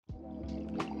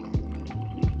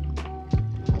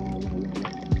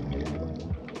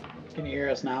hear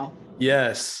us now?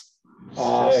 Yes.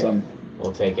 Awesome.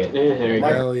 We'll take it. There you go.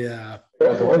 Hell yeah.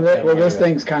 Well, this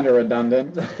thing's kind of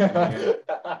redundant. Well,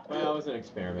 it was an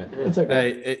experiment. It's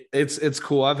okay. Hey, it's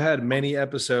cool. I've had many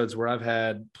episodes where I've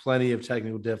had plenty of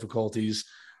technical difficulties,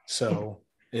 so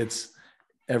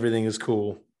everything is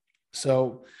cool.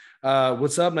 So,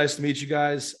 what's up? Nice to meet you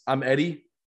guys. I'm Eddie,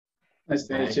 Nice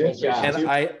to meet Nice you. to meet you.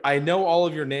 and I know all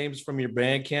of your names from your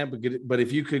band camp, but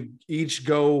if you could each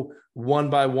go one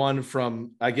by one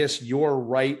from, I guess, your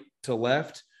right to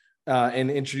left, and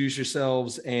introduce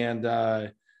yourselves and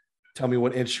tell me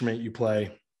what instrument you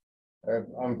play.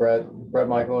 I'm Brett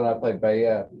Michael, and I play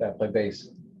bass.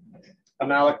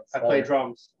 I'm Alec. I play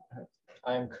drums.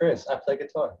 I'm Chris. I play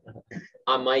guitar.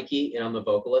 I'm Mikey, and I'm the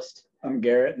vocalist. I'm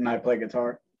Garrett, and I play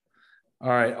guitar. All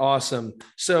right, awesome.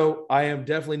 So I am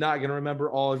definitely not going to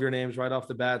remember all of your names right off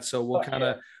the bat. So we'll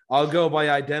I'll go by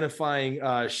identifying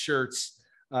shirts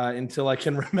until I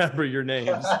can remember your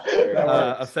names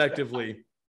effectively.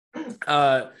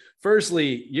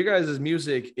 Firstly, you guys'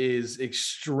 music is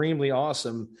extremely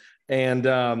awesome. And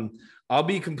I'll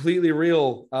be completely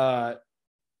real,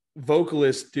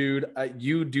 vocalist dude,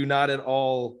 you do not at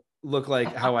all look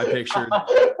like how I pictured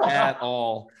at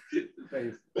all.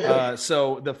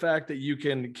 So the fact that you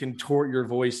can contort your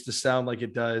voice to sound like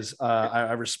it does,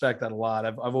 I respect that a lot.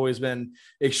 I've always been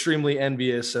extremely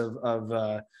envious of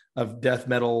death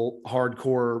metal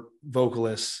hardcore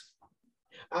vocalists.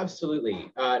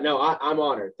 Absolutely. No, I'm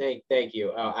honored. Thank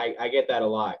you. I get that a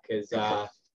lot because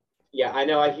yeah, I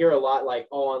know I hear a lot like,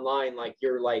 oh, online, like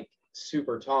you're like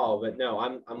super tall, but no,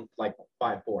 I'm like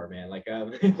 5'4", man. Like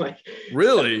like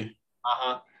Really?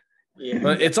 Yeah.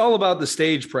 But it's all about the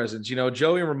stage presence. You know,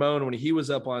 Joey Ramone, when he was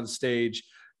up on stage,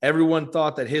 everyone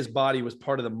thought that his body was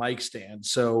part of the mic stand.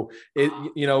 So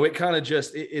it kind of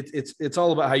just it's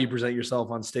all about how you present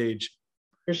yourself on stage.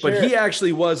 For sure. But he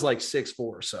actually was like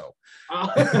 6'4", so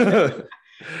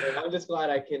I'm just glad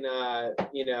I can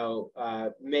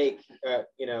make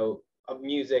a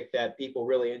music that people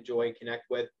really enjoy and connect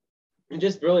with, and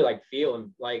just really like feel.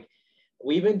 And like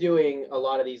we've been doing a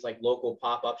lot of these like local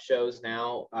pop-up shows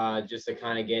now, just to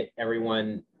kind of get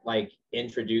everyone like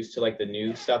introduced to like the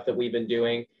new stuff that we've been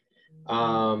doing,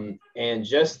 and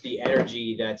just the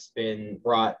energy that's been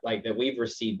brought, like that we've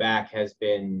received back, has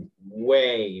been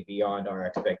way beyond our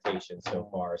expectations so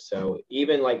far. So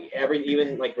even like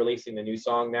releasing the new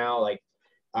song now, like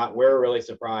we're really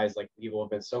surprised. Like people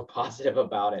have been so positive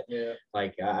about it. Yeah.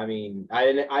 Like I mean,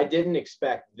 I didn't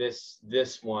expect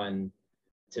this one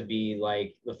to be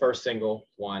like the first single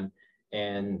one,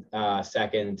 and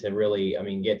second to really, I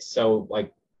mean, get so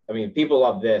like, I mean, people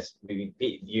love this.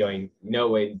 No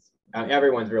way.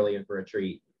 Everyone's really in for a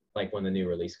treat, like when the new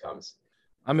release comes.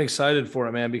 I'm excited for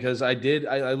it, man, because I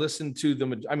listened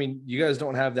to I mean, you guys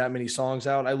don't have that many songs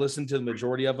out. I listened to the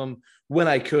majority of them when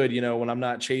I could, when I'm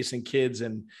not chasing kids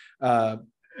and,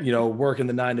 working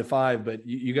the 9 to 5, but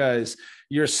you guys,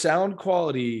 your sound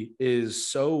quality is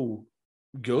so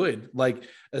good. Like,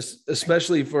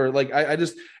 especially for like, I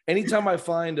just, anytime I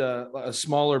find a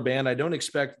smaller band, I don't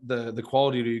expect the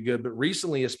quality to be good. But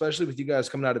recently, especially with you guys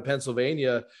coming out of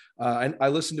Pennsylvania, and I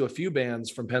listened to a few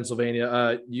bands from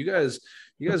Pennsylvania. You guys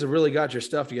have really got your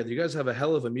stuff together. You guys have a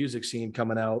hell of a music scene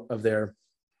coming out of there.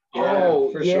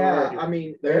 Oh, for yeah. sure. I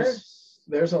mean,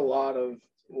 There's a lot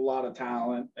of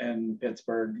talent in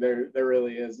Pittsburgh. There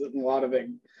really is. A lot of it,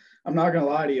 I'm not gonna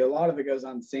lie to you, a lot of it goes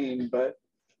unseen, but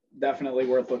definitely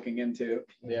worth looking into.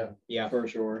 Yeah, for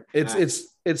sure.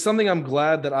 It's something I'm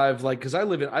glad that I've like, because I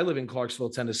live in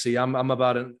Clarksville, Tennessee. I'm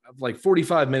about like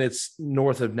 45 minutes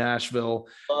north of Nashville,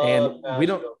 and we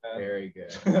don't. Very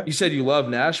good. You said you love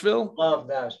Nashville? Love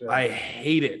Nashville. I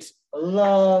hate it.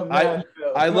 Love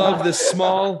Nashville. I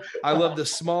love the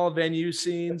small venue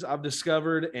scenes I've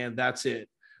discovered, and that's it.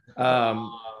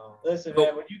 Listen,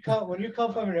 man, when you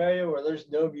come from an area where there's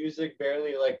no music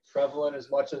barely like prevalent as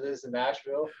much as it is in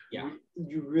Nashville, yeah,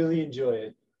 you really enjoy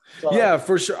it. Yeah,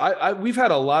 for sure. We've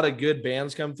had a lot of good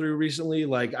bands come through recently.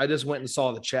 Like I just went and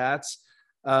saw the Chats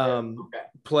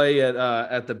play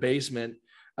at the Basement.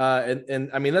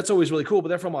 And I mean, that's always really cool, but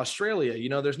they're from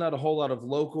Australia. There's not a whole lot of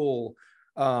local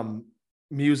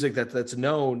music that's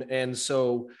known. And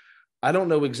so I don't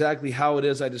know exactly how it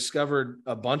is. I discovered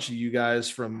a bunch of you guys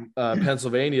from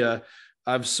Pennsylvania.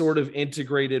 I've sort of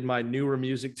integrated my newer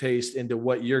music taste into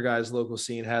what your guys' local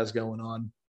scene has going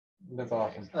on. That's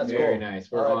awesome. That's very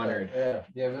nice. We're honored.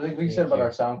 Yeah. Like we said about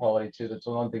our sound quality too. That's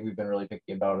one thing we've been really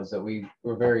picky about, is that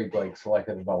we're very like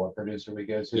selective about what producer we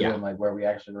go to and like where we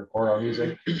actually record our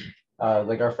music.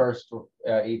 Like our first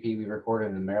EP we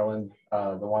recorded in Maryland.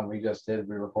 The one we just did,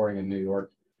 we're recording in New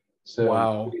York. So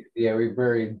wow. we're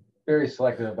very very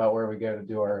selective about where we go to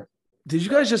do our. Did you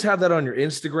guys just have that on your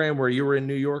Instagram where you were in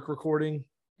New York recording?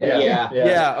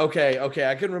 Yeah. Okay.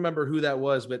 I couldn't remember who that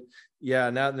was, but yeah,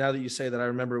 now that you say that, I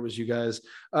remember it was you guys.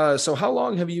 So how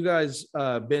long have you guys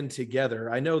been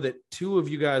together? I know that two of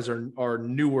you guys are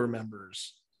newer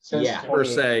members. Since Per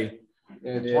se.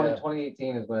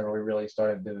 2018 is whenever we really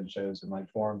started doing shows and like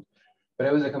formed, but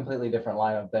it was a completely different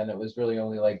lineup then. It was really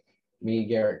only like me,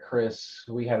 Garrett, Chris.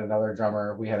 We had another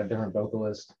drummer. We had a different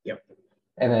vocalist. Yep.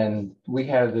 And then we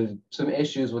had some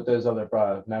issues with those other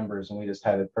members, and we just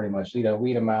had to pretty much,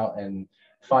 weed them out and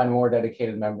find more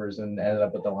dedicated members, and ended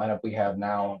up with the lineup we have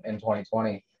now in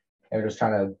 2020. And we're just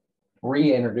trying to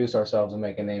reintroduce ourselves and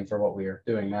make a name for what we are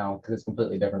doing now, because it's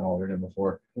completely different than what we were doing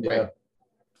before. Yeah.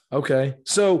 Okay.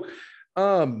 So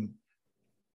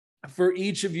for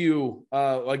each of you,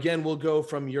 again, we'll go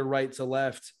from your right to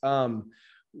left.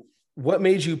 What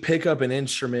made you pick up an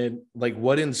instrument? Like,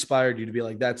 what inspired you to be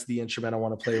like, that's the instrument I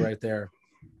want to play right there?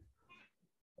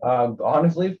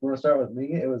 Honestly, if we're gonna start with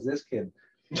me, it was this kid.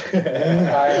 We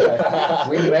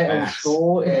met in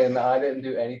school, and I didn't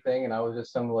do anything, and I was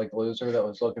just some like loser that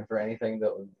was looking for anything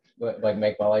that would like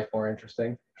make my life more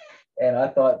interesting. And I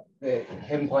thought that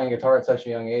him playing guitar at such a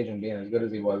young age and being as good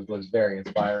as he was very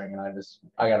inspiring. And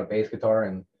I got a bass guitar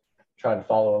and tried to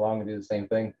follow along and do the same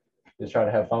thing. Just try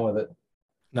to have fun with it.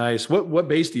 Nice. What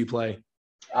bass do you play?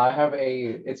 I have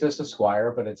it's just a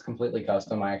Squire, but it's completely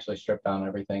custom. I actually stripped down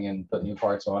everything and put new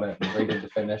parts on it and redid the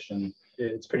finish, and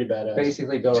It's pretty badass.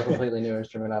 basically built a completely new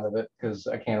instrument out of it because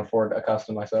I can't afford a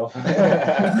custom myself.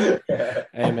 Hey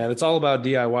man, it's all about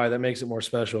DIY. That makes it more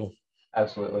special.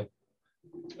 Absolutely.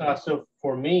 So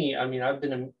for me, I mean, I've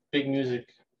been a big music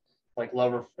like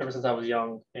lover ever since I was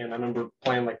young, and I remember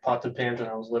playing like pots and pans when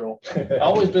I was little. I've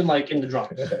always been like into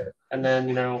drums, and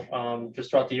then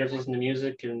just throughout the years listening to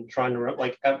music and trying to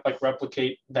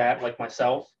replicate that like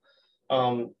myself,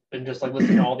 and just like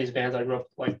listening to all these bands I grew up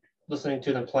like listening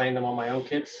to them, playing them on my own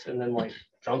kits, and then like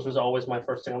drums was always my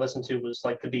first thing I listened to, was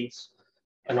like the beats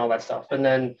and all that stuff. And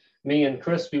then me and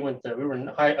Chris, we were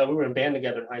in band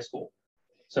together in high school.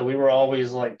 So we were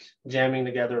always like jamming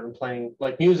together and playing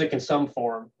like music in some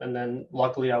form. And then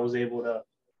luckily I was able to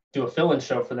do a fill-in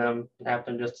show for them and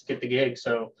happened just to get the gig.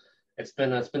 So it's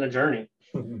been a journey.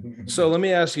 So let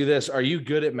me ask you this. Are you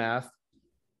good at math?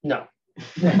 No.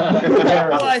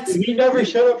 What? You never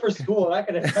showed up for school. I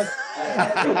could have.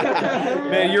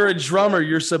 Man, you're a drummer.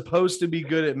 You're supposed to be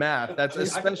good at math. That's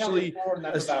especially.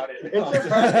 That's about it. It's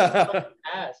a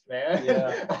ask, man.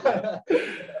 Yeah.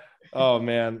 Oh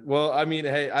man. Well, I mean,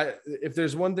 hey, if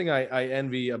there's one thing I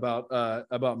envy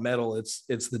about metal, it's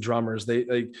the drummers.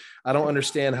 I don't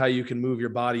understand how you can move your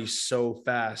body so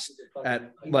fast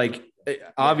at like,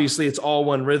 obviously it's all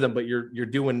one rhythm, but you're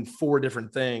doing 4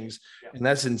 different things, and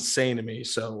that's insane to me.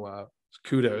 So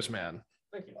kudos, man.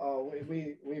 Oh,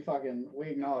 we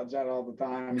acknowledge that all the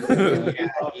time.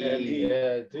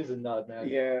 Dude's a nut, man.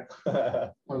 Yeah.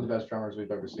 One of the best drummers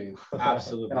we've ever seen.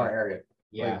 Absolutely. In our area.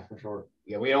 Yeah, like, for sure.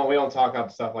 Yeah, we don't talk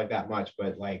up stuff like that much,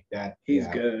 but like that. He's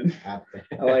good. I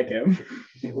like him.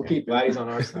 We'll keep glad he's on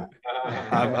our side.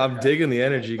 I'm digging the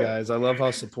energy, guys. I love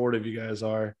how supportive you guys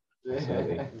are.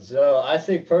 So I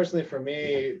think personally for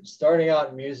me, starting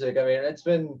out in music, I mean, it's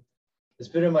been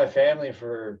in my family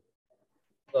for,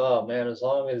 oh man, as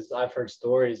long as I've heard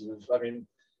stories of, I mean,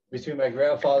 between my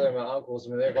grandfather and my uncles, I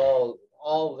mean, they've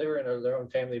all they were in their own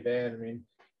family band. I mean,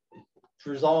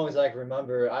 for as long as I can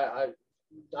remember,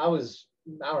 I was,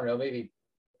 I don't know, maybe,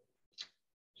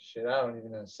 I don't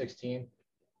even know, 16,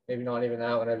 maybe not even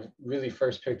that, when I really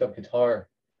first picked up guitar.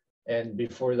 And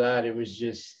before that, it was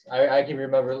just, I can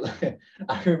remember,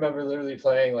 I remember literally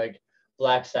playing like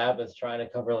Black Sabbath, trying to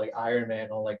cover like Iron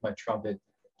Man on like my trumpet.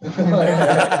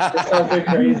 It's something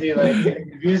crazy. Like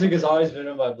music has always been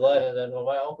in my blood. And then when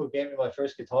my uncle gave me my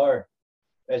first guitar,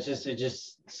 it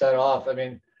just set off. I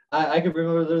mean, I could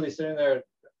remember literally sitting there.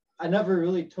 I never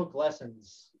really took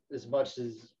lessons as much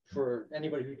as for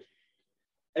anybody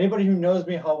who knows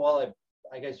me, how well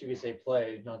I guess you could say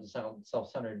play, not to sound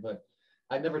self-centered, but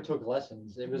I never took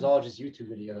lessons. It was all just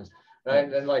YouTube videos.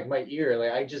 And like my ear,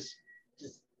 like I just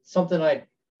something I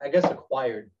guess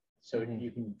acquired, so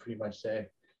you can pretty much say.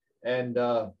 And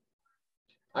I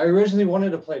originally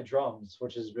wanted to play drums,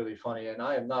 which is really funny, and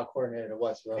I am not coordinated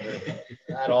whatsoever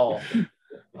at all.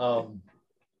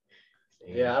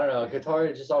 Yeah, I don't know.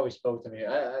 Guitar just always spoke to me.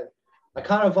 I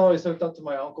kind of always looked up to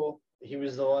my uncle. He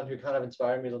was the one who kind of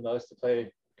inspired me the most to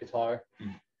play guitar.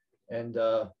 And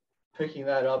picking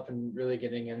that up and really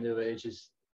getting into it, it just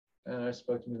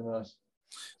spoke to me the most.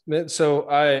 So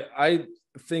I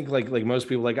think like most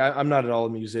people, like I'm not at all a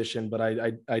musician, but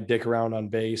I dick around on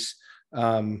bass.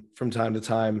 from time to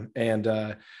time. And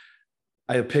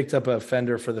I picked up a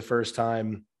Fender for the first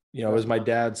time. You know, it was my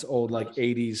dad's old like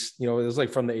 80s, you know, it was like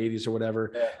from the 80s or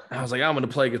whatever. Yeah. And I was like, I'm going to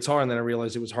play guitar. And then I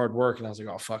realized it was hard work. And I was like,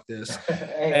 oh, fuck this.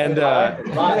 And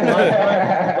And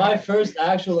my first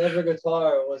actual ever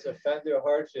guitar was a Fender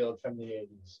Hartfield from the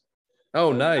 80s.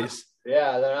 oh, nice.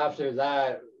 Yeah, then after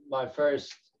that, my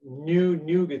first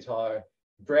new guitar,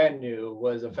 brand new,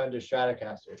 was a Fender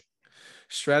Stratocaster.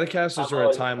 Stratocasters are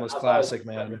a timeless classic,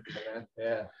 man.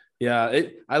 Yeah. Yeah,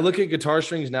 I look at guitar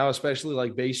strings now, especially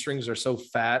like bass strings are so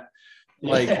fat.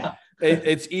 Like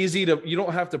it's easy to, you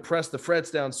don't have to press the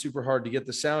frets down super hard to get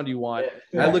the sound you want.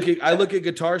 Yeah. I look at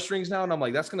guitar strings now and I'm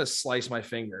like, that's gonna slice my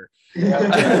finger.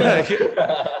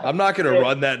 I'm not gonna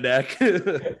run that neck.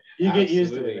 You get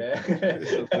used to it,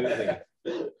 man.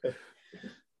 Absolutely.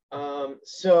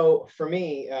 So for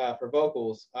me, for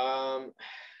vocals,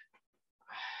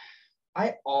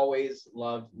 I always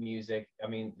loved music. I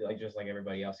mean, like just like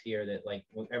everybody else here, that like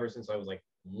ever since I was like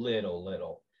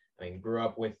little. I mean, grew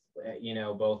up with, you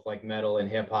know, both like metal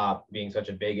and hip hop being such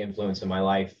a big influence in my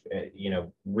life, you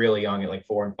know, really young at like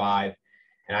 4 and 5.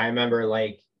 And I remember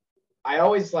like, I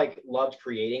always like loved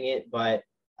creating it, but,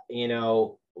 you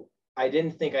know, I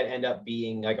didn't think I'd end up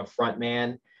being like a front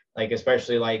man, like,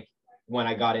 especially like when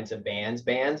I got into bands,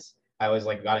 I was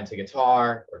like, got into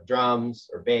guitar or drums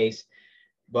or bass.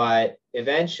 But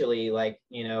eventually, like,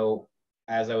 you know,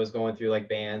 as I was going through like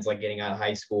bands, like getting out of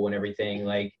high school and everything,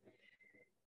 like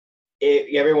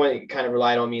everyone kind of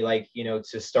relied on me, like, you know,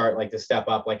 to start like to step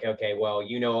up, like, okay, well,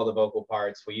 you know, all the vocal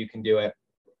parts, well, you can do it.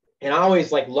 And I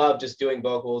always like loved just doing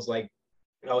vocals. Like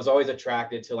I was always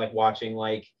attracted to like watching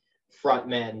like front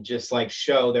men just like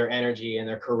show their energy and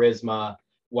their charisma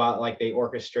while like they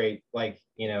orchestrate like,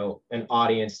 you know, an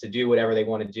audience to do whatever they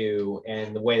want to do,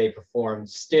 and the way they perform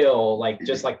still like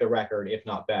just like the record, if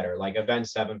not better. Like Avenged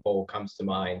Sevenfold comes to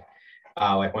mind.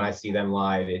 Like when I see them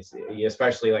live, it's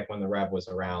especially like when the Rev was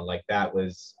around, like that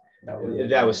was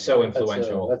so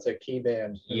influential. That's a key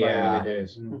band. Yeah.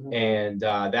 Days. And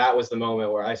that was the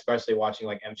moment where I, especially watching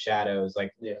like M Shadows,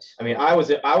 like, Yes. I mean, I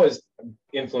was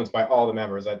influenced by all the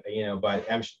members, you know, but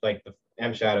the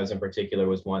M Shadows in particular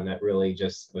was one that really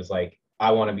just was like, I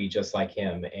want to be just like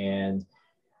him. And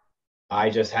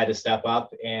I just had to step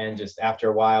up, and just after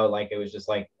a while, like, it was just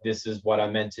like, this is what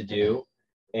I'm meant to do.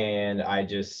 And I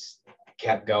just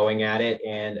kept going at it.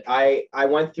 And I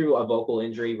went through a vocal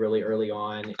injury really early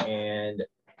on, and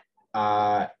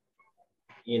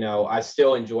you know, I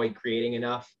still enjoyed creating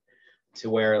enough to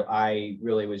where I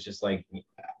really was just like,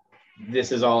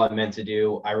 this is all I'm meant to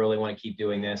do. I really want to keep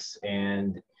doing this.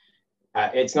 And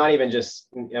it's not even just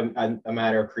a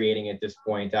matter of creating at this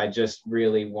point. I just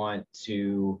really want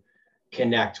to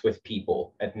connect with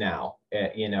people now,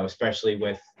 you know, especially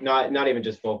with not even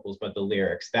just vocals, but the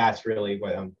lyrics. That's really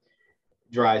what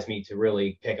drives me to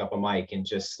really pick up a mic and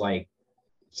just like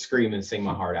scream and sing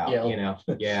my heart out, you know?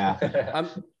 Yeah.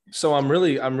 I'm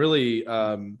really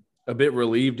a bit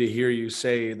relieved to hear you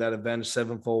say that Avenged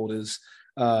Sevenfold is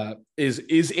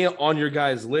on your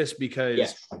guys' list, because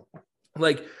Yes.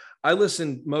 Like I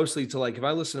listen mostly to, like, if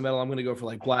I listen to metal, I'm going to go for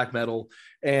like black metal.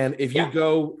 And if you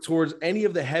go towards any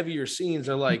of the heavier scenes,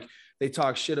 they're like, they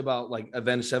talk shit about like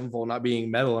Avenged Sevenfold not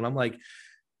being metal. And I'm like,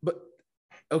 but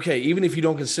okay, even if you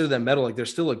don't consider them metal, like they're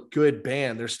still a good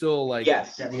band. They're still like,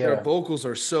 their vocals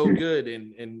are so good.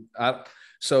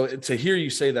 So to hear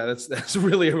you say that, that's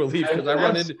really a relief, because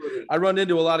I run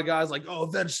into a lot of guys like, oh,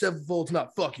 Avenged Sevenfold's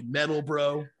not fucking metal,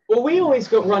 bro. Well, we always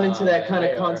run into that kind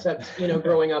of concept, you know,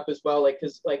 growing up as well. Like,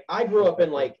 because like I grew up in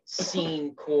like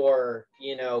scene core,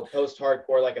 you know,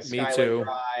 post-hardcore, like a Skylight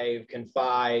Drive,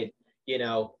 Confide, you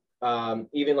know,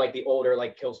 even like the older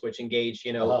like Killswitch Engage,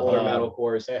 you know, older metal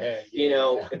cores, you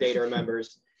know, Data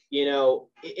Remembers, you know,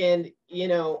 and you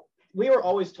know, we were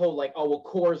always told like, oh, well,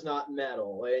 core's not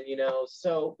metal, and you know,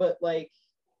 so, but like,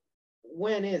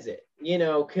 when is it? You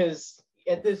know, because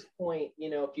at this point, you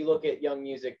know, if you look at young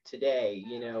music today,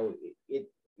 you know,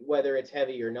 whether it's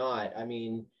heavy or not, I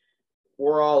mean,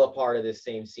 we're all a part of this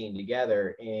same scene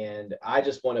together, and I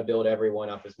just want to build everyone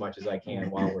up as much as I can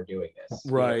while we're doing this.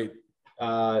 Right.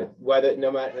 Whether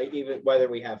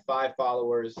we have 5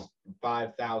 followers,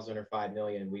 5,000 or 5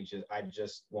 million, I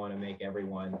just want to make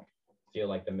everyone feel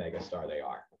like the megastar they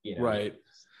are. You know, right.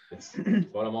 It's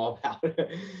what I'm all about.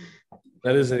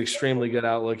 That is an extremely good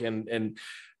outlook, and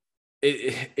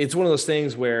it's one of those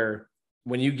things where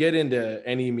when you get into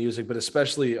any music, but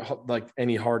especially like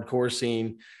any hardcore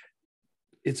scene,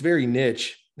 it's very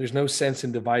niche. There's no sense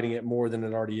in dividing it more than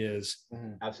it already is.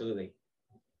 Absolutely.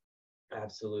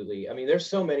 Absolutely. I mean, there's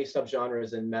so many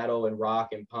subgenres in metal and rock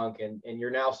and punk, and you're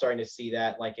now starting to see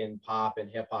that like in pop and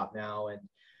hip hop now. And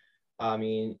I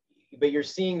mean, but you're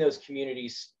seeing those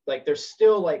communities, like they're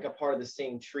still like a part of the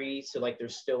same tree. So like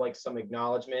there's still like some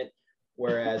acknowledgement.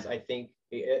 Whereas I think,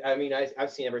 I mean,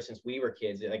 I've seen ever since we were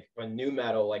kids, like when new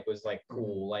metal like was like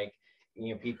cool, like,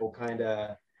 you know, people kind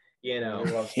of, you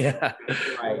know, Yeah.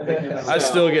 right. I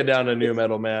still get down to new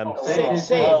metal, man. Same,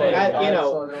 you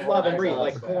know, love and breathe.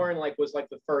 Like Korn, like was like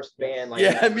the first band. Like,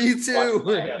 Yeah, me too.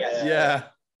 Yes. Yeah.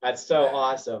 That's so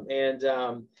awesome.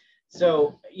 And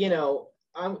so, you know,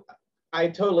 I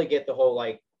totally get the whole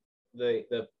like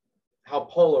the how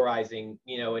polarizing,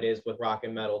 you know, it is with rock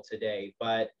and metal today.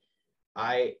 But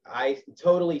I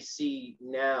totally see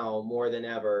now more than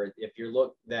ever, if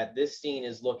you're that this scene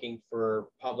is looking for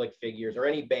public figures or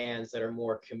any bands that are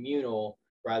more communal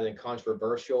rather than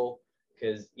controversial,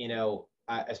 because, you know,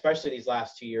 especially these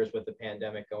last 2 years with the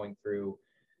pandemic going through,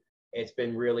 it's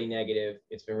been really negative.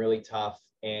 It's been really tough.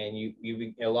 And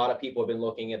a lot of people have been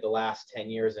looking at the last 10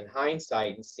 years in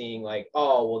hindsight and seeing like,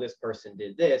 oh, well, this person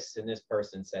did this and this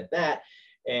person said that.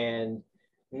 And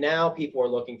now people are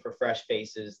looking for fresh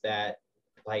faces that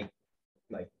like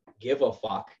give a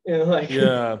fuck, like,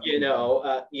 yeah, you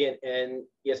know, and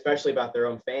especially about their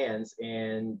own fans.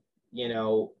 And, you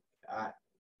know,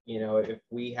 if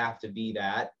we have to be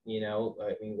that, you know,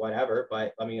 I mean, whatever,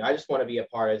 but I mean, I just want to be a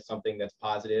part of something that's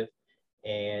positive,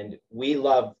 and we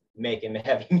love making the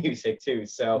heavy music too.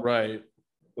 So right.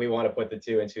 We want to put the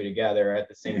two and two together at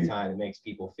the same time. It makes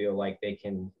people feel like they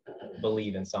can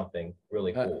believe in something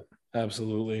really cool.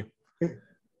 Absolutely.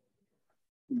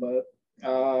 But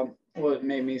what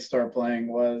made me start playing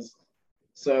was,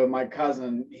 so my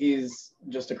cousin, he's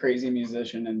just a crazy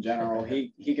musician in general.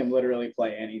 He can literally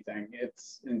play anything.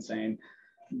 It's insane.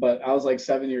 But I was like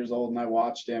 7 years old and I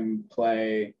watched him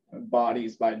play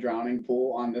Bodies by Drowning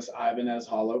Pool on this Ibanez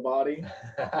hollow body.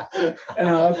 And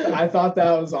I thought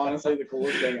that was honestly the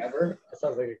coolest thing ever. That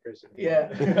sounds like a Christian. Yeah.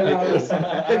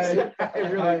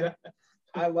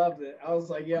 I loved it. I was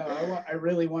like, yeah, I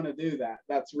really want to do that.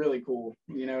 That's really cool.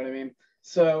 You know what I mean?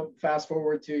 So fast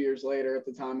forward 2 years later, at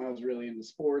the time I was really into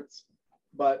sports,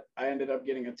 but I ended up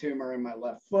getting a tumor in my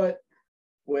left foot,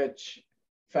 which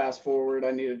fast forward,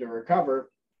 I needed to recover.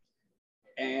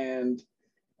 And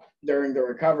during the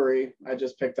recovery, I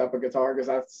just picked up a guitar because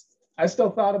I still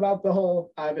thought about the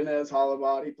whole Ibanez hollow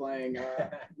body playing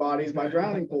Bodies by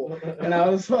Drowning Pool. And I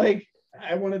was like,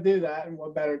 I want to do that. And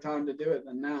what better time to do it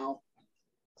than now?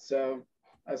 So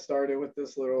I started with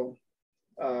this little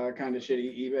kind of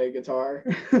shitty eBay guitar.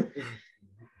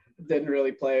 Didn't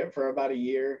really play it for about a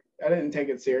year. I didn't take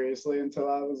it seriously until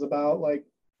I was about like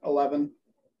 11.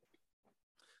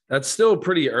 That's still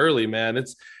pretty early, man.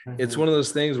 It's one of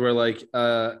those things where like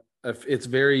it's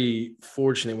very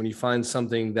fortunate when you find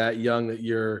something that young that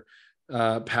you're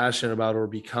passionate about or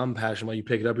become passionate about. You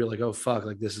pick it up, you're like, oh fuck,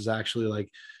 like this is actually like,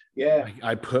 yeah,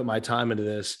 I put my time into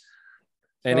this.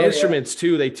 And instruments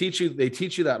too, they teach you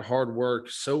that hard work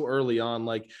so early on.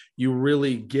 Like you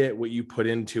really get what you put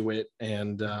into it.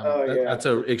 And that's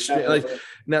a extreme, like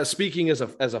now speaking as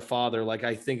a father, like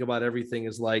I think about everything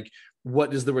as like,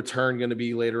 what is the return going to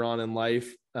be later on in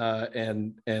life?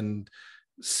 And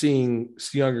seeing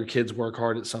younger kids work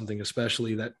hard at something,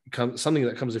 especially something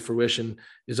that comes to fruition,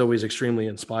 is always extremely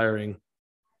inspiring.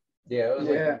 Yeah, it was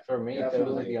like, for me, that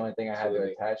was like the only thing I had to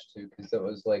attach to, because it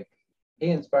was like, he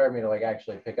inspired me to like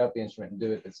actually pick up the instrument and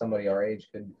do it that somebody our age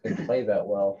could play that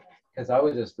well. Because I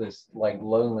was just this like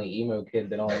lonely emo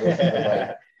kid that only listened to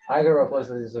like, I grew up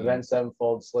listening to this Avenged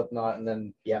Sevenfold, Slipknot, and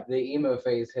then the emo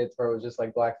phase hit where it was just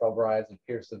like Black Veil Brides and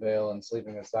Pierce the Veil and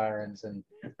Sleeping with Sirens. And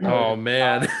oh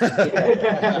man,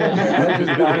 I was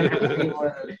just dying to be one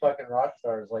of those fucking rock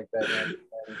stars like that, man.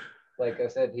 And like I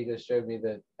said, he just showed me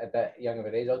that at that young of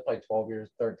an age, I was probably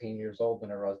 13 years old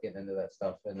whenever I was getting into that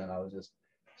stuff, and then I was just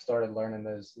started learning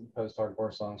those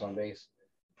post-hardcore songs on bass.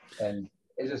 And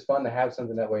it's just fun to have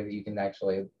something that way that you can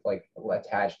actually like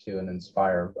attach to and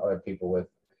inspire other people with,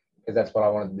 because that's what I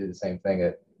wanted to do, the same thing,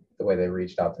 the way they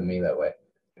reached out to me that way.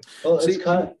 Well,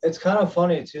 it's kind of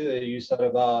funny too that you said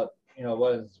about, you know,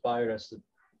 what inspired us to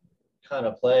kind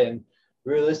of play, and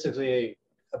realistically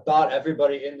about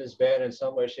everybody in this band in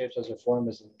some way, shape, or form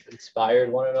has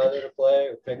inspired one another to play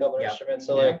or pick up an instrument.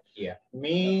 So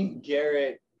me,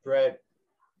 Garrett, Brett,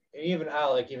 and even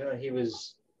Alec, even though he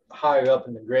was higher up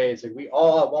in the grades, like we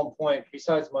all at one point,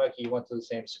 besides Mikey, went to the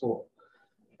same school.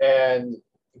 And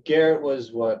Garrett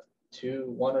was one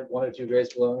or two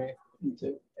grades below me.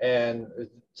 Two. And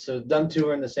so them two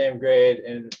were in the same grade,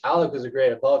 and Alec was a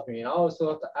grade above me. And I always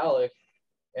looked up to Alec,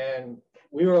 and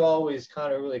we were always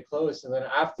kind of really close. And then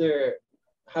after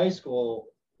high school,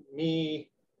 me,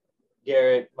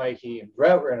 Garrett, Mikey, and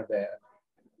Brett were in a band.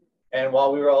 And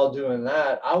while we were all doing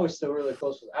that, I was still really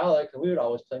close with Alec, and we would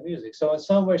always play music. So in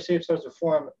some way, shape, starts to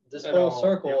form. This whole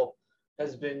circle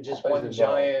has been just one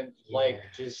giant,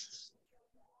 just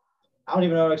I don't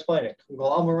even know how to explain it.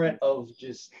 Conglomerate of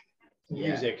just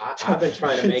music. I've been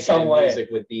trying to make music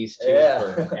with these two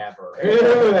forever.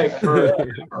 Like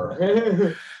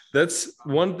forever. That's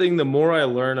one thing. The more I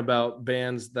learn about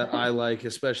bands that I like,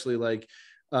 especially like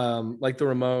the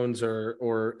Ramones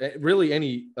or really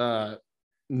any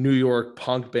New York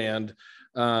punk band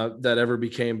that ever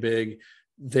became big,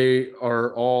 they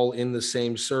are all in the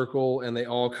same circle and they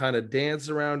all kind of dance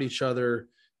around each other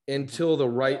until the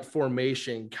right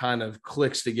formation kind of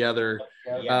clicks together.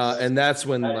 And that's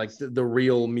when the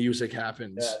real music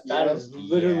happens. That is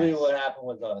literally what happened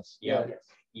with us. Yeah.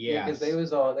 Because they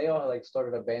all like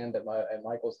started a band at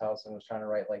Michael's house and was trying to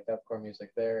write like deathcore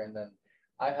music there. And then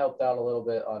I helped out a little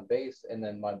bit on bass, and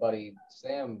then my buddy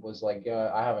Sam was like,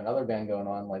 I have another band going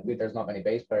on. Like, there's not many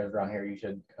bass players around here. You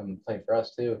should come play for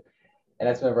us too. And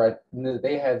that's whenever I knew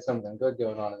they had something good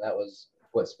going on, and that was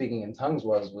what Speaking in Tongues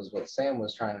was what Sam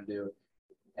was trying to do.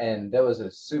 And that was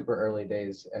a super early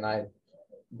days, and I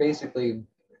basically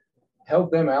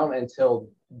helped them out until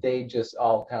they just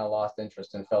all kind of lost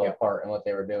interest and fell apart in what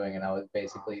they were doing. And I was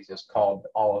basically just called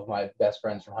all of my best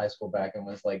friends from high school back and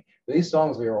was like, these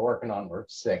songs we were working on were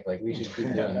sick. Like, we should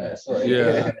keep doing this. Like,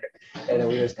 and then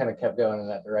we just kind of kept going in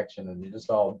that direction, and we just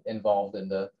all involved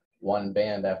into one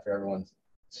band after everyone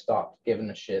stopped giving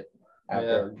a shit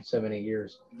after so many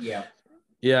years. Yeah,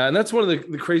 and that's one of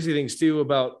the crazy things too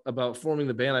about forming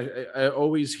the band. I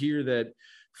always hear that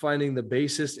finding the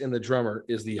bassist and the drummer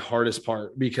is the hardest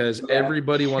part, because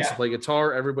everybody wants to play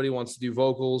guitar, everybody wants to do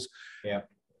vocals.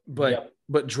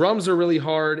 But drums are really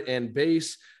hard, and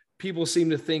bass, people seem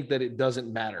to think that it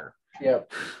doesn't matter.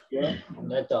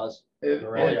 That does.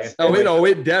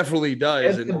 It definitely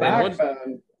does. It's the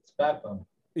backbone. It's backbone.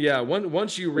 Yeah,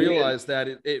 once you realize that,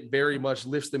 it very much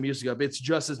lifts the music up. It's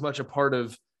just as much a part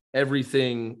of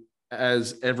everything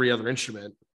as every other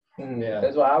instrument.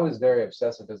 That's why I was very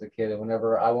obsessive as a kid, and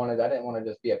whenever I didn't want to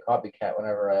just be a copycat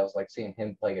whenever I was like seeing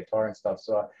him play guitar and stuff.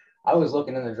 So I was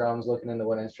looking into drums, looking into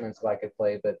what instruments that I could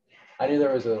play, but I knew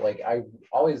there was I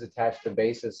always attached to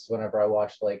bassists whenever I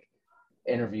watched like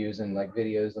interviews and like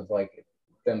videos of like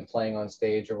them playing on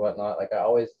stage or whatnot. Like, I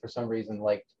always, for some reason,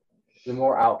 liked the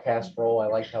more outcast role. I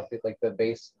liked how the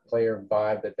bass player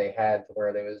vibe that they had, to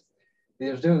where they was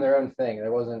doing their own thing.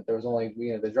 There was only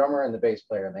the drummer and the bass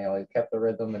player, and they always kept the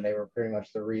rhythm, and they were pretty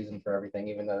much the reason for everything,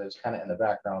 even though it was kind of in the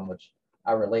background, which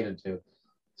I related to.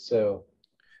 So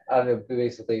I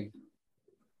basically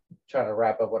trying to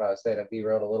wrap up what I was saying. I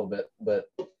derailed a little bit, but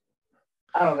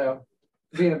I don't know.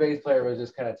 Being a bass player was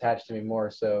just kind of attached to me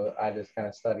more, so I just kind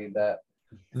of studied that.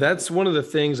 That's one of the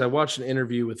things. I watched an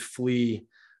interview with Flea,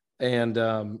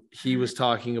 and he was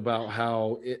talking about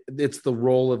how it's the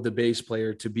role of the bass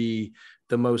player to be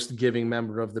the most giving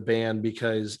member of the band,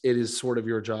 because it is sort of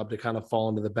your job to kind of fall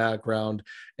into the background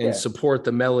and support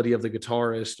the melody of the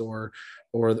guitarist or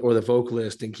the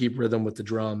vocalist and keep rhythm with the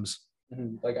drums.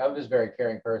 Like, I'm just a very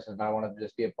caring person, and I wanted to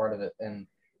just be a part of it. And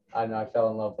I fell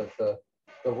in love with the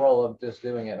role of just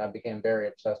doing it. And I became very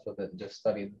obsessed with it and just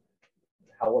studied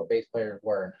what bass players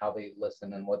were and how they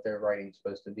listen and what their writing's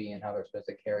supposed to be and how they're supposed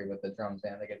to carry with the drums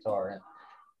and the guitar, and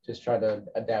just try to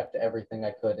adapt everything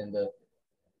I could into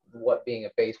what being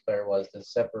a bass player was, to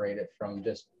separate it from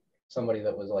just somebody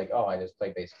that was like, oh, I just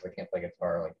play bass because I can't play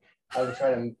guitar. Like, I would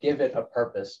try to give it a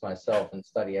purpose myself and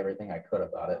study everything I could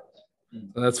about it.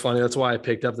 That's funny. That's why I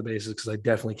picked up the basses, because I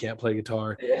definitely can't play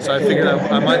guitar. So I figured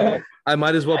I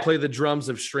might as well play the drums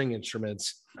of string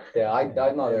instruments. Yeah, I'm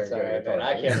not very good.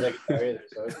 I can't play guitar either.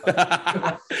 So it's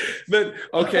fine. But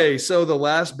okay, so the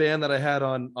last band that I had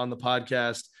on the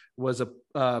podcast was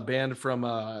a band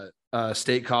from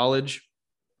State College,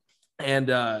 and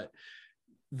the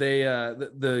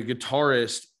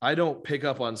guitarist, I don't pick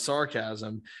up on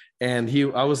sarcasm. And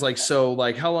I was like, so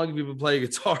like, how long have you been playing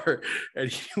guitar?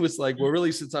 And he was like, well,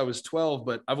 really since I was 12,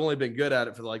 but I've only been good at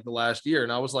it for like the last year.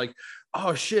 And I was like,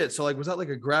 oh shit. So like, was that like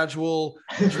a gradual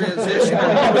transition?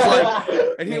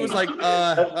 And he was like,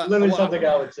 that's literally something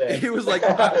I would say. He was like,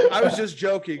 I was just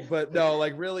joking, but no,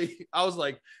 like really, I was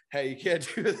like, hey, you can't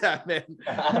do that, man.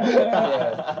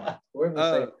 We're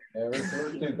the same.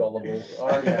 We're too gullible.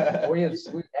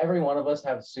 Every one of us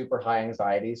have super high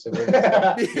anxiety, so we're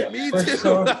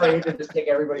so afraid to just take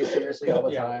everybody seriously all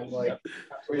the time. Like,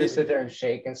 we just sit there and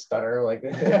shake and stutter. Like,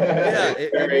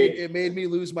 it made me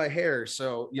lose my hair.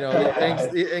 So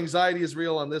anxiety is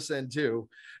real on this end too.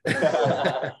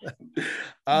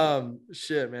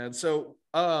 Shit, man. So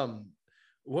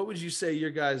What would you say your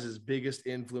guys' biggest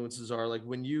influences are? Like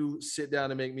when you sit down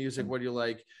to make music, what are you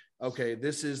like, okay,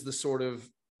 this is the sort of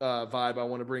vibe I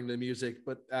want to bring to music,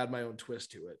 but add my own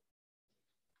twist to it?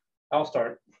 I'll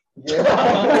start. Yeah.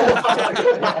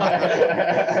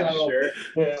 Sure.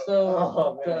 So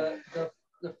Oh,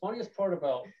 the funniest part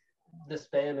about this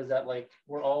band is that like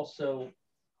we're also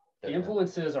the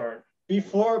influences are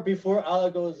Before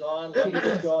Alec goes on, let me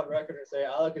just go on record and say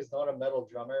Alec is not a metal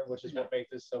drummer, which is what makes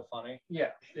this so funny.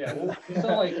 yeah. Well, so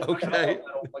like Okay.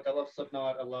 I love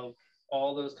Slipknot, I love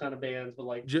all those kind of bands, but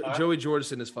like Joey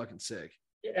Jordison is fucking sick.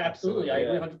 yeah, absolutely, I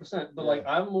agree 100%. But like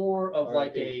I'm more of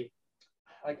like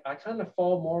I kind of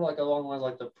fall more like along the lines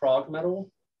like the prog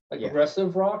metal, like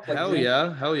progressive rock. Like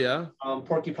Hell yeah.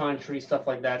 Porcupine Tree, stuff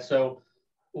like that. So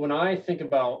when I think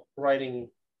about writing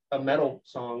a metal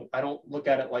song, I don't look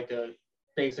at it like a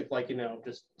basic, like, you know,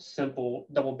 just simple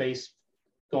double bass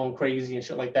going crazy and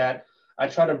shit like that. I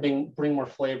try to bring more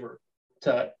flavor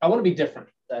to, I want to be different.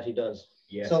 That he does.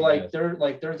 Yes, So like there's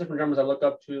different drummers I look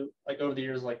up to like over the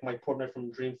years, like Mike Portman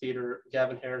from Dream Theater,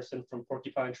 Gavin Harrison from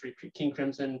Porcupine Tree, King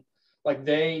Crimson. Like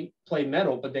they play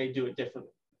metal, but they do it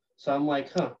differently. So I'm like,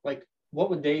 like what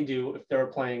would they do if they were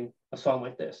playing a song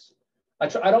like this?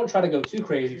 I don't try to go too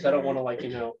crazy because I don't want to like, you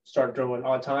know, start throwing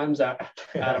odd times out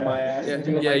of my ass.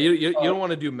 Yeah, you don't want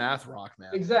to do math rock,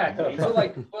 man. Exactly. So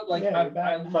like, but like I'm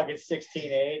I'm fucking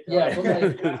 16-8. yeah, but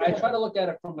like I try to look at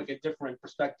it from like a different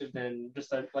perspective than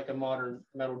just like a modern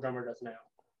metal drummer does now.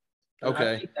 And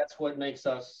Okay. I think that's what makes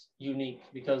us unique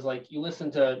because like you listen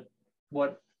to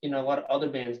what, you know, a lot of other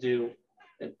bands do,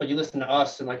 but you listen to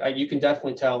us and like you can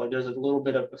definitely tell like there's a little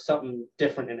bit of something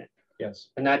different in it. Yes.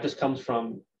 And that just comes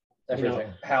from Everything. you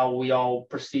know, how we all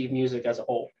perceive music as a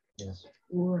whole. Yes.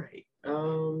 Right.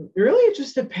 Really, it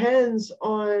just depends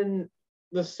on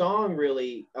the song,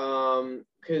 really.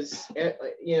 Because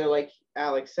you know, like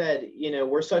Alex said, you know,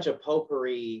 we're such a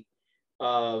potpourri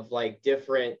of like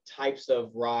different types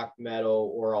of rock,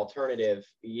 metal, or alternative.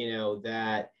 You know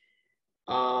that.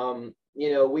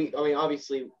 You know, I mean,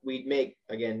 obviously, we make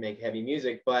heavy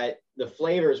music, but the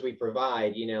flavors we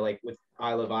provide, you know, like with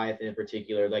I Leviathan in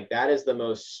particular, like that is the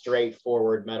most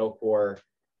straightforward metalcore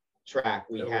track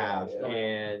we have. Yeah.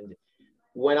 And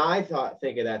when I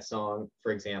think of that song,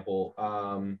 for example,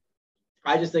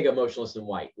 I just think of Motionless in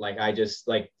White. Like I just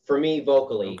like for me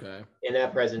vocally in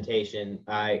that presentation,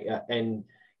 and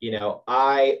you know,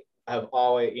 I have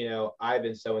always, you know, I've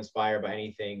been so inspired by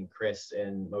anything Chris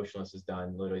and Motionless has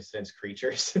done literally since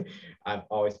Creatures. I've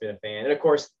always been a fan. And of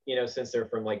course, you know, since they're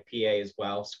from like PA as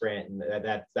well, Scranton,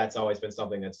 that's always been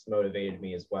something that's motivated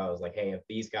me as well. Is like, hey, if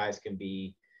these guys can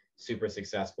be super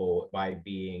successful by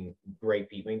being great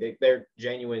people, I mean, they're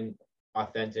genuine,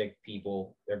 authentic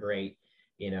people. They're great.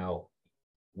 You know,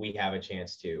 we have a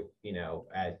chance to, you know,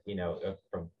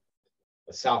 from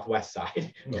the Southwest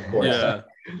side, of course. Yeah.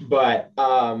 But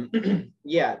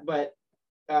yeah, but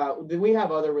we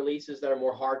have other releases that are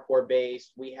more hardcore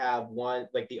based. We have one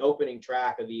like the opening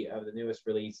track of the newest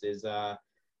release is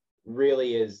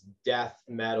really is death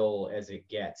metal as it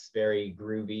gets, very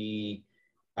groovy.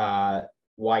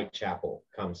 Whitechapel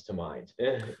comes to mind.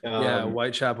 Yeah,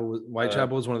 Whitechapel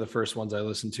was one of the first ones I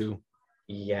listened to.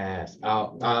 Yes.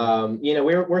 You know,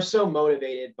 we're so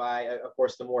motivated by, of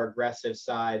course, the more aggressive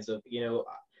sides of, you know,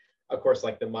 of course,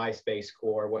 like the MySpace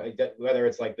core, whether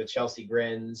it's like the Chelsea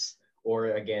Grins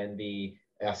or again the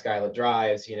Skylit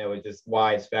Drives, you know, it's this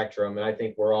wide spectrum. And I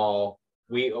think we all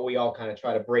kind of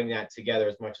try to bring that together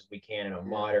as much as we can in a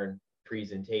modern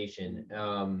presentation.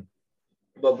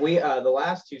 But the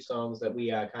last two songs that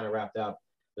we kind of wrapped up,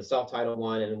 the self-titled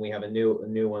one, and we have a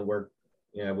new one where,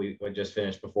 you know, we just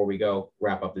finished before we go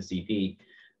wrap up this EP.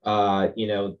 You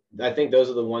know, I think those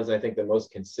are the ones I think the most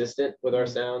consistent with our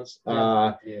sounds.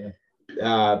 You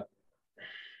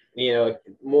know,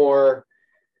 more,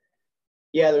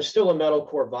 yeah, there's still a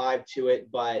metalcore vibe to it,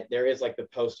 but there is like the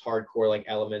post-hardcore like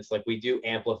elements. Like we do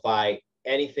amplify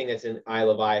anything that's in I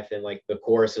Leviathan, like the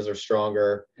choruses are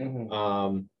stronger.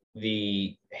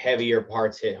 The heavier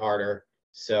parts hit harder.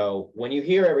 So when you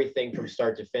hear everything from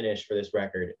start to finish for this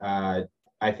record,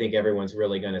 I think everyone's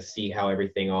really going to see how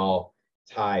everything all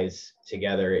ties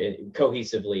together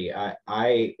cohesively.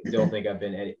 I don't think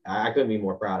I couldn't be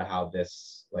more proud of how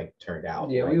this like turned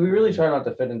out. Yeah, like, we really try not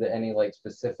to fit into any like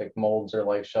specific molds or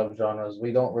like subgenres.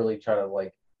 We don't really try to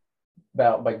like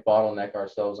bottleneck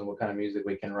ourselves and what kind of music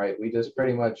we can write. We just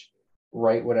pretty much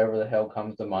write whatever the hell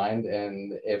comes to mind,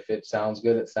 and if it sounds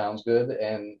good, it sounds good.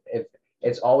 And if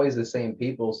it's always the same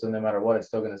people, so no matter what, it's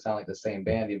still going to sound like the same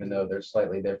band, even though there's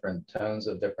slightly different tones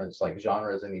of different like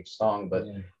genres in each song. But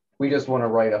we just want to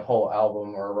write a whole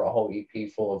album or a whole EP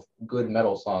full of good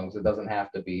metal songs. It doesn't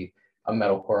have to be a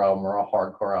metalcore album or a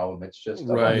hardcore album. It's just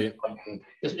Right. fucking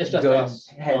It's just good us,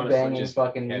 headbanging honestly. just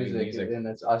fucking heavy music, music. and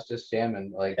it's us just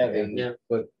jamming like Heavy, and yeah.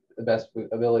 with the best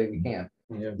ability we can.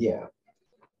 Yeah.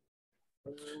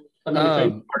 I mean, the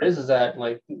crazy part is that,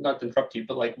 like, not to interrupt you,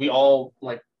 but like we're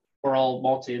all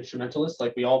multi instrumentalists.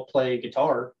 Like we all play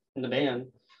guitar in the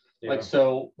band. Like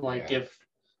so, like if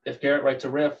Garrett writes a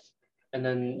riff, and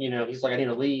then he's like, I need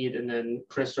a lead, and then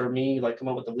Chris or me like come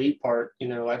up with the lead part.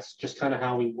 That's just kind of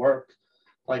how we work.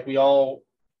 Like we all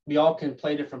can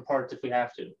play different parts if we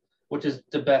have to, which is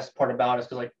the best part about us,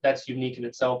 because like that's unique in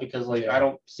itself. Because like I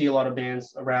don't see a lot of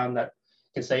bands around that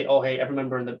can say, oh hey, every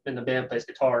member in the band plays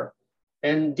guitar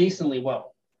and decently well.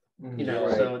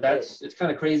 So it's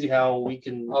kind of crazy how we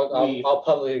can. I'll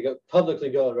publicly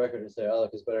go on record and say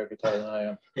Alec is better at guitar than I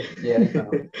am.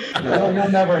 You'll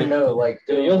never know. Like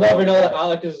You'll never know that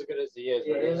Alec is as good as he is.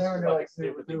 Yeah, you'll never know like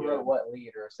who wrote what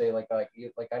lead, or say like I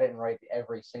didn't write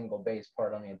every single bass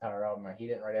part on the entire album, or he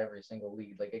didn't write every single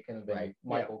lead. Like it could have been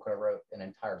Michael could have wrote an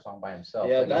entire song by himself.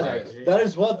 Yeah, like, that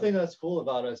is one thing that's cool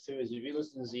about us too. Is if you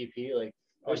listen to ZP, like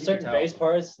there's certain bass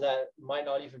parts that might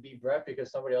not even be Brett because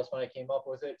somebody else might have came up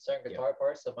with it. Certain guitar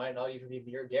parts that might not even be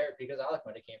me or Garrett because Alec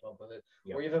might have came up with it,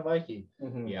 or even Mikey.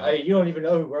 You don't even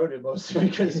know who wrote it mostly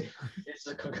because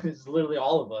it's literally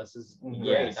all of us. Is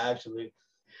great actually.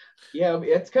 Yeah,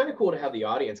 it's kind of cool to have the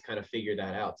audience kind of figure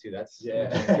that out too. That's yeah.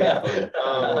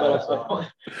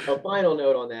 A final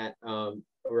note on that,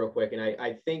 real quick, and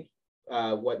I think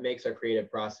what makes our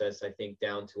creative process, I think,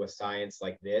 down to a science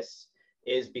like this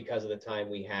is because of the time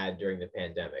we had during the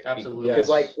pandemic. Absolutely. Because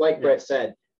like Brett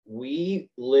said,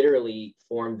 we literally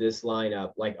formed this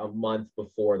lineup like a month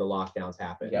before the lockdowns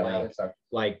happened.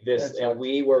 Like this, and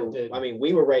we were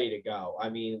ready to go. I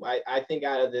mean, I think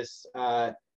out of this,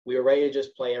 we were ready to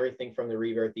just play everything from the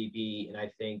Rebirth EP, and I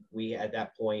think we at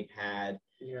that point had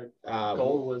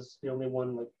Gold was the only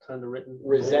one like kind of written.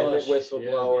 Resentment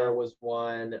Whistleblower was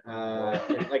one,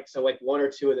 and like one or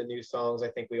two of the new songs I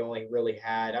think we only really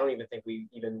had. I don't even think we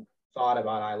even thought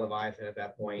about I Leviathan at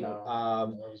that point. No,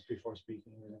 that was before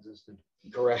Speaking even existed.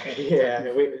 Correct.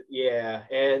 Yeah.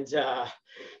 And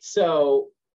so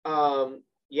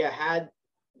had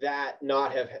that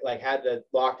not have had the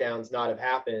lockdowns not have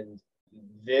happened,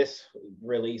 this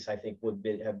release I think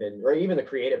have been, or even the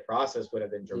creative process would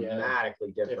have been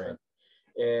dramatically different.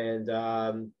 And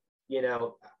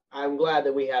I'm glad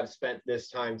that we have spent this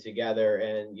time together,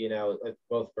 and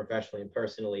both professionally and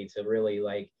personally, to really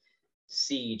like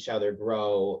see each other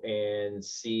grow and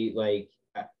see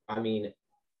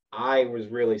I was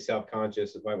really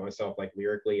self-conscious about myself, like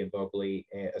lyrically and vocally,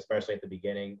 especially at the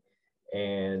beginning,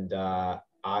 and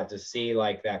to see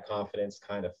like that confidence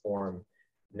kind of form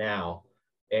now,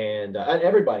 and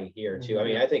everybody here too. I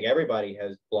mean, I think everybody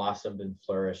has blossomed and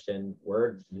flourished, and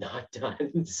we're not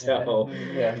done. So,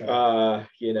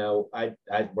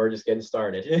 we're just getting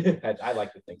started. I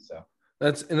like to think so.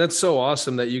 That's so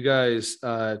awesome that you guys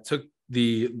took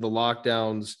the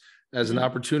lockdowns as an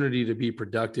opportunity to be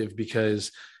productive,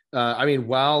 because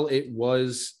while it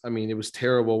was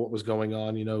terrible what was going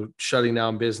on, shutting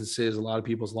down businesses, a lot of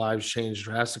people's lives changed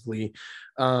drastically.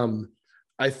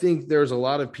 I think there's a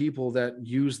lot of people that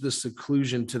use the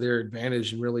seclusion to their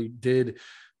advantage and really did,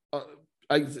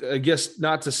 I guess,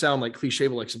 not to sound like cliche,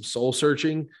 but like some soul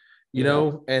searching,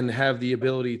 and have the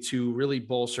ability to really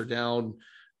bolster down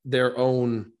their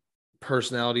own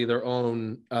personality, their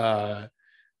own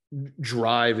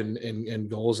drive and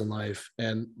goals in life.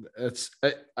 And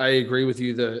I agree with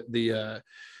you.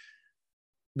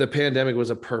 The pandemic was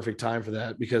a perfect time for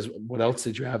that, because what else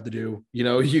did you have to do?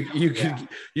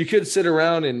 You could sit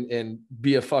around and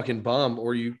be a fucking bum,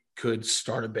 or you could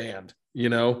start a band,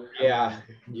 Yeah.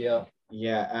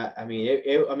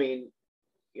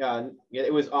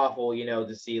 It was awful,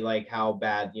 to see like how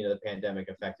bad, the pandemic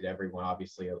affected everyone.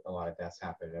 Obviously a lot of deaths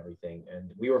happened and everything, and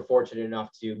we were fortunate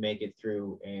enough to make it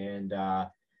through. And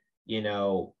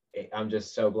I'm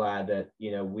just so glad that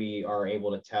we are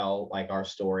able to tell like our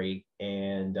story,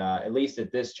 and at least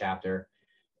at this chapter,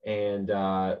 and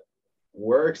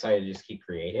we're excited to just keep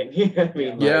creating.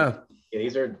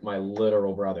 These are my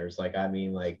literal brothers.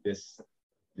 This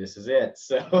is it.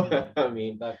 So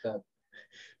back up.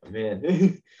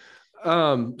 Man.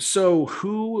 So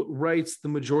who writes the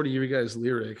majority of you guys'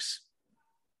 lyrics,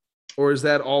 or is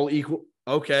that all equal?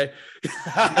 Okay.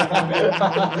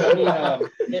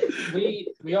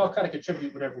 We all kind of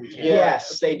contribute whatever we can.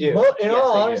 Yes, they do. In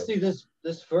all honesty, this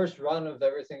this first run of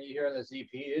everything you hear on this EP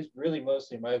is really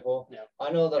mostly Michael. Yeah.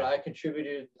 I know that I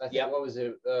contributed. I think what was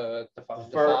it?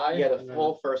 Defy. Yeah, the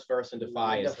whole first verse in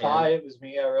Defy is Defy. him. It was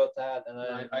me. I wrote that, and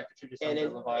then I contributed And something in,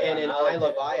 to Leviathan. and in Alec I did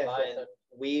Leviathan, Leviathan.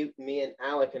 me and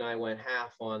Alec and I went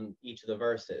half on each of the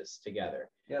verses together.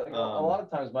 Yeah, like, a lot of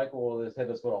times Michael will just hit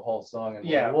us with a whole song and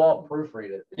Yeah. we'll all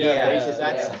proofread it. Because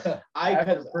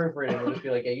proofread it, we'll just be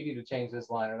like, hey, you need to change this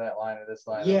line or that line or this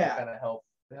line. Yeah. Kind of help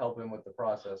him with the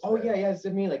process. Oh there. yeah, it's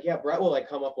me. Like, yeah, Brett will like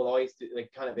come up with all these like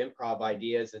kind of improv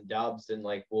ideas and dubs, and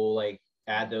like we'll like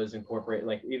add those, incorporate,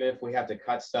 like even if we have to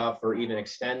cut stuff or even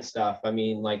extend stuff. I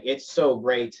mean, like it's so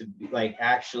great to be, like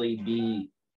actually be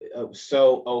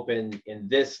so open in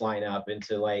this lineup and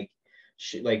to like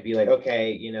be like,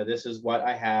 okay, you know, this is what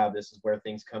I have, this is where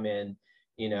things come in,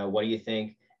 you know, what do you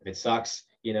think? If it sucks,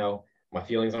 you know, my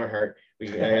feelings aren't hurt. We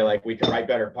we can write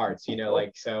better parts, you know,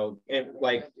 like, so, and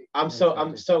like I'm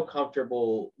so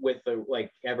comfortable with the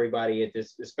like everybody at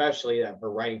this, especially that we're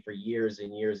writing for years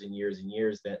and years and years and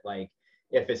years, that like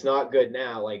if it's not good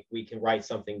now, like we can write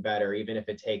something better, even if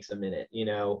it takes a minute, you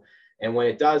know. And when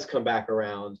it does come back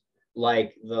around,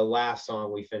 like the last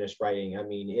song we finished writing, I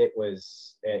mean, it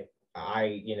was like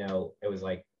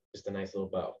just a nice little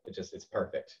bow. It's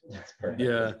perfect. It's perfect.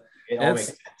 Yeah. It all makes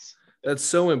sense. That's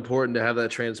so important to have that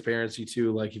transparency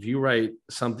too. Like if you write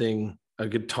something, a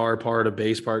guitar part, a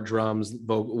bass part, drums,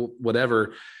 vocal,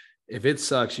 whatever, if it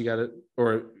sucks, you got to,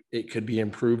 or it could be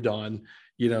improved on,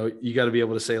 you know, you got to be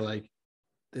able to say like,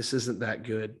 this isn't that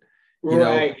good. You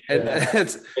right. know, and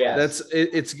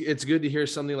it's good to hear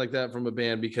something like that from a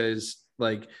band, because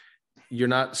like you're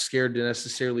not scared to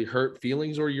necessarily hurt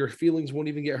feelings, or your feelings won't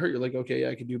even get hurt. You're like, okay,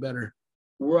 I could do better.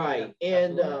 Right.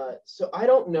 And so I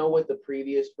don't know what the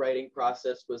previous writing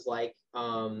process was like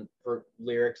for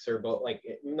lyrics or both, like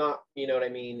not, you know what I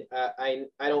mean? I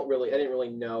didn't really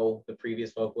know the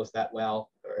previous vocalist that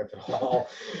well, or if at all,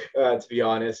 to be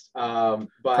honest. But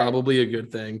probably a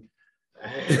good thing.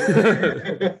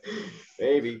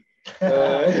 Maybe.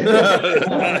 But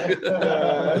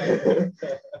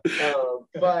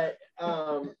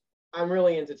I'm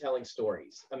really into telling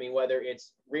stories. I mean, whether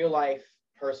it's real life,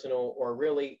 personal, or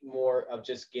really more of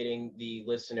just getting the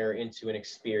listener into an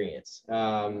experience.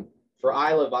 For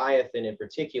I Leviathan in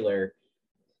particular,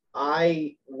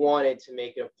 I wanted to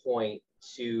make it a point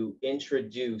to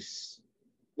introduce,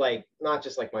 like, not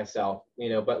just like myself, you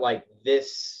know, but like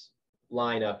this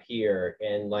lineup here,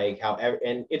 and like how,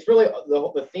 and it's really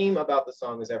the theme about the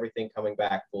song is everything coming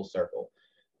back full circle,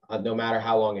 no matter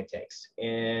how long it takes.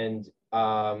 And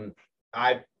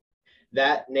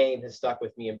that name has stuck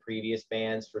with me in previous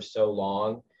bands for so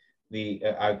long.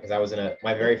 Because I was in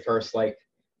my very first like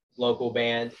local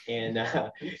band, and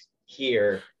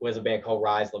here was a band called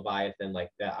Rise Leviathan,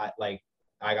 like that.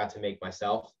 I got to make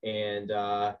myself, and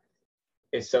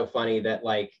it's so funny that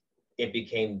like it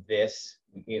became this.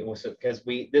 It was because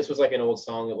this was like an old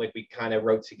song that like we kind of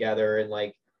wrote together, and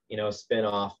like, you know, a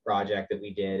spin-off project that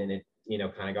we did, and it, you know,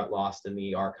 kind of got lost in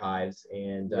the archives.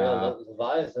 And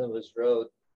Leviathan was wrote,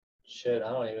 shit, I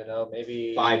don't even know,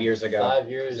 maybe 5 years ago. 5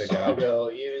 years ago.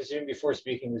 It was even before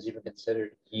Speaking was even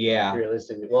considered. Yeah.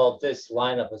 Realistically. Well, this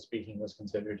lineup of Speaking was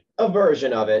considered. A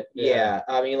version of it. Yeah.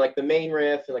 I mean, like the main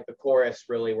riff and like the chorus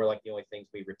really were like the only things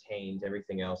we retained.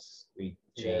 Everything else we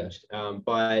changed.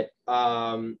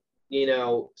 You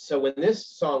know, so when this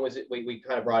song was, we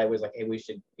kind of brought it, was like, hey, we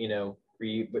should, you know,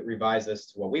 revise this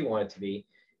to what we want it to be.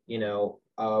 You know,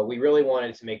 we really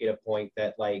wanted to make it a point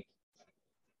that like,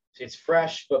 it's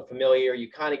fresh but familiar.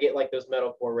 You kind of get like those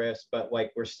metalcore riffs, but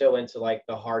like we're still into like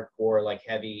the hardcore, like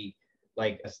heavy,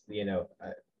 like, you know,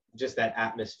 just that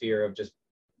atmosphere of just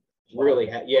really,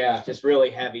 just really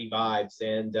heavy vibes.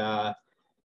 And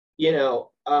you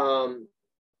know,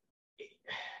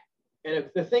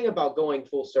 and the thing about going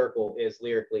full circle is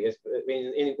lyrically is, I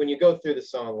mean, when you go through the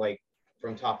song like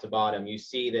from top to bottom, you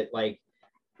see that like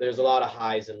there's a lot of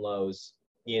highs and lows,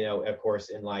 you know, of course,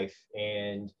 in life.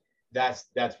 And that's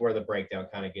where the breakdown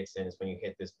kind of gets in, is when you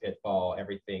hit this pitfall,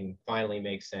 everything finally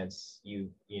makes sense. You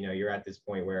know, you're at this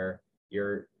point where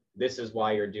this is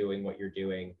why you're doing what you're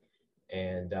doing.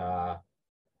 And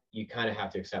you kind of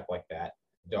have to accept like that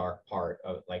dark part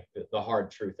of like the hard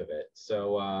truth of it.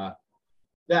 So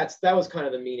that was kind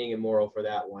of the meaning and moral for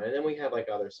that one. And then we have like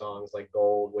other songs like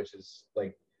Gold, which is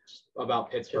like about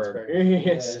Pittsburgh.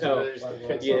 It's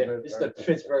the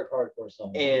Pittsburgh hardcore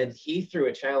song. And he threw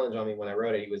a challenge on me when I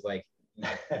wrote it. He was like,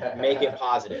 make it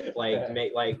positive. Like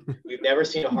we've never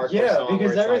seen a hardcore song. Yeah,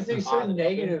 because everything's like so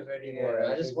negative anymore.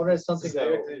 I just wanted something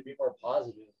to be more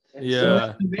positive. Yeah.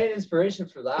 So the main inspiration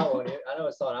for that one, I know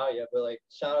it's not out yet, but like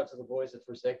shout out to the boys at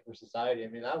Forsaken for Society. I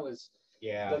mean, that was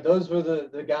Yeah. Those were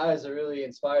the guys that really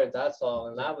inspired that song,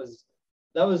 and that was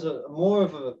more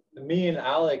of a me and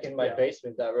Alec in my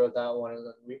basement that wrote that one, and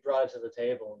then we brought it to the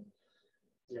table.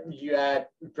 And you add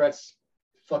Brett's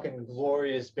fucking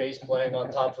glorious bass playing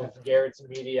on top of Garrett's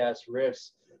meaty ass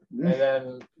riffs, and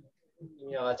then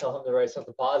I tell him to write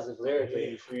something positive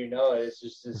lyrically. Before you know it, it's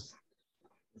just this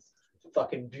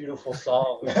fucking beautiful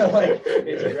song. Like,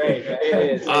 it's great.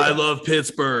 It is. I love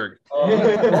Pittsburgh.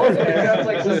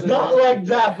 It's not like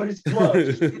that, but it's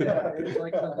close.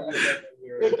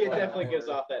 It definitely gives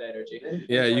off that energy.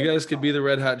 Yeah, you guys could be the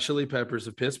Red Hot Chili Peppers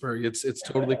of Pittsburgh. It's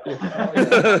totally cool.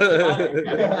 Groovy.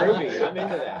 I'm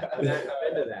into that. I'm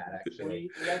into that, actually.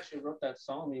 We actually wrote that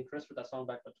song. Me and Chris wrote that song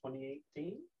back in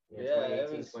 2018. Yeah,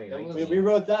 we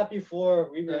wrote that before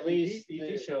we released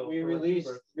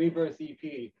Rebirth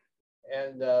EP,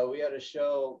 and we had a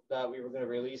show that we were going to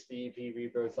release the EP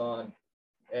Rebirth on,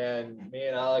 and me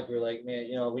and Alec were like, man,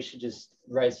 we should just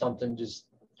write something just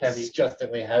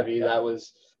disgustingly heavy that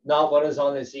was not what is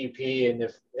on this EP, and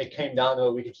if it came down to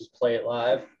it, we could just play it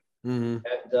live, and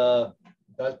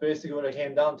that's basically what it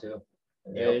came down to.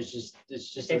 Yep.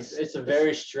 It's a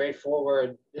very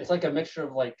straightforward. It's like a mixture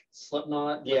of like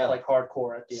Slipknot with like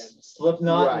hardcore at the end.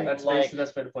 Slipknot, right. That's basically the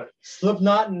best way to put it.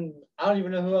 Slipknot, and I don't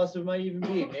even know who else it might even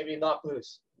be. Maybe Knock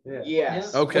Loose. Yeah.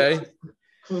 Yes. Okay.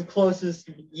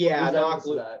 Closest. Yeah, Knock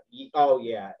Loose. Oh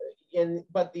yeah,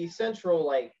 but the central,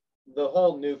 like the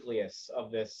whole nucleus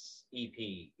of this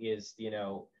EP is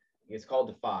it's called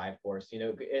Defy, of course.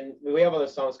 And we have other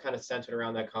songs kind of centered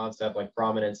around that concept, like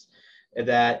Prominence.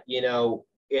 That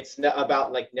it's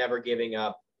about like never giving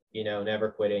up, never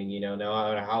quitting, no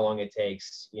matter how long it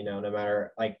takes, no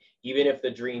matter, like, even if the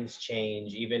dreams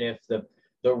change, even if the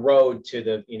road to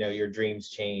the your dreams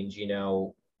change,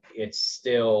 it's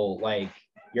still like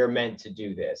you're meant to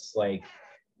do this, like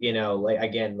like,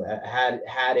 again, had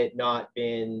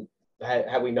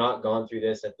we not gone through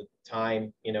this at the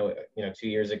time, 2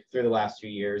 years, through the last 2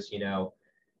 years,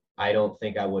 I don't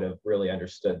think I would have really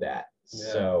understood that.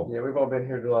 So we've all been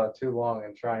here too long,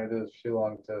 and trying to do this for too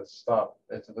long to stop.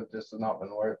 It's just not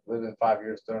been worth living 5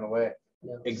 years thrown away.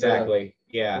 Yeah. Exactly.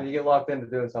 So, when you get locked into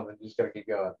doing something, you just gotta keep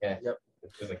going. Yeah. Yep.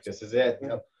 It's like, this is it.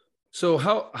 Yep. So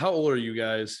how old are you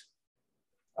guys?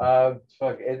 I'm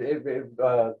probably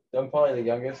the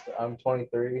youngest. I'm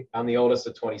 23. I'm the oldest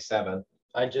of 27.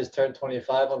 I just turned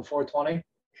 25 on 420.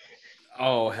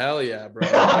 Oh, hell yeah, bro.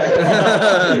 Dude,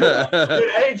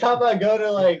 anytime I go to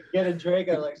like get a drink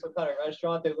at like some kind of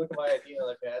restaurant, they look at my ID and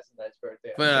like, man, that's a nice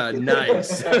birthday.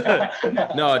 Nice.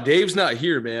 No, Dave's not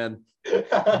here, man. I'm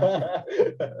 25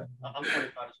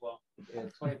 as well. Yeah,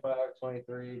 25,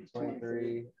 23,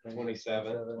 23,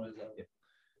 27.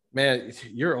 Man,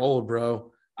 you're old,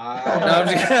 bro. No,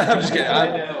 I'm just kidding.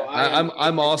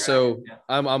 I'm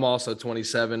also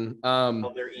 27.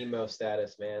 Their emo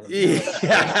status, man.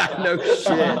 Yeah, no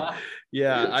shit.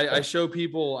 Yeah, I show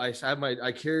people. I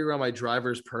carry around my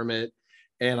driver's permit,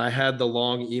 and I had the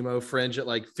long emo fringe at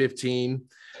like 15,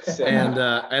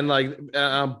 and like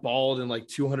I'm bald and like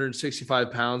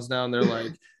 265 pounds now, and they're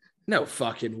like, no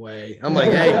fucking way. I'm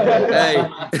like, hey.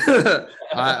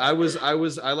 I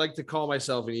like to call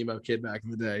myself an emo kid back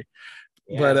in the day.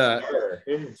 But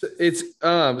it's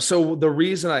so the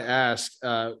reason I ask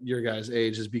your guys'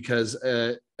 age is because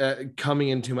coming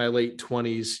into my late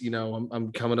 20s,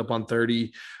 I'm coming up on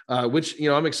 30, which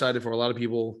I'm excited for. A lot of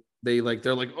people they're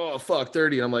like, oh fuck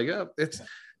 30, and I'm like, oh, it's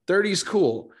 30's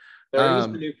cool.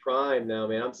 30's the new prime now,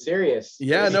 man. I'm serious.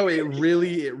 Yeah, no, it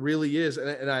really is,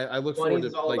 and I look forward to.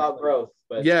 It's all about growth,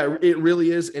 but yeah, it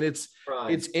really is, and it's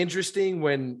interesting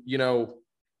when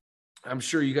I'm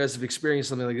sure you guys have experienced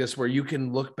something like this where you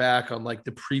can look back on like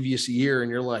the previous year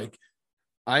and you're like,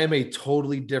 I am a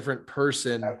totally different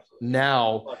person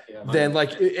now than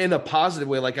like in a positive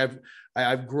way. Like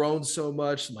I've grown so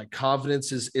much. My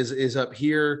confidence is up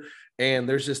here, and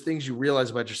there's just things you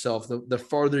realize about yourself the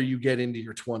farther you get into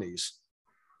your 20s.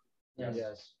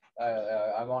 Yes.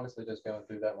 I'm honestly just going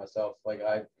through that myself. Like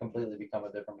I've completely become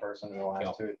a different person in the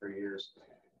last 2 or 3 years.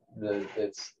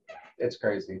 It's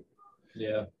crazy.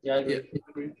 Yeah. Yeah, I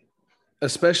agree.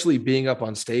 Especially being up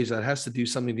on stage, that has to do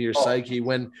something to your psyche.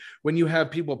 When you have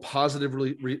people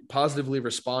positively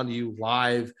respond to you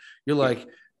live, you're like,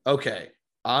 okay,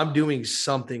 I'm doing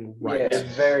something right. Yeah, it's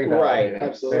very right.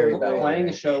 Absolutely. Very Playing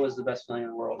a show is the best feeling in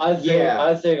the world. I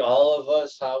think all of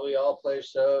us, how we all play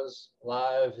shows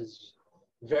live is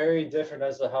very different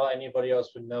as to how anybody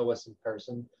else would know us in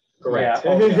person. Correct.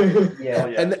 Yeah.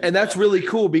 And that's really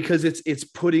cool because it's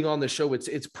putting on the show.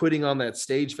 It's putting on that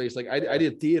stage face. Like I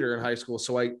did theater in high school,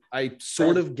 so I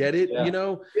sort of get it,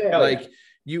 Yeah. like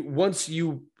once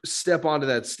you step onto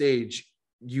that stage,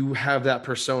 you have that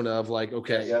persona of like,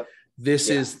 okay, Yep. this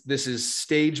is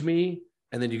stage me.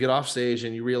 And then you get off stage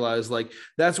and you realize like,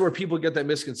 that's where people get that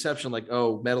misconception. Like,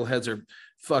 oh, metalheads are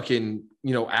fucking,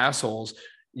 assholes.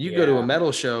 You go to a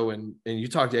metal show and you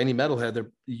talk to any metalhead,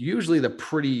 they're usually the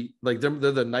pretty, like they're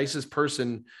the nicest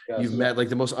person you've met, like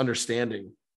the most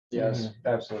understanding. Yes,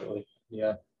 absolutely.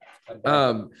 Yeah.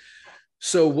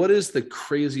 So what is the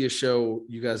craziest show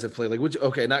you guys have played? Like,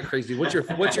 okay, not crazy. What's your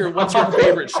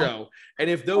favorite show? And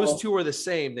if those two are the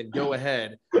same, then go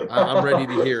ahead. I'm ready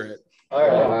to hear it. All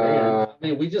right. I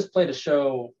mean, we just played a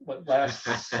show last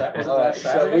Saturday?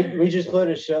 So we just played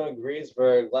a show in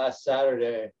Greensburg last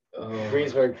Saturday,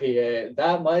 Greensburg, PA.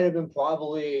 That might have been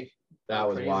probably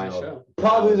was wild.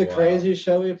 Probably the craziest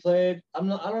show we played. I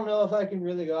don't know if I can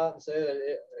really go out and say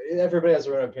that everybody has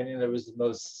their own opinion. It was the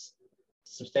most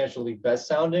substantially best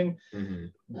sounding,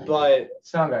 but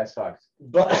sound guy sucks.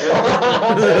 But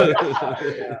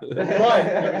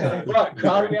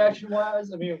crowd reaction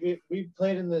wise, I mean, we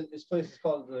played in this place is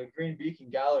called the Green Beacon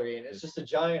Gallery, and it's just a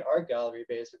giant art gallery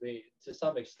basically to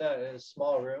some extent in a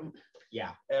small room.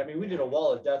 Yeah, and I mean, we did a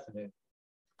wall of death in it.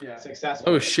 Yeah,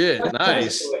 successful. Oh shit,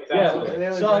 nice. Yeah.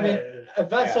 So I mean, if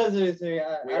that says anything,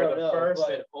 we I are don't the know, first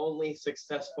but... and only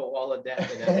successful wall of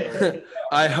death in that.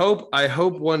 I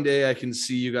hope one day I can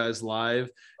see you guys live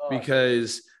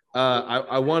because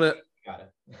I want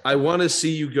to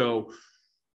see you go,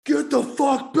 get the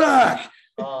fuck back.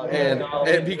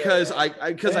 And because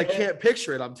I can't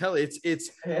picture it. I'm telling you,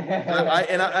 it's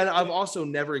I've also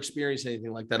never experienced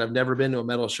anything like that. I've never been to a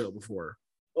metal show before.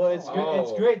 Well,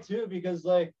 it's great too because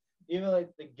like even like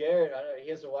the Garrett, I know he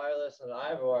has a wireless and I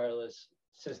have a wireless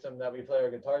system that we play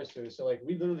our guitars through. So like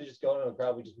we literally just go into a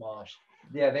crowd, we just mosh.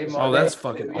 Yeah, they. Oh, that's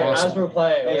fucking awesome. As we're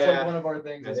playing, it's like one of our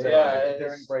things. Is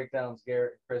during breakdowns,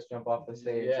 Garrett and Chris jump off the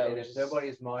stage, and if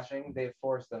nobody's moshing, they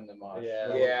force them to mosh.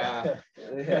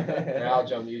 I'll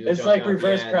jump. It's like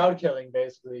reverse crowd killing,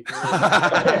 basically.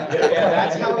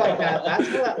 That's how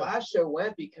that last show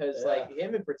went because like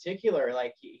him in particular,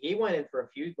 like he went in for a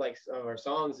few like some of our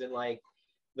songs, and like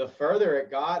the further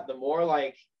it got, the more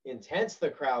like intense the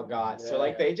crowd got. So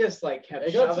like they just like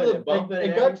kept shoving and bumping.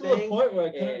 It got to the point where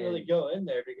I couldn't really go in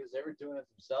there because they were doing it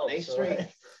themselves. They straight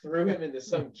threw him into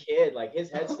some kid. Like his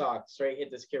headstock straight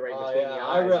hit this kid right between the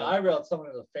eyes. I railed someone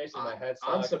in the face with my headstock.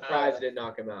 I'm surprised it didn't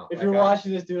knock him out. If you're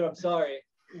watching this, dude, I'm sorry.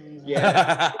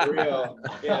 Yeah, for real.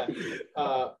 Yeah.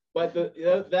 But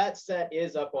that set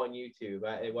is up on YouTube.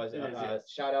 It was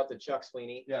shout out to Chuck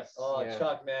Sweeney. Yes. Oh, yeah.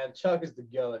 Chuck, man. Chuck is the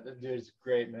goat. This dude is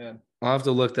great, man. I'll have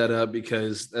to look that up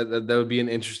because that would be an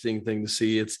interesting thing to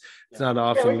see. It's not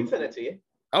often. Yeah, we can send it to you.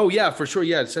 Oh yeah, for sure.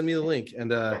 Yeah, send me the link.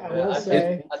 And I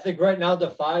think right now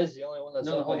Defy is the only one that's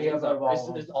up on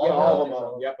YouTube. All of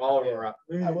them. Yep, all of them are up.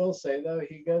 I will say though,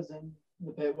 he goes in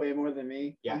the pit way more than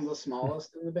me. Yes. I'm the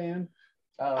smallest in the band.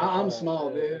 I'm small,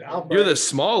 dude. You're the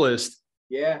smallest.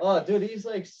 Yeah. Oh, dude, he's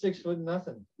like 6 foot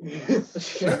nothing.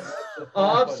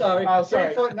 I'm sorry. Oh,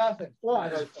 3 foot nothing.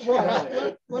 Watch.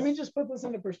 Let me just put this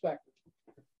into perspective.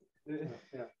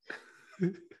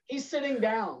 He's sitting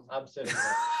down. I'm sitting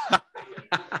down.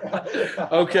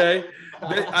 Okay.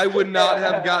 I would not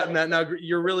have gotten that. Now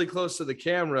you're really close to the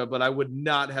camera, but I would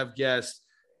not have guessed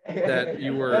that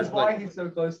you were. That's why he's so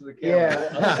close to the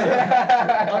camera.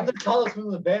 Yeah. I'm the tallest one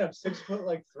in the band. I'm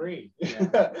 6'3".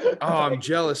 Oh, I'm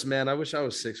jealous, man. I wish I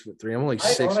was 6'3". I'm only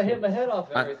 6. I want to hit my head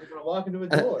off everything when I walk into a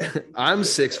door. I'm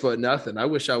 6 foot nothing. I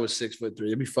wish I was 6'3".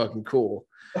 It'd be fucking cool.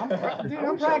 I'm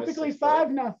practically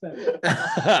 5'0".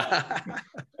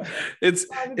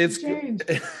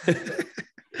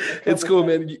 It's cool,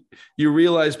 man. You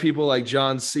realize people like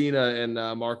John Cena and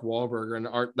Mark Wahlberg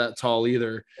aren't that tall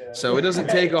either. Yeah. So it doesn't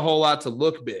take a whole lot to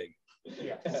look big.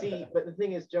 Yeah. See, but the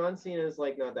thing is, John Cena is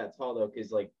like not that tall though,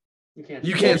 because like you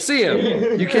can't see him.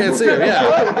 You can't see him. Yeah.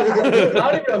 I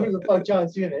don't even know who the fuck John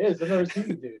Cena is. I've never seen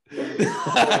the dude.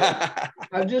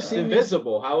 I've just seen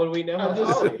invisible. How would we know? I've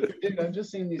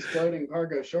just seen these floating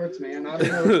cargo shorts, man. I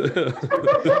don't know.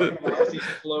 These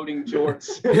floating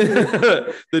jorts.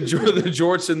 the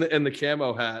jorts and the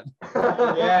camo hat.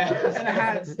 Yeah. And a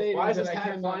hat stating. Why is this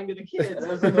hat flying to the kids?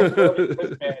 There's like a floating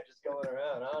wristband just going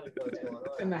around. I don't even know what's going on.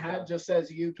 And the hat just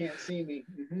says, "You can't see me."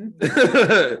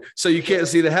 Mm-hmm. So you can't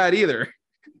see the hat either.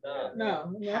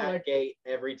 No. Hat gate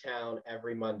every town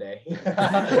every Monday.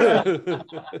 But,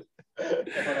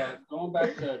 going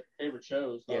back to favorite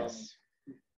shows. Yes.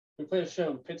 We played a show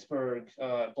in Pittsburgh,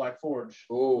 Black Forge.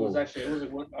 Ooh.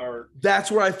 That's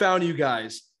where I found you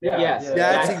guys. Yeah. Yes.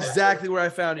 That's exactly where I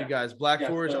found you guys. Black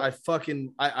Forge. So, I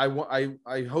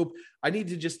hope I need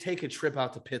to just take a trip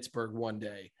out to Pittsburgh one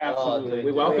day. Absolutely.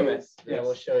 We welcome it. Yeah,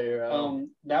 we'll show you around.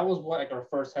 That was our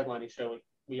first headlining show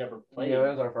we ever played. Yeah, it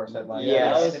was our first headline.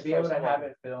 Yes. To be able to have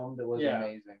it filmed, it was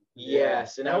amazing.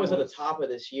 Yes, and that was at the top of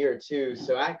this year too.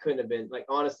 So that couldn't have been like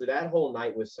honestly, that whole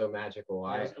night was so magical.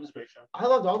 It was a great show. I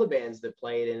loved all the bands that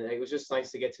played, and it was just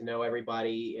nice to get to know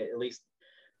everybody. At least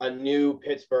a new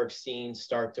Pittsburgh scene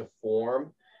start to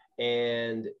form,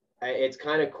 and it's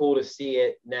kind of cool to see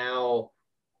it now.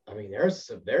 I mean, there's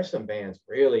some bands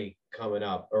really coming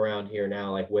up around here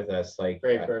now, like with us, like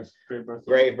Grave Birth.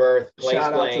 Grave Birth, Place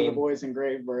Shout out to the Blame. boys in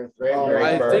Grave Birth. Grave Oh,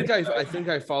 Birth. I think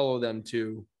I follow them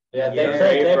too. Yeah, they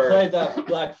Yeah, played that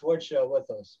Black Ford show with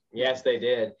us. Yes, they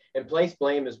did, and Place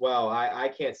Blame as well. I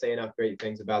can't say enough great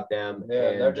things about them. Yeah,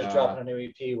 and, they're just dropping a new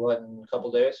EP in a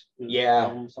couple days. Yeah.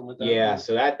 Something like that. Yeah,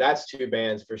 so that's two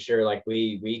bands for sure. Like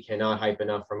we cannot hype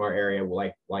enough from our area.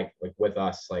 Like with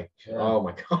us. Like oh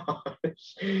my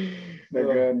gosh,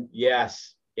 They're good.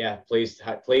 Yes, yeah.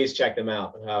 Please check them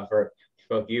out for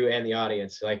both you and the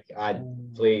audience. Like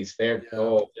please, they're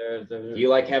cool. They're You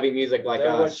like heavy music like they're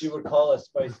us. what you would call a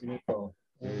spicy meatball.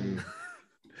 Mm.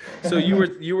 So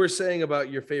you were saying about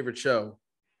your favorite show.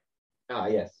 Ah,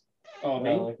 yes, Oh,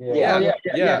 me? Yeah.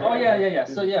 Yeah. Oh, yeah.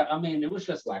 So, yeah, I mean, it was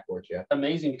just Blackboard, yeah.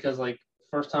 amazing because, like,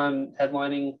 first time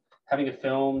headlining, having it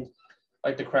filmed,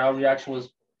 like, the crowd reaction was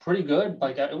pretty good.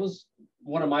 Like, it was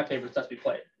one of my favorites that we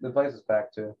played. The place is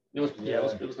packed too. It was,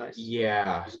 it was nice.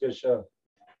 Yeah. It's a good show.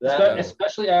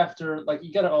 Especially after, like,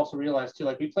 you got to also realize, too,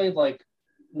 like, we played, like,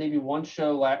 maybe one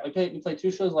show, we played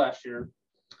 2 shows last year.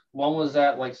 One was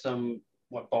at, like, some,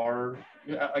 bar,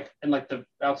 like, in, like, the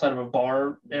outside of a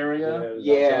bar area.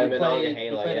 Yeah, we played it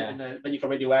in the venue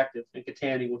called Radioactive in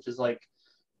Catani, which is, like,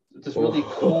 this really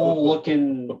cool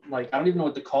looking, like, I don't even know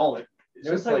what to call it. It's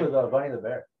It was just like like, with Bunny the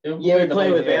Bear. Yeah, we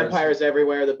play with vampires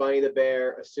everywhere. The Bunny, the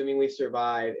Bear, Assuming We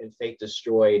Survive, and Fate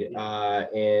Destroyed, at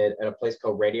a place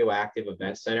called Radioactive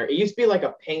Event Center. It used to be like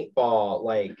a paintball,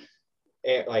 like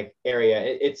area.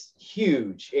 It's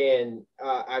huge, and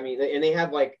I mean, and they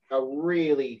have like a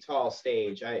really tall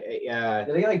stage. They got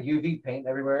like UV paint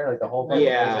everywhere, like the whole place.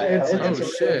 Yeah.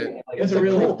 It's shit. It's a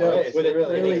really cool dope. place. With it,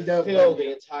 really really dope fill venue.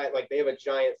 the entire, like they have a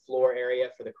giant floor area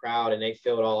for the crowd, and they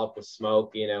fill it all up with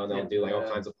smoke, and they'll do like all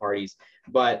kinds of parties.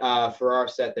 But for our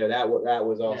set there, that was that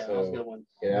was a also good one.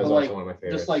 that was But, also like, one of my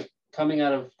favorites. Just like coming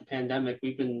out of the pandemic,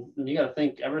 you got to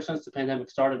think, ever since the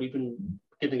pandemic started, we've been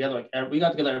getting together. Like, we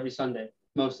got together every Sunday,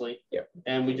 mostly. Yep.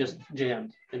 And we just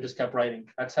jammed and just kept writing.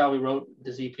 That's how we wrote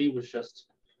this EP, was just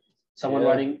someone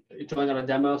joining on a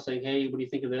demo saying, hey, what do you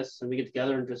think of this? And we get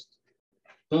together and just,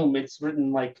 boom, it's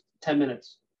written like 10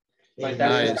 minutes. Like,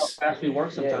 that's just how fast we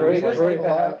work sometimes. We Like, just like to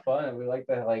have fun. We like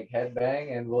to like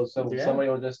headbang, and somebody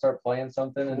will just start playing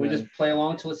something, and we just play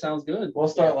along till it sounds good. we'll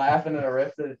start laughing at a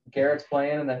riff that Garrett's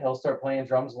playing, and then he'll start playing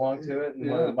drums along to it. And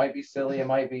it might be silly, it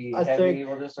might be heavy.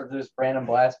 We'll just start just random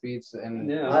blast beats,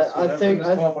 and I think we'll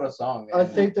just come up with a song. I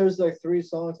think there's like 3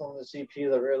 songs on this EP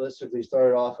that realistically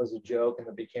started off as a joke and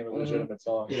it became a legitimate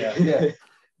song. Yeah.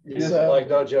 So, Like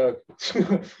no joke.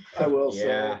 I will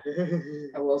yeah.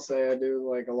 say I do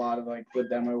like a lot of like the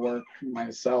demo work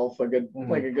myself, a good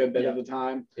bit of the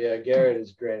time. Yeah, Garrett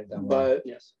is great at that. But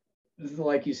Yes.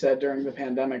 like you said, during the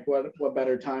pandemic, what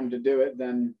better time to do it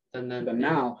than And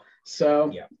now?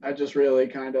 So Yeah. I just really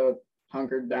kind of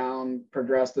hunkered down,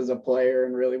 progressed as a player,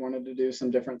 and really wanted to do some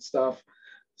different stuff.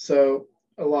 So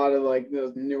a lot of like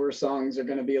the newer songs are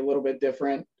going to be a little bit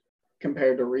different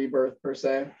compared to Rebirth per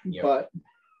se, Yep. but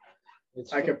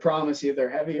It's I could promise you they're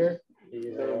heavier.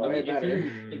 They're I way mean,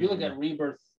 better. if you look at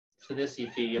Rebirth to this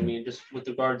EP, I mean, just with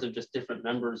regards of just different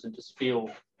members and just feel,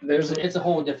 it's a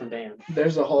whole different band.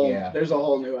 There's a whole Yeah.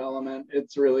 new element.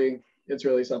 It's really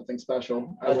something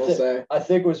special, I will thi- say. I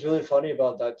think what's really funny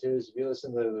about that too is if you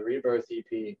listen to the Rebirth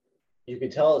EP, you can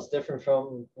tell it's different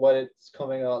from what it's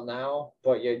coming out now,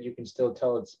 but yet you can still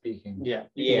tell it's speaking. Yeah.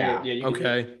 Yeah. You can hear-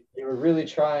 Okay. You were really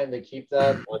trying to keep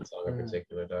that, One song in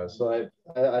particular does. but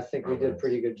I think we did a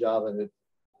pretty good job of it.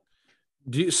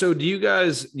 Do you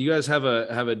guys have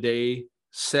a day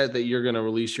set that you're gonna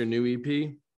release your new E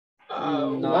EP?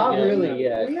 Not yet, really no.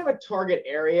 yet. We have a target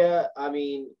area. I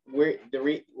mean, we're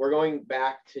going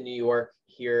back to New York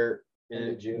here,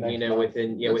 Into June, you next know, month.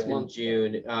 within Next within month.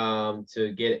 June,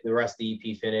 to get the rest of the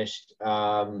EP finished.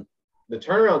 The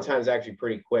turnaround time is actually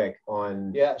pretty quick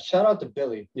on. Yeah, shout out to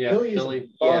Billy. Yeah, Billy's Billy.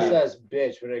 a boss ass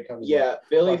bitch when it comes Yeah, to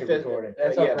Billy fucking Finn. recording.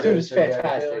 That's yeah, our Dude is producer,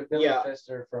 fantastic. Billy Yeah.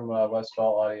 Pfister from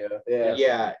Westfall Audio. Yeah.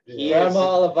 Yeah, he is. Grandma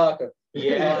Alavaca.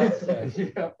 Yeah.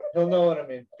 He'll know what I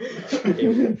mean.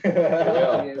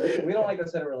 We don't like to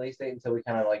set a release date until we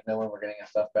kind of like know when we're getting our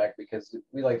stuff back, because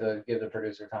we like to give the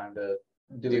producer time to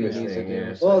do Do the his music. thing,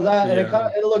 yeah. Well, that and Yeah.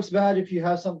 it looks bad if you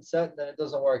have something set and then it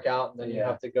doesn't work out, and then you Yeah.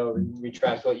 have to go and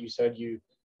retract what you said you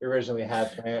originally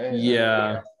had planned.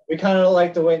 Yeah. We kind of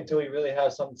like to wait until we really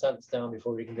have some sense down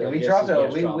before we can do Yeah, it. we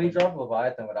dropped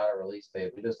Leviathan without a release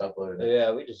date. We just uploaded it. Yeah,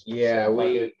 we just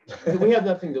we have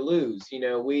nothing to lose, you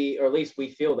know, or at least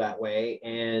we feel that way.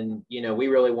 And, you know, we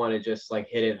really want to just like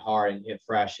hit it hard and hit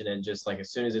fresh. And then just like,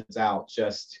 as soon as it's out,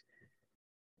 just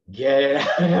get it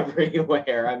out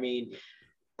everywhere. I mean,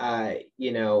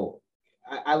 you know,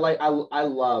 I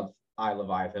love I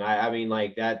Leviathan. I mean,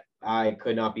 like that, I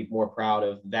could not be more proud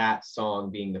of that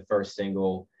song being the first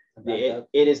single. It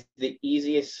is the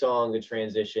easiest song to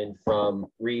transition from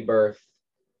Rebirth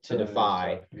to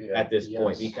Defy at this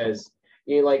point, because,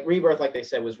 you know, like Rebirth, like they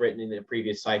said, was written in the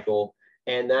previous cycle,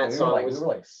 and that song we were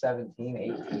like 17,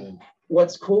 18.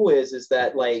 What's cool is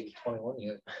that, like, 21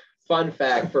 yet. Fun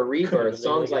fact for Rebirth,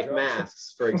 songs like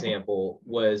Masks, for example,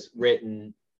 was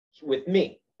written with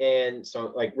me. And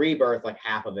so, like Rebirth, like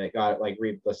half of it got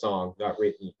the song got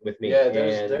written with me. Yeah,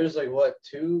 there's like what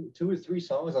two or three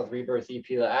songs on Rebirth EP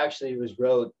that actually was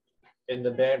wrote in the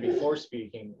band before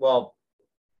Speaking. Well,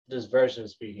 this version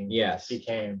of Speaking, yes,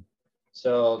 became.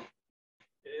 So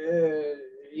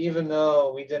even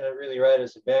though we didn't really write it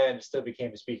as a band, it still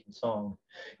became a Speaking song.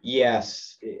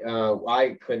 Yes,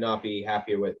 I could not be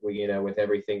happier with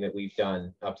everything that we've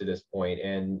done up to this point,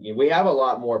 and we have a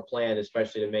lot more planned,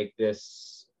 especially to make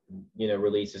this, you know,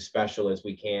 release as special as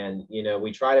we can. You know,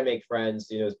 we try to make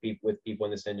friends, you know, with people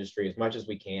in this industry as much as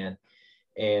we can.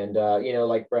 And, you know,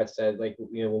 like Brett said, like,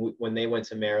 you know, when they went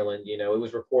to Maryland, you know, it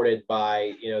was recorded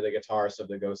by, you know, the guitarist of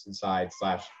the Ghost Inside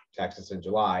 / Texas in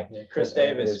July. Yeah, Chris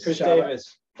Davis.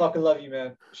 Fucking love you,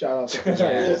 man. Shout out to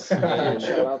Yes. and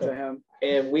shout out to him.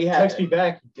 And we had text me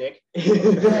back, you dick. And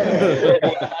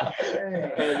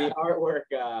the artwork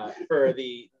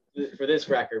for this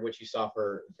record, which you saw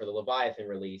for the Leviathan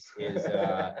release, is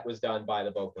was done by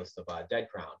the vocalist of Dead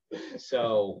Crown.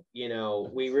 So, you know,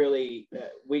 we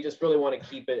just really want to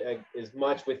keep it as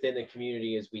much within the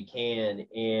community as we can,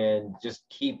 and just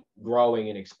keep growing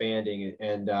and expanding,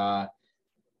 and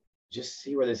just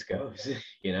see where this goes.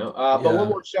 You know, but one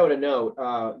more show to note.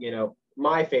 You know,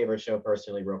 my favorite show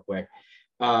personally, real quick,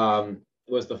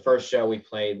 was the first show we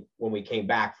played when we came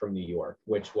back from New York,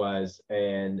 which was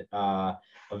in a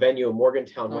venue in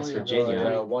Morgantown, West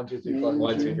Virginia. 123 Pleasant.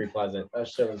 123 Pleasant. That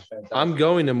show was fantastic. I'm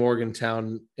going to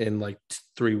Morgantown in like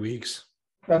 3 weeks.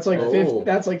 That's like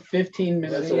that's like 15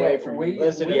 minutes away from me.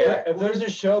 Listen, if there's a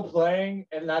show playing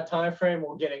in that time frame,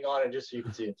 we're getting on it just so you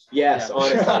can see it. Yes,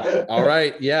 honestly. All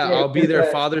right, I'll be there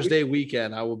Father's Day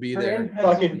weekend. I will be there.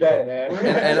 Fucking bet, man.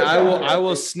 And I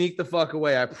will sneak the fuck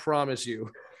away. I promise you.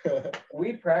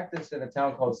 We practiced in a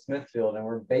town called Smithfield, and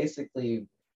we're basically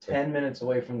 10 minutes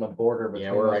away from the border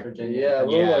between West Virginia.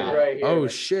 We're like right here. Oh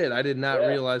shit! I did not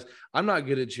realize. I'm not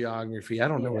good at geography. I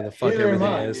don't know where the fuck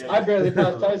everything is. I barely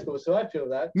passed high school, so I feel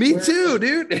that. Me too,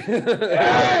 dude. I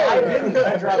didn't.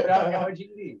 I dropped out and got my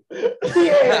GED.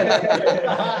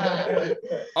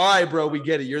 All right, bro. We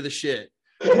get it. You're the shit.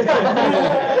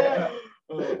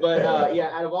 But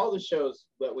out of all the shows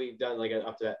that we've done, like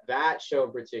up to that show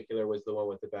in particular was the one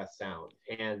with the best sound,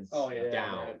 hands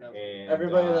down. And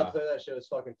everybody that played that show is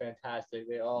fucking fantastic.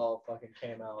 They all fucking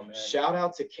came out, man. Shout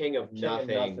out to King of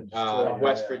Nothing,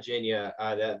 West Virginia.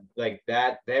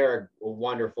 They're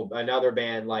wonderful. Another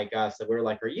band like us that we're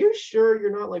like, are you sure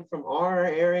you're not like from our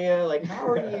area? Like, how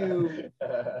are you?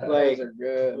 Like, Those are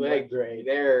good. Like, great.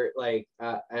 They're like,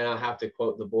 and I'll have to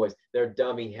quote the boys. They're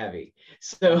dummy heavy.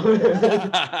 So.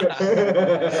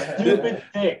 Stupid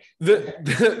thick.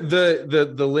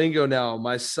 The lingo now.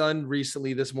 My son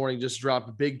recently this morning just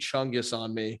dropped Big Chungus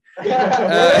on me.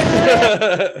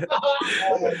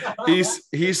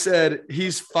 He said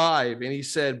he's 5 and he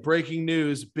said breaking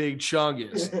news, Big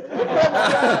Chungus.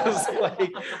 I was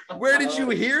like, where did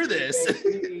you hear this?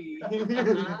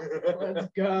 Let's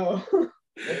go.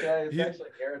 It's actually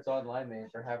Garrett's online name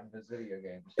for having this video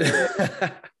game.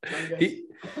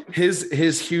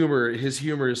 His humor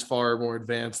is far more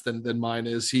advanced than mine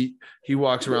is. He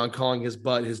walks around calling his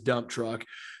butt his dump truck.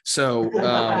 So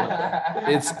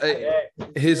it's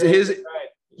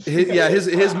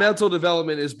his mental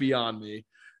development is beyond me.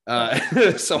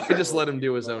 So I just let him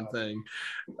do his own thing.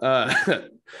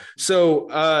 So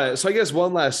I guess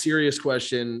one last serious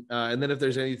question, and then if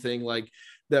there's anything like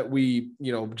that we,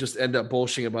 just end up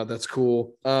bullshitting about, that's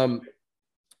cool.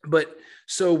 But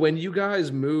so when you guys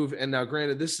move, and now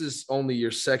granted, this is only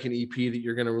your second EP that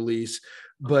you're going to release,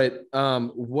 but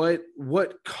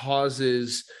what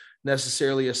causes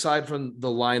necessarily, aside from the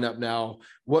lineup now,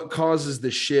 what causes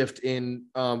the shift in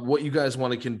what you guys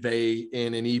want to convey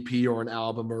in an EP or an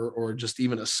album or just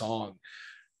even a song?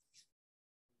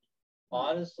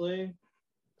 Honestly,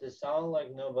 to sound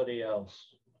like nobody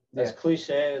else. As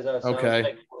cliche as that sounds, Okay.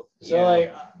 like, so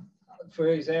like, for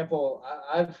example,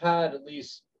 I've had at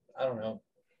least, I don't know,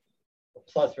 a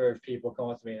plethora of people come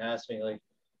up to me and ask me, like,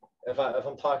 if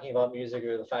I'm talking about music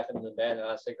or the fact that I'm in the band, and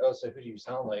I was like, oh, so who do you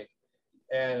sound like?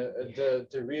 And the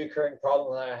reoccurring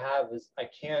problem that I have is I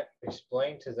can't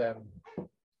explain to them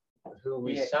who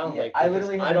we sound like.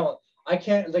 I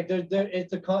can't, like,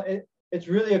 it's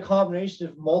really a combination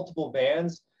of multiple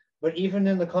bands, but even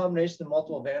in the combination of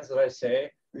multiple bands that I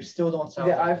say, we still don't sound.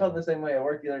 Yeah, like I felt the same way at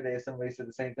work the other day. Somebody said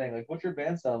the same thing. Like, what's your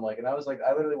band sound like? And I was like,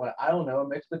 I literally went, I don't know, a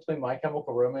mix between My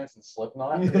Chemical Romance and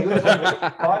Slipknot. It was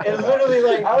like, it's literally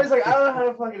like, I was like, I don't know how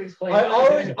to fucking explain. I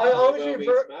always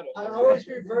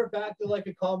revert back to like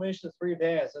a combination of three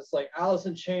bands. It's like Alice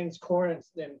in Chains, Korn,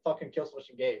 and fucking Killswitch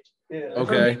Engage. Yeah.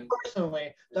 Okay. For me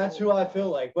personally, that's who I feel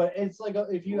like. But it's like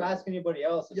if you ask anybody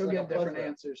else, it's You'll like get different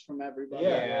answers from everybody.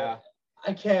 Yeah.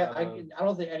 I can't. I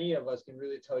don't think any of us can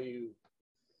really tell you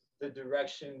the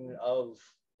direction of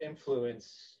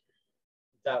influence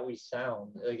that we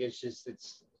sound. Like it's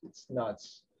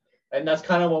nuts, and that's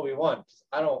kind of what we want.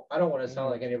 I don't want to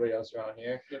sound like anybody else around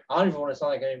here. I don't even want to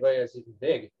sound like anybody that's even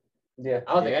big. Yeah,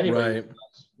 I don't think anybody.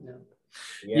 Right.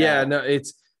 Yeah. No,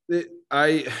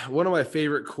 one of my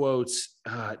favorite quotes.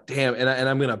 Damn, and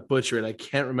I'm gonna butcher it. I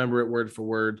can't remember it word for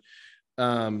word.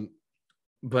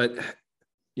 But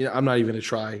you know, I'm not even gonna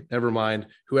try. Never mind.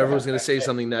 Whoever was gonna say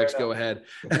something next, go ahead.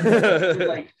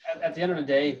 Like at the end of the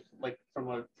day, like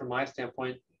from my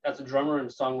standpoint, as a drummer and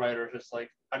songwriter, just like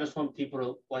I just want people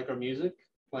to like our music.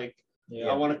 Like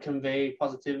I want to convey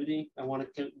positivity. I want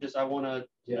to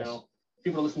you know,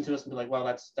 people to listen to us and be like, wow,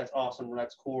 that's awesome, or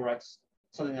that's cool, or that's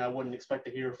something I wouldn't expect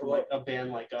to hear from like a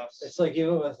band like us. It's like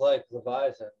even with like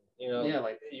Leviathan, you know,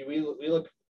 like we look.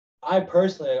 I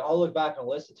personally, I'll look back and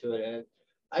listen to it, and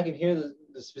I can hear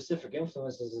the specific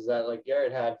influences that like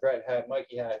Garrett had, Brett had,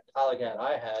 Mikey had, Alec had,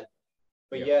 I had.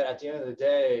 But yet at the end of the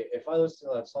day, if I listen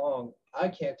to that song, I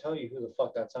can't tell you who the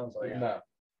fuck that sounds like. No.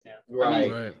 Yeah. Right.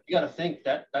 I mean, you got to think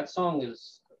that song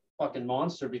is a fucking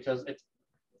monster because it's.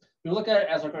 You look at it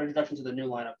as like our introduction to the new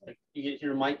lineup. Like you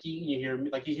hear Mikey, you hear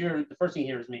the first thing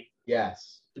you hear is me.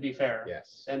 Yes. To be fair.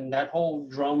 Yes. And that whole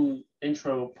drum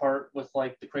intro part with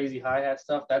like the crazy hi-hat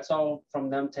stuff, that's all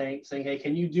from them saying, hey,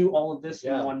 can you do all of this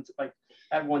in one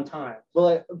at one time?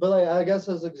 But I guess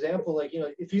as an example, like, you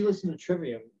know, if you listen to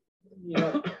Trivium, you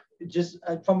know, just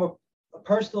from a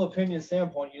personal opinion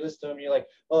standpoint, you listen to them, you're like,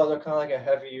 oh, they're kind of like a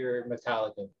heavier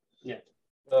Metallica. Yeah.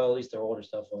 Well, at least their older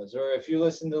stuff was. Or if you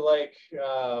listen to like,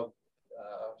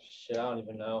 shit, I don't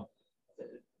even know,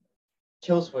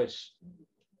 Killswitch.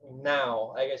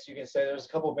 Now, I guess you can say there's a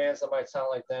couple bands that might sound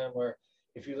like them. Or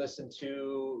if you listen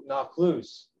to Knock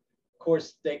Loose, of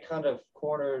course they kind of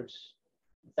cornered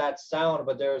that sound,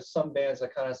 but there's some bands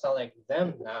that kind of sound like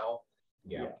them now.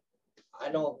 Yeah. I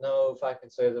don't know if I can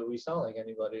say that we sound like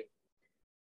anybody.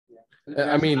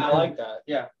 I mean, I like that.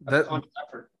 Yeah.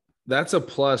 That's a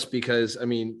plus because I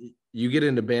mean, you get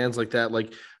into bands like that.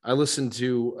 Like I listened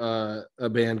to a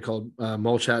band called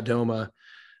Molchat Doma.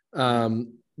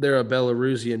 They're a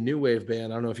Belarusian new wave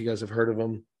band. I don't know if you guys have heard of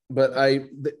them, but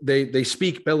they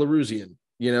speak Belarusian.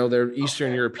 You know, they're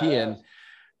Eastern European,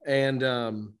 and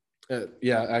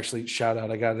actually, shout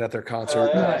out! I got it at their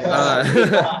concert.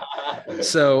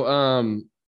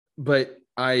 But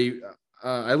I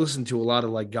listened to a lot of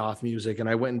like goth music, and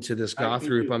I went into this goth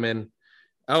group I'm in.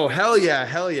 Oh hell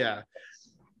yeah!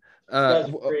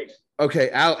 Okay,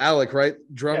 Alec, right,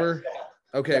 drummer. Yes.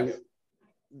 Okay, yes.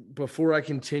 Before I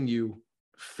continue,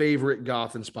 favorite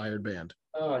goth inspired band.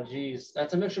 Oh geez,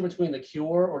 that's a mixture between The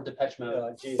Cure or Depeche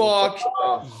Mode. Fuck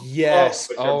yes!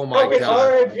 Oh my fucking god!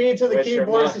 R.I.P. to the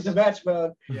keyboardist of Depeche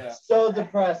Mode. Yeah. So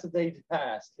depressed that they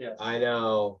passed. Yeah. I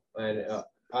know.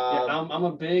 I'm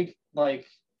a big like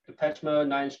Depeche Mode,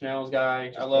 Nine Inch Nails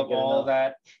guy. I love all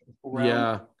that.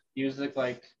 Music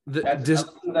like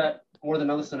that more than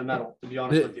I listen to metal. To be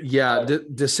honest with you. Yeah,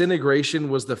 Disintegration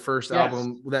was the first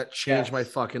album that changed my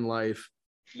fucking life.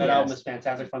 That album is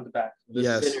fantastic front to back.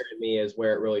 The Sinner in Me is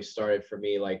where it really started for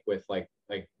me, like with like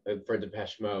for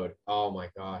Depeche Mode. Oh my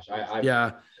gosh.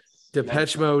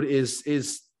 Depeche Mode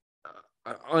is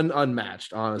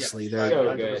unmatched, honestly. Yes,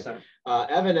 so good.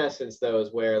 Evanescence though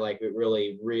is where like it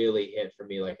really, really hit for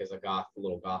me, like as a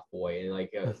little goth boy. And like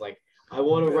it was like I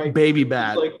want to write Baby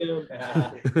Bat. like them.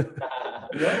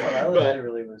 But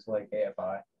really was like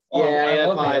AFI. Yeah,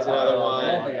 AFI is another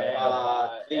one.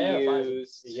 The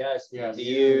Used. Yes. The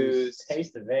Used.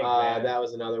 Taste of Ink, man. That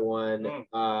was another one.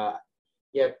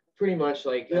 Yeah, pretty much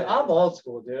like. Dude, I'm old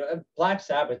school, dude. Black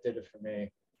Sabbath did it for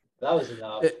me. That was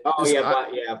enough.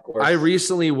 Of course. I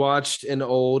recently watched an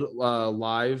old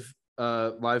live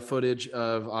live footage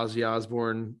of Ozzy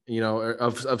Osbourne,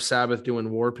 of Sabbath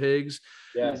doing War Pigs.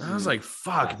 Yes. I was like,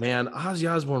 fuck, man,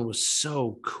 Ozzy Osbourne was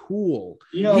so cool.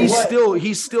 You know he's what?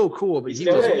 still cool, but He's he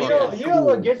still was cool. fucking You know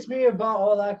what cool. gets me about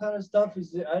all that kind of stuff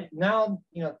is now,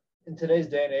 in today's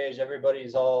day and age,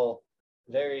 everybody's all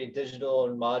very digital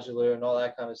and modular and all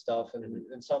that kind of stuff. And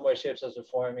in some way, shape, or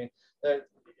form, I mean,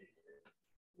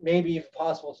 maybe if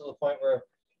possible to the point where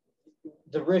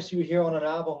the riffs you hear on an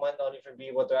album might not even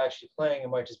be what they're actually playing. It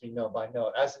might just be note by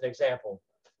note. As an example,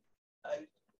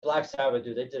 Black Sabbath,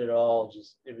 dude, they did it all.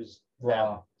 It was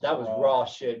raw. That was raw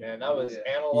shit, man. That was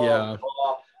analog,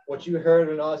 raw. What you heard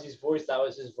in Ozzy's voice, that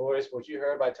was his voice. What you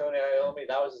heard by Tony Iommi,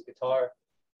 that was his guitar.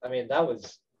 I mean, that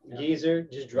was Geezer,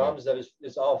 just drums. That is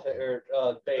all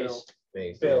bass.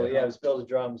 Bill, it was Bill the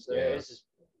drums. Yeah. It's just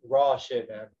raw shit,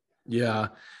 man. Yeah.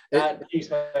 That piques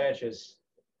my interest.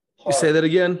 You say that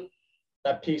again?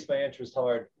 That piques my interest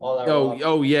hard. All that.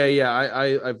 Oh yeah.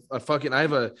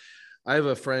 I have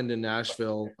a friend in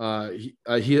Nashville. I've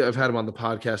had him on the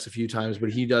podcast a few times,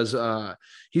 but he does.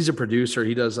 He's a producer.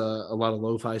 He does a lot of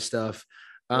lo-fi stuff.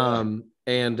 If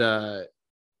any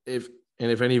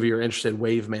of you are interested,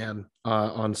 Waveman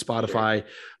on Spotify.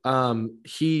 Sure.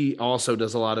 He also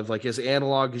does a lot of like as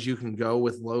analog as you can go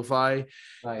with lo-fi.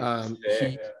 Nice.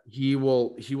 He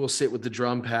will sit with the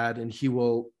drum pad and he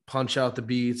will punch out the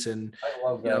beats, and I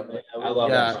love that. I love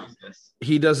that process.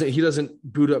 He doesn't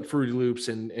boot up Fruity Loops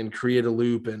and create a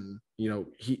loop, and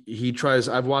he tries.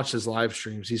 I've watched his live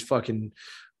streams. He's fucking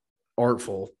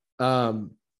artful.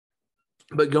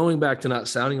 But going back to not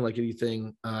sounding like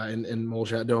anything in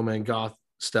Molchat Doma and goth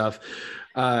stuff,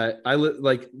 I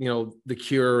like The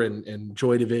Cure and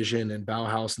Joy Division and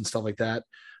Bauhaus and stuff like that.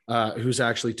 Who's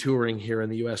actually touring here in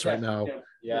the U.S. right now?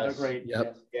 Yeah, they're great.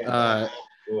 Yep. Oh,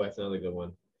 that's another good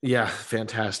one. Yeah,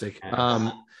 fantastic.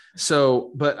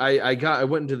 But I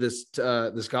went into this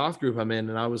goth group I'm in,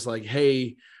 and I was like,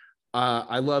 hey,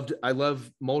 I love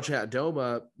Molchat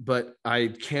Doma, but I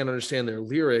can't understand their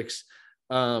lyrics.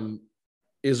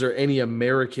 Is there any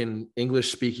American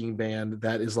English speaking band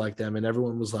that is like them? And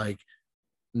everyone was like,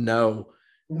 no.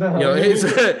 It's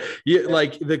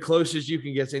like the closest you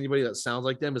can get to anybody that sounds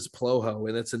like them is Ploho,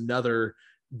 and it's another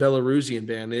Belarusian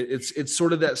band. It's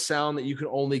sort of that sound that you can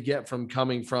only get from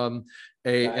coming from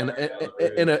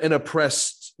an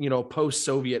oppressed,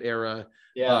 post-Soviet era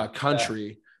country.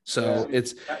 Yeah. So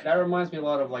it's that reminds me a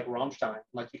lot of like Rammstein.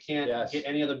 Like you can't get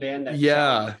any other band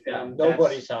that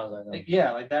nobody sounds like them.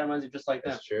 Yeah, like that reminds me just like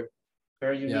that's them. True.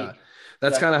 Very unique. Yeah.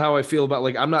 That's kind of how I feel about,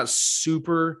 like, I'm not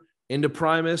super into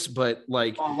Primus, but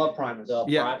like I love Primus.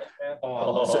 Yeah.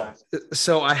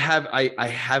 So I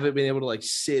haven't been able to like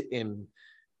sit and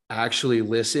actually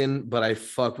listen, but I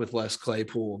fuck with Les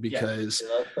Claypool because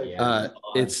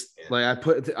it's like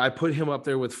I put him up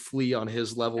there with Flea on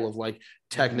his level of like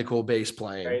technical bass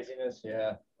playing. Craziness,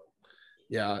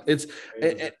 it's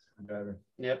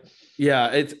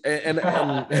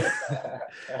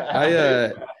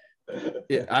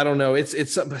I don't know.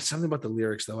 It's something about the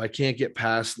lyrics though. I can't get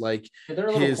past like they're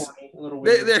a little corny, a little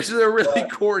weird. They're really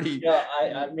corny.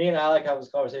 Yeah, me and Alec have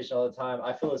this conversation all the time.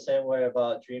 I feel the same way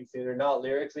about Dream Theater, not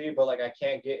lyrically, but like I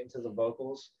can't get into the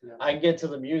vocals. Yeah. I can get to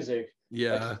the music.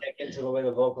 Yeah. I just can't get into the way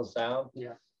the vocals sound.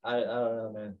 Yeah. I don't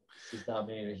know, man. He's not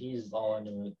me. He's all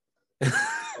into it.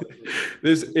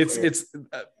 It's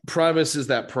Primus is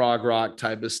that prog rock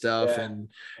type of stuff, and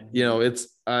it's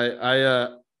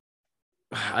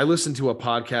I listened to a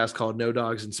podcast called No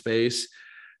Dogs in Space,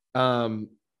 and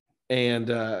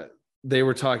they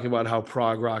were talking about how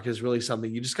prog rock is really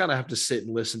something you just kind of have to sit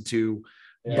and listen to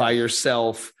by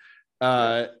yourself.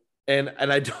 And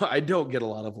I don't get a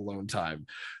lot of alone time,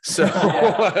 so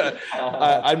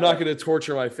I'm not going to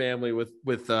torture my family with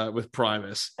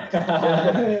Primus.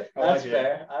 That's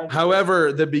fair.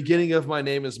 However, the beginning of My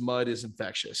Name Is Mud is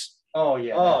infectious. Oh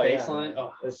yeah, baseline.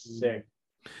 Oh, this is sick.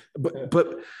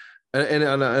 But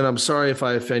I'm sorry if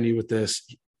I offend you with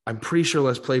this. I'm pretty sure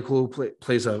Les Claypool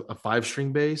plays a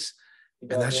 5-string bass.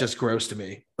 And that's just gross to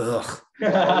me. Ugh.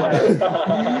 I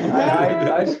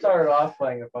started off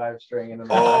playing a 5-string, and then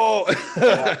I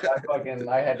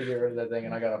had to get rid of that thing,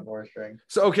 and I got a 4-string.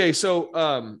 So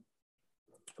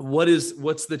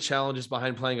what's the challenges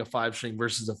behind playing a 5-string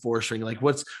versus a 4-string? Like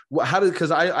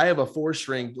because I have a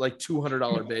 4-string like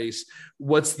 $200 bass.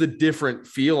 What's the different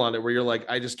feel on it where you're like,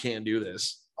 I just can't do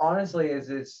this? Honestly,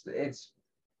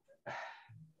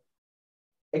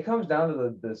 it comes down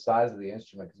to the size of the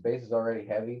instrument, because bass is already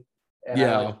heavy, and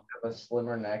I have a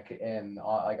slimmer neck, and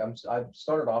I've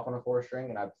started off on a 4-string,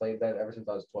 and I've played that ever since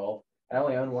I was 12, and I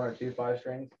only own 1 or 2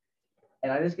 5-strings,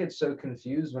 And I just get so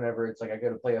confused whenever it's like I go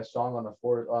to play a song on a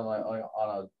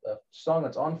song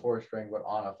that's on 4-string but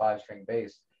on a 5-string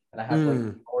bass, and I have to like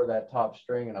ignore that top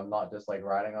string, and I'm not just like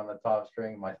riding on the top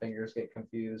string. My fingers get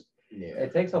confused. Yeah.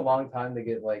 It takes a long time to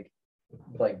get like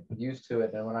used to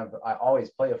it, and when I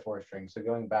always play a 4-string, so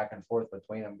going back and forth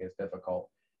between them gets difficult.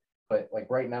 But like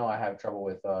right now I have trouble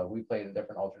with we play in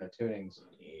different alternate tunings.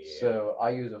 Yeah. So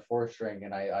I use a 4-string,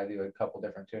 and I do a couple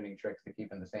different tuning tricks to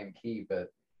keep in the same key, but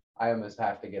I almost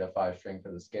have to get a 5-string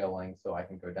for the scale length so I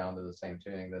can go down to the same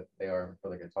tuning that they are for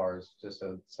the guitars, just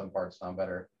so some parts sound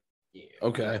better. Yeah.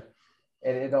 Okay.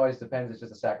 And it always depends. It's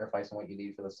just a sacrifice on what you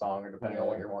need for the song, or depending on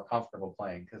what you're more comfortable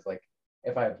playing. Because like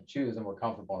if I have to choose, I'm more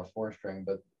comfortable on a 4-string,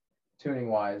 but tuning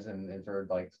wise and for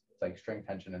like string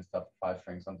tension and stuff,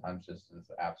 5-string sometimes just is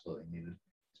absolutely needed,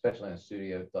 especially in a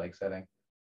studio like setting.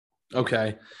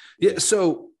 Okay. Yeah.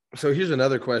 So here's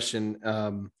another question.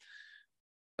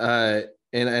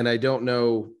 And I don't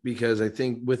know, because I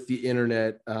think with the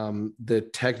internet, the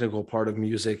technical part of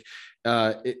music,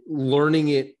 learning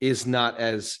it is not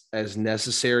as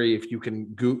necessary if you can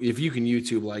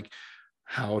YouTube like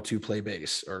how to play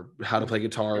bass or how to play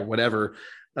guitar or whatever.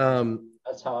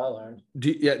 That's how I learned.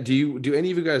 Do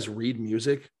any of you guys read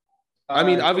music? I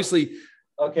mean, obviously,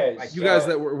 okay, you guys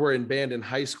that were in band in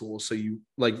high school, so you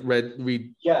like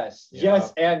read. Yes,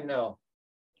 yes, and no.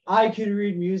 I can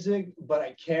read music, but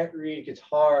I can't read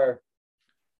guitar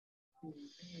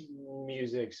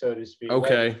music, so to speak.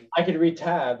 Okay. Like, I can read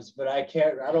tabs, but I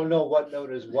don't know what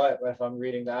note is what if I'm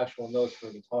reading the actual notes for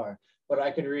guitar. But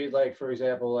I can read, like, for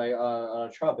example, like on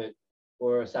a trumpet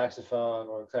or a saxophone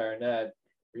or a clarinet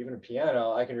or even a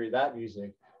piano, I can read that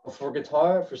music. But for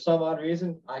guitar, for some odd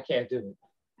reason, I can't do it.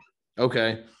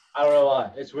 Okay. I don't know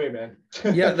why. It's weird, man.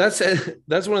 Yeah, that's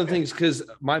one of the things, because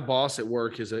my boss at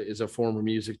work is a former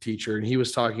music teacher, and he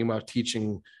was talking about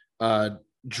teaching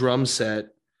drum set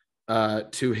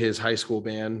to his high school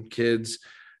band kids,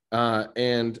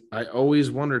 and I always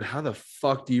wondered, how the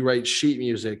fuck do you write sheet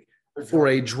music for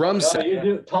a drum set? You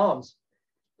do Tom's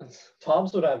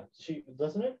would have sheet,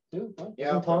 doesn't it? Yeah,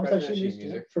 Doesn't Tom's have sheet sheet music.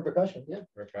 music for percussion? Yeah,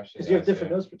 Percussion. because you have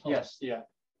different notes for Tom's. Yes, yeah.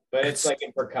 But it's like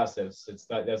in percussives. It's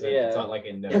not like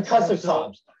in notes. Percussive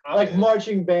Toms, like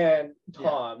marching band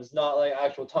Toms, not like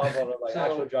actual Toms on like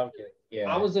actual drum kit. Yeah.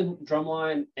 I was in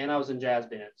drumline and I was in jazz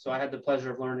band, so I had the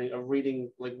pleasure of reading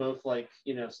like both, like,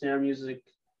 you know, snare music,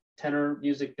 tenor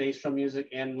music, bass drum music,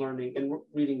 and learning and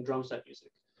reading drum set music.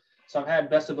 So I've had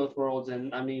best of both worlds,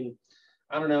 and I mean,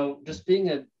 I don't know, just being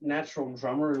a natural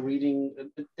drummer and reading,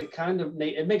 it kind of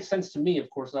it makes sense to me, of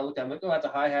course. I look at it, I'm like, oh, that's a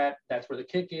hi-hat, that's where the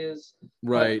kick is.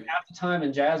 Right. But half the time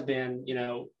in jazz band, you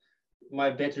know,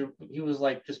 my banter, he was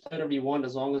like, just play whatever you want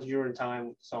as long as you're in time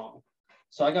with the song.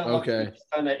 So I got lucky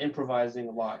kind of improvising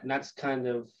a lot. And that's kind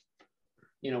of,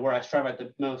 you know, where I strive at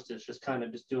the most, is just kind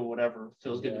of just doing whatever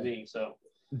feels good to me. So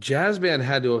jazz band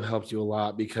had to have helped you a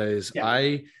lot, because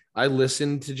I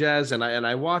listened to jazz, and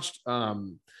I watched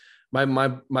my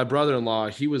brother-in-law,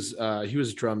 he was a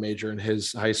drum major in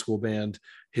his high school band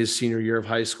his senior year of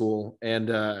high school,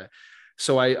 and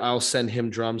so I'll send him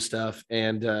drum stuff,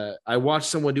 and I watched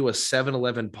someone do a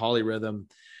 7-11 polyrhythm,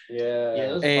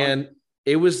 and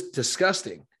it was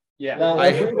disgusting. Yeah. Now,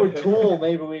 if we were Tool,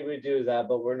 maybe we would do that,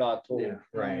 but we're not Tool. Yeah.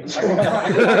 Right.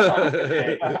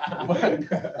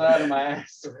 Out of my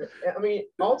ass. I mean,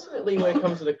 ultimately, when it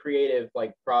comes to the creative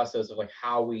like process of like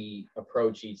how we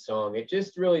approach each song, it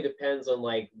just really depends on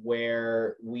like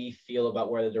where we feel about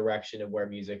where the direction of where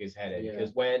music is headed.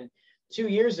 Because when 2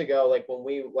 years ago, like when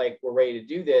we like were ready to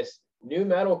do this, new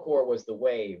metalcore was the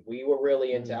wave. We were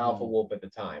really into Alpha Wolf at the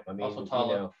time. I mean, Also,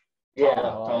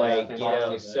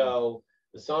 so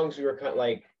the songs we were kind of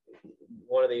like,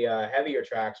 one of the heavier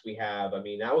tracks we have, I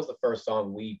mean, that was the first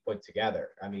song we put together.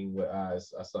 I mean,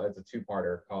 it's a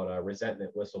two-parter called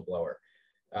Resentment Whistleblower.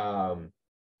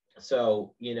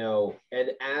 So, you know,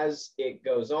 and as it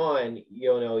goes on,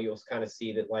 you'll kind of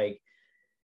see that like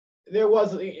there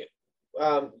was, if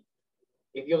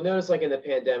you'll notice, like in the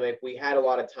pandemic, we had a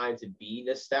lot of time to be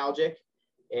nostalgic.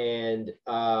 And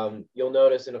you'll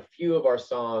notice in a few of our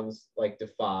songs, like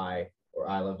Defy or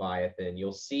I Leviathan,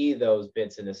 you'll see those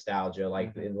bits of nostalgia,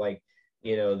 like in like,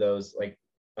 you know, those like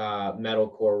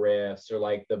metalcore riffs, or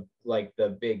like the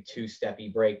big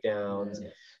two-steppy breakdowns.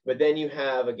 But then you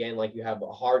have a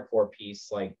hardcore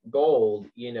piece like Gold,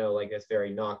 you know, like that's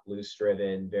very Knock Loose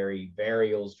driven, very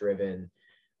Varials driven.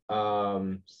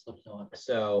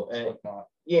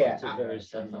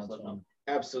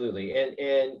 Absolutely.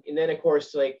 And then of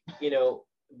course, like, you know,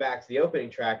 back to the opening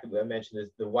track that I mentioned,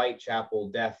 is the Whitechapel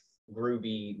Death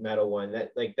groovy metal one.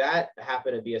 That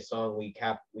happened to be a song we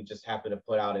just happened to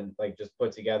put out and like just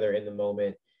put together in the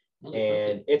moment.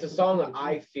 And it's a song that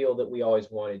I feel that we always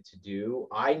wanted to do.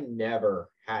 I never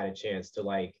had a chance to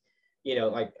like,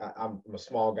 like I'm a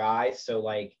small guy. So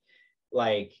like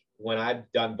when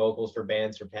I've done vocals for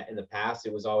bands in the past,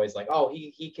 it was always like, oh,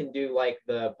 he can do like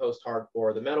the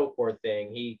post-hardcore, the metalcore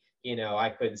thing. I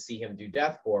couldn't see him do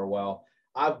deathcore. Well,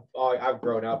 I've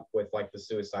grown up with like the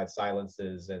Suicide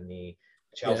Silences and the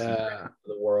Chelsea of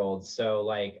the world. So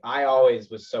like I always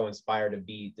was so inspired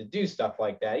to do stuff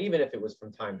like that, even if it was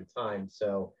from time to time.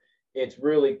 So it's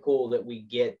really cool that we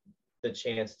get the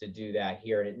chance to do that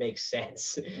here, and it makes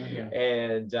sense.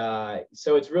 And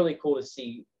so it's really cool to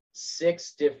see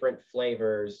 6 different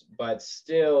flavors, but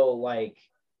still like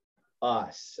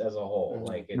us as a whole.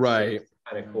 Like it's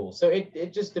kind of cool. So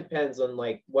it just depends on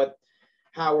like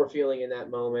how we're feeling in that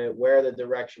moment, where the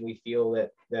direction we feel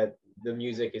that the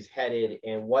music is headed,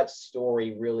 and what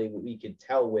story really we could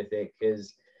tell with it.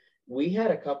 Because we had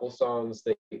a couple songs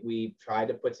that we tried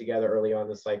to put together early on in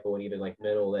the cycle, and even like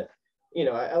middle, that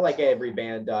like every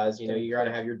band does, you're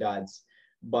gonna have your duds,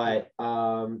 but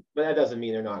that doesn't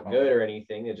mean they're not good or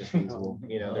anything. It just means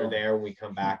they're there when we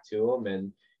come back to them,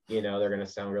 and they're gonna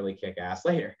sound really kick-ass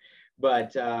later.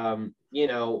 But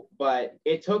but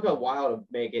it took a while to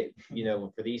make it,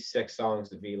 for these 6 songs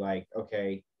to be like,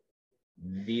 okay,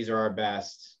 these are our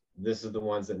best. This is the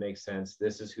ones that make sense.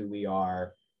 This is who we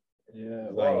are. Yeah.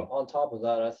 Well, on top of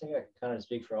that, I think I can kind of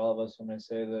speak for all of us when I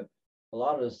say that a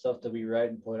lot of the stuff that we write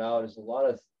and put out is a lot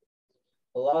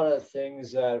of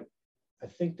things that I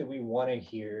think that we want to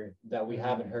hear that we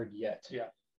haven't heard yet.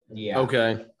 Yeah.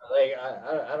 Okay. Like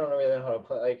I don't really know how to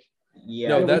put like. Yeah.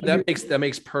 No, that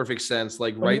makes perfect sense.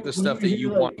 Like write the stuff that you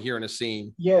want to hear in a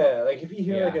scene. Yeah, like if you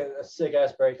hear like a sick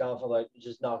ass breakdown for like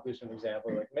just Knock Loose, an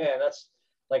example, like man, that's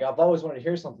like I've always wanted to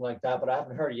hear something like that, but I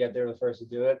haven't heard it yet. They're the first to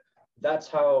do it. That's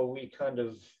how we kind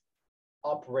of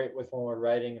operate with when we're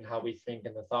writing, and how we think,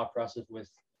 and the thought process with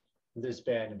this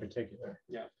band in particular.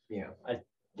 Yeah.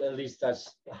 At least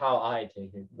that's how I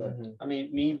take it. But I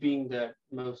mean, me being the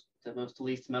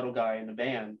least metal guy in the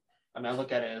band, I mean, I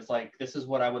look at it as like, this is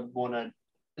how I would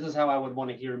want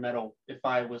to hear metal if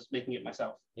I was making it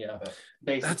myself. Yeah.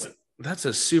 Basically. That's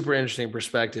a super interesting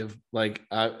perspective. Like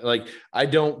I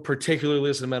don't particularly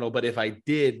listen to metal, but if I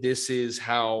did, this is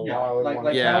how. How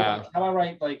I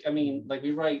write. Like, I mean, like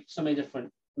we write so many different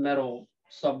metal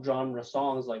subgenre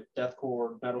songs, like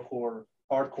deathcore, metalcore,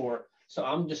 hardcore. So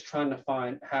I'm just trying to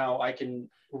find how I can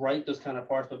write those kind of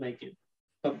parts,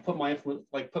 but put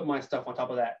my stuff on top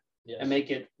of that. Yes. And make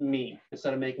it me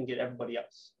instead of making it everybody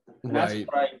else. And that's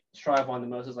what I strive on the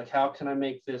most, is like, how can I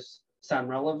make this sound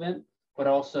relevant, but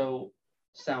also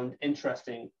sound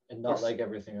interesting, and not like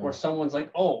everything else. Where someone's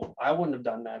like, oh, I wouldn't have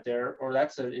done that there, or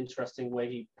that's an interesting way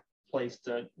he placed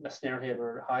a snare hit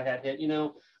or a hi-hat hit.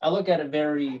 I look at it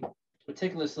very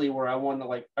meticulously, where I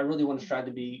really want to strive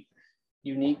to be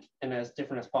unique and as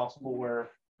different as possible, where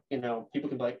people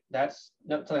can be like, that's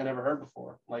something I never heard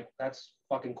before. Like, that's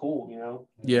fucking cool,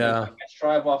 Yeah. I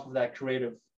strive off of that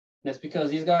creativeness,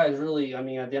 because these guys really, I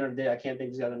mean, at the end of the day, I can't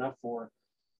thank these guys enough for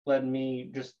letting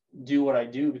me just do what I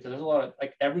do, because there's a lot of,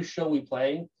 like, every show we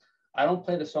play, I don't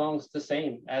play the songs the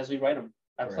same as we write them.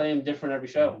 I play them different every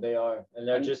show. They are, and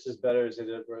they're just as better as they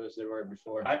were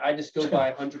before. I just go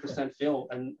by 100% feel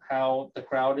and how the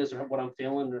crowd is, or what I'm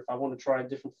feeling, or if I want to try a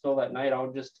different feel that night,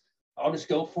 I'll just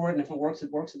go for it, and if it works,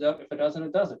 it works. It up. If it doesn't,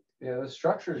 it doesn't. Yeah, the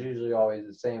structure is usually always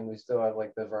the same. We still have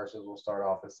like the verses will start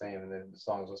off the same, and then the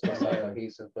songs will start off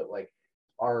cohesive. But like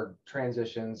our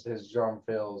transitions, his drum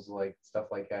fills, like stuff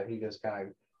like that, he just kind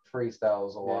of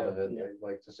freestyles a lot of it,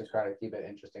 like just to try to keep it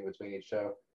interesting between each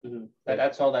show. Mm-hmm.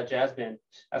 That's all that jazz band.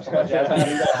 That's all that jazz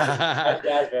band. That's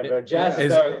jazz band, bro. Jazz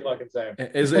is the fucking same.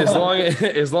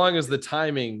 As long as the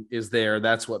timing is there,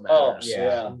 that's what matters.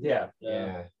 Oh, yeah.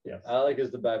 I like is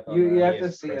the backbone. You have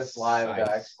to see us live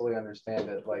to actually understand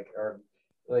it,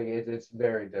 it's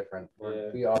very different.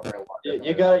 We operate a lot.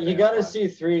 You gotta see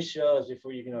 3 shows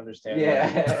before you can understand.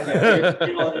 Yeah.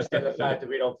 You don't understand the fact that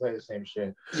we don't play the same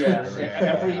shit. Yeah.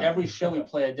 Every show we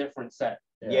play a different set.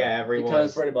 Everyone.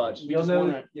 Because pretty much. You'll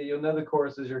know the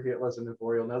choruses you're listening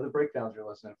for. You'll know the breakdowns you're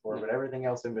listening for, but everything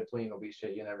else in between will be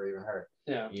shit you never even heard.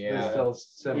 Yeah. It's still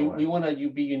similar. We want to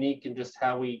be unique in just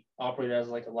how we operate as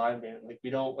like a live band. Like, we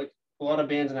don't, like, a lot of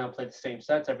bands now play the same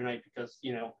sets every night because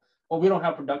we don't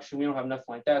have production, we don't have nothing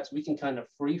like that, so we can kind of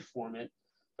free form it.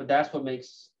 But that's what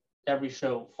makes every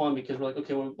show fun, because we're like,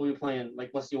 okay, we'll be playing, like,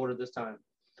 what's the order this time?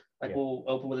 Like, we'll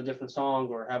open with a different song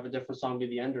or have a different song be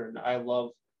the ender. And I love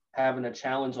having a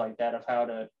challenge like that of how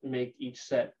to make each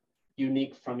set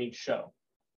unique from each show.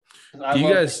 Do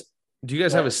you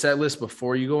guys have a set list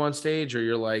before you go on stage, or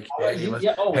you're like,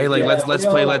 let's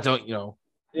play,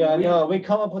 Yeah, no, we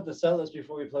come up with the set list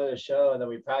before we play the show, and then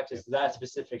we practice that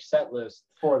specific set list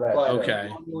for that. But Okay.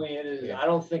 normally it is. I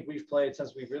don't think we've played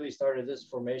since we really started this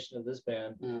formation of this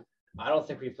band. I don't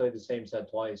think we played the same set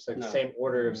twice, like the same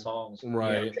order of songs.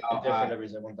 Right. Different every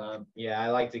single time. Yeah, I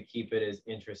like to keep it as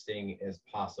interesting as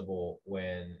possible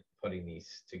when putting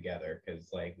these together, because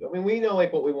like, I mean, we know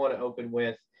like what we want to open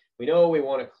with. We know what we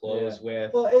want to close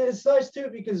with. Well, it's nice too,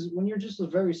 because when you're just a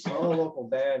very small local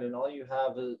band and all you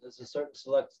have is a certain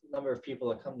select number of people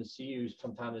that come to see you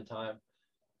from time to time,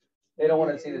 they don't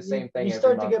want to see the same thing. You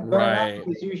start to get burned Right. out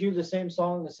because you hear the same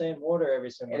song in the same order every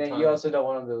single And then time. you also don't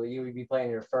want them to, you would be playing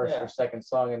your first Yeah. or second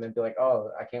song and then be like, oh,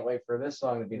 I can't wait for this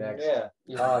song to be next. Yeah.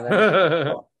 Oh,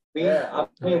 then- Yeah,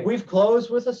 I mean, we've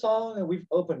closed with a song and we've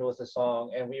opened with a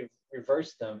song and we've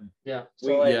reversed them. Yeah.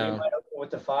 So like Yeah. you might open with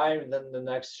Defy, and then the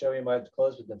next show you might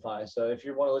close with Defy. So if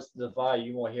you want to listen to Defy,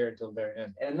 you won't hear it until the very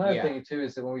end. And another Yeah. thing too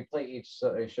is that when we play each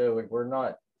show, like we're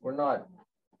not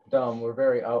dumb. We're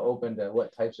very open to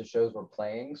what types of shows we're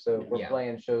playing. So if we're Yeah.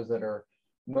 playing shows that are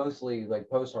mostly like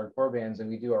post-hardcore bands, and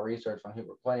we do our research on who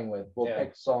we're playing with. We'll Yeah.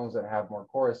 pick songs that have more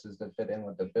choruses that fit in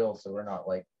with the bill, so we're not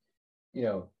like,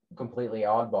 completely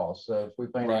oddballs. So if we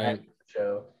play a Right. heavy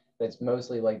show that's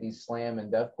mostly like these slam and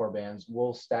deathcore bands,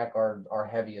 we'll stack our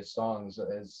heaviest songs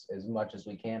as much as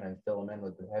we can and fill them in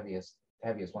with the heaviest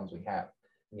ones we have.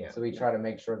 Yeah. So we try to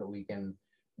make sure that we can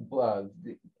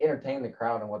entertain the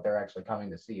crowd and what they're actually coming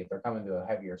to see. If they're coming to a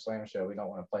heavier slam show, we don't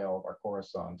want to play all of our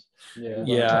chorus songs.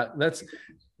 Yeah, that's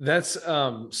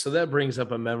so that brings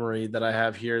up a memory that I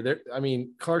have here. There, I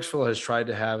mean, Clarksville has tried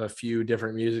to have a few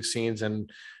different music scenes, and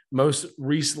most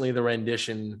recently the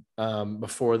rendition,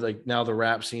 before like now the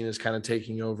rap scene is kind of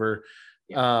taking over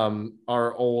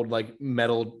our old like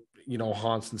metal,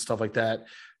 haunts and stuff like that.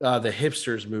 The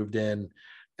hipsters moved in,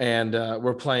 and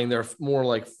we're playing their more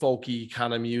like folky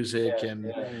kind of music,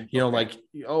 like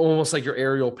almost like your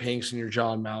Ariel Pinks and your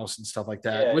John Mouse and stuff like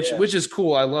that, which is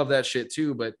cool. I love that shit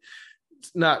too, but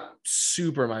it's not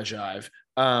super my jive.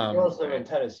 You're also in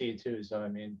Tennessee too, so I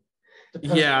mean.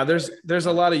 Yeah, there's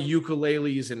a lot of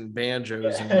ukuleles and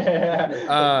banjos,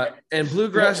 and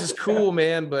bluegrass is cool,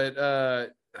 man, but I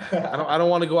don't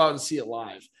want to go out and see it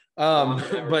live.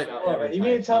 But you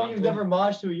mean to tell me you've never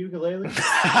moshed to a ukulele?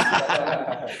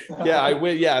 Yeah, I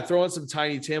will. Yeah, throw in some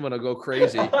Tiny Tim and I'll go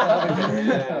crazy.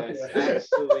 Yes,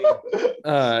 absolutely.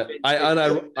 I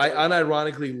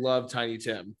unironically love Tiny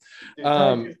Tim. Dude,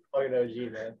 fucking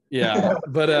OG, man. Yeah,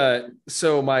 but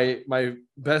so my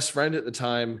best friend at the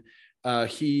time,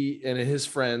 he and his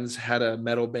friends had a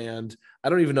metal band. I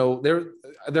don't even know.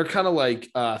 They're kind of like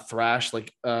thrash,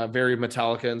 like very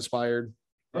Metallica inspired.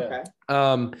 Okay.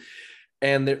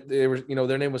 And they were,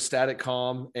 their name was Static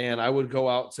Calm, and I would go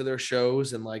out to their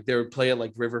shows and like they would play at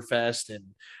like Riverfest,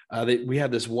 and we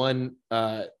had this one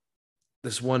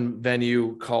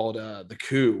venue called the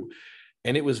Coup,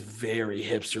 and it was very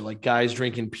hipster, like guys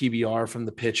drinking PBR from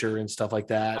the pitcher and stuff like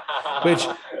that, which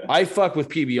I fuck with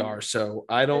PBR, so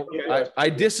I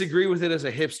disagree with it as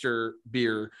a hipster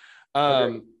beer.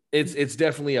 It's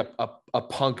definitely a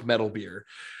punk metal beer.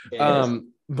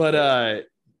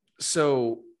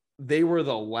 So they were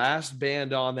the last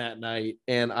band on that night,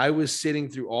 and I was sitting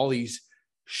through all these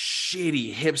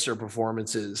shitty hipster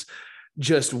performances,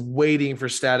 just waiting for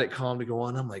Static Calm to go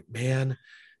on. I'm like, man,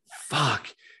 fuck.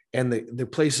 And the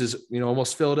place is,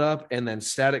 almost filled up, and then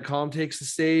Static Calm takes the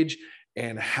stage,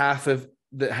 and half of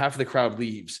the crowd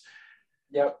leaves.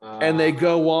 Yep. And they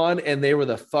go on, and they were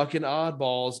the fucking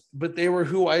oddballs, but they were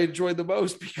who I enjoyed the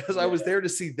most because I was there to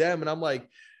see them. And I'm like,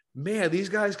 man, these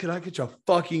guys cannot get you a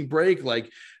fucking break. Like,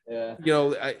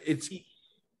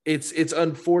 it's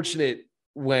unfortunate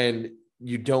when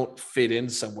you don't fit in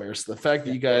somewhere. So the fact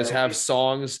that you guys have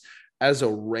songs as a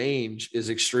range is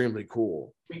extremely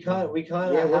cool. We kind of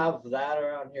have that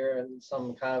around here in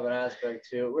some kind of an aspect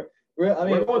too. We're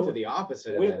going to the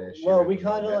opposite of that issue. Well, we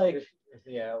kind of like,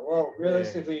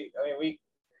 realistically, I mean,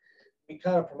 we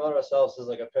kind of promote ourselves as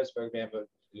like a Pittsburgh band, but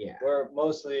we're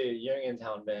mostly a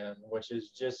Uniontown band, which is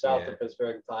just south of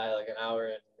Pittsburgh by like an hour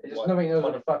and nobody knows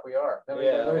what the fuck we are.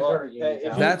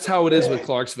 That's how it is with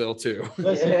Clarksville too.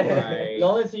 Listen, the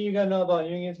only thing you gotta know about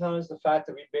Uniontown is the fact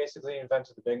that we basically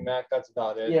invented the Big Mac. That's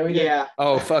about it. Yeah, we did. Yeah.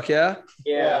 Oh, fuck yeah.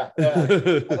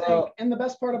 So, and the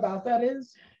best part about that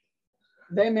is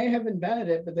they may have invented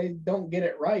it, but they don't get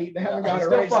it right. They haven't got it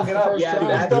right since the first Yeah, time.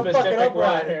 that's Still the fucking specific up one.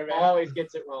 around here, man. Always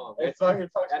gets it wrong. It fucking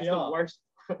fucks That's me the off. worst.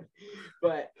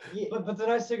 But the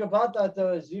nice thing about that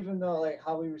though is even though like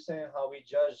how we were saying how we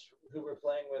judge who we're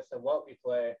playing with and what we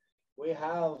play, we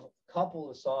have a couple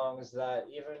of songs that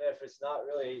even if it's not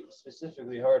really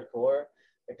specifically hardcore,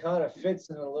 it kind of fits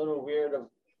in a little weird of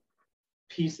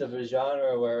piece of a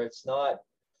genre where it's not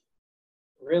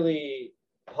really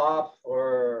pop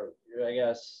or, I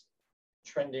guess,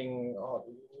 trending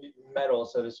metal,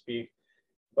 so to speak,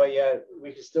 but yet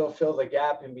we can still fill the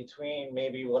gap in between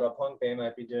maybe what a punk band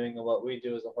might be doing and what we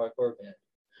do as a hardcore band.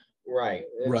 Right.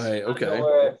 Right.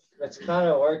 Okay. It's kind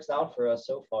of works out for us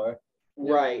so far.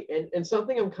 Right. And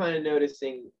something I'm kind of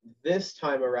noticing this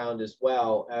time around as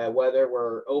well, whether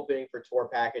we're opening for tour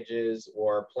packages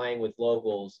or playing with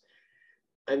locals,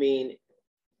 I mean,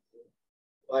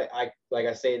 like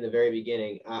I say in the very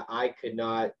beginning, I could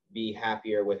not be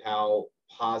happier with how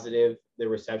positive the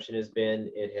reception has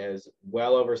been. It has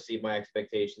well overseen my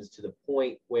expectations to the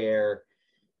point where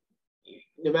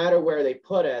no matter where they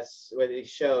put us, whether these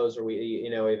shows or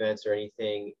events or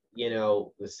anything, the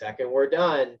second we're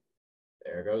done,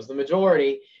 there goes the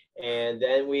majority, and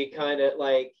then we kind of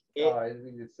like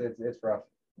it's rough.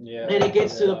 Yeah, and it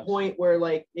gets to the point where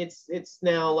like it's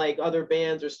now like other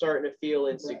bands are starting to feel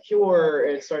insecure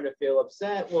and starting to feel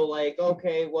upset. Well, like,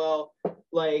 okay, well,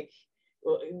 like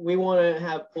we want to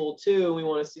have pool too. We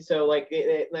want to see, so like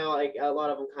now like a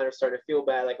lot of them kind of start to feel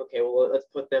bad. Like, okay, well, let's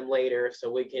put them later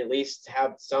so we can at least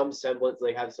have some semblance,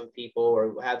 like have some people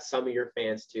or have some of your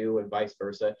fans too, and vice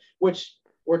versa. Which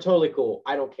we're totally cool.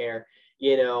 I don't care.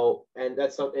 And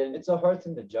that's something. It's a hard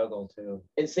thing to juggle too.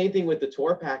 And same thing with the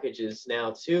tour packages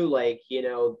now too. Like,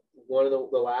 one of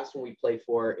the last one we played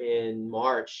for in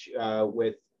March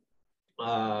with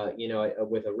a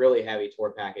really heavy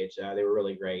tour package. They were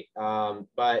really great.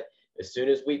 But as soon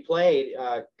as we played,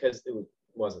 because it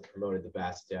wasn't promoted the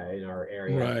best in our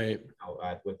area, right,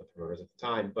 with the promoters at the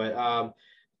time.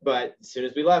 But as soon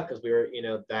as we left, because we were,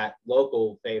 that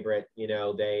local favorite,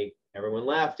 everyone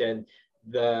left, and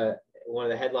one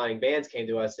of the headlining bands came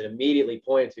to us and immediately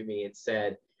pointed to me and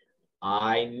said,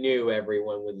 I knew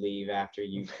everyone would leave after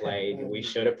you played. We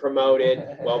should have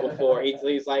promoted well before.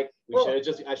 He's like,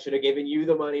 I should have given you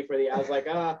the money for I was like,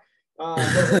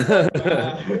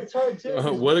 it's hard too.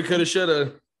 Woulda, coulda,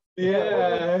 shoulda.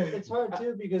 Yeah. It's hard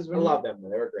too because I love them.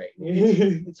 They were great.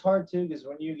 It's hard too because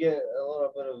when you get a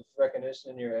little bit of recognition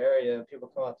in your area and people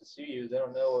come out to see you, they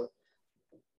don't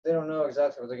know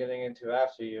exactly what they're getting into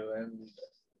after you, and it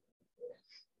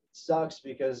sucks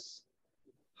because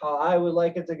how I would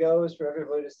like it to go is for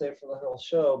everybody to stay for the whole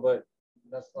show, but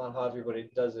that's not how everybody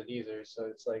does it either. So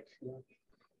it's like you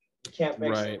can't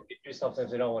make somebody do something if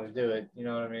they don't want to do it. You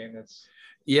know what I mean?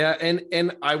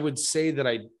 And I would say that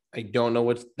I don't know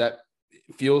what that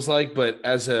feels like, but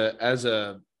as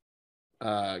a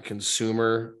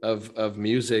consumer of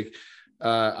music,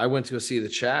 I went to go see the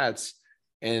Chats,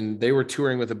 and they were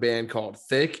touring with a band called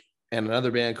Thick and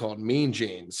another band called Mean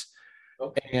Jeans.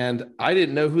 Okay. And I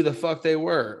didn't know who the fuck they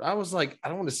were. I was like, I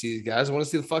don't want to see these guys. I want to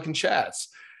see the fucking Chats.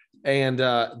 And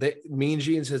Mean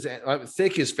Jeans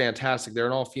Thick is fantastic. They're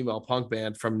an all-female punk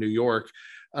band from New York.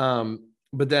 But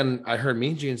then I heard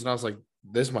Mean Jeans and I was like,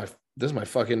 this is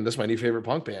my new favorite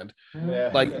punk band.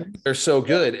 Yeah. Like, they're so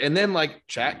good. And then like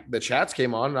the Chats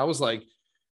came on and I was like,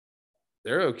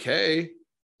 they're okay.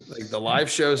 Like, the live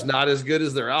show's not as good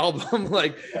as their album.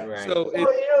 Like, right. So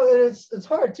it's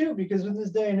hard too because in this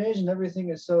day and age and everything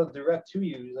is so direct to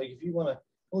you. Like, if you want to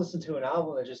listen to an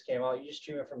album that just came out, you just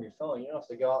stream it from your phone. You don't have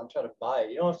to go out and try to buy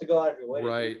it. You don't have to go out of your way.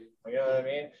 Right. You know what I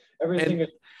mean? Everything is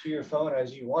to your phone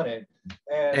as you want it.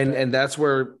 And that's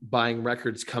where buying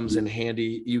records comes in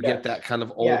handy. You get that kind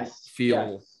of old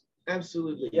feel. Yes.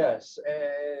 Absolutely. Yes.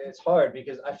 And it's hard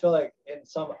because I feel like in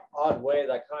some odd way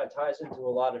that kind of ties into a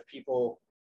lot of people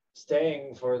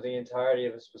staying for the entirety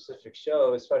of a specific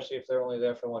show, especially if they're only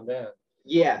there for one band.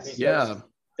 Yes. Because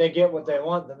they get what they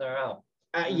want, then they're out.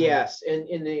 Yes, and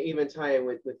they even tie in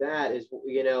with that is,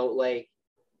 like,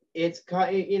 it's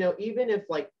even if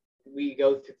like we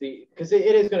go through because it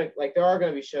is gonna, like, there are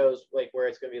gonna be shows like where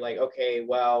it's gonna be like, okay,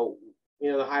 well,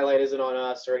 the highlight isn't on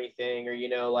us or anything, or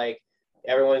like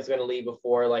everyone's gonna leave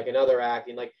before like another act,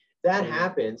 and like that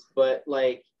happens, but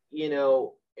like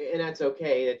and that's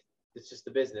okay. It's just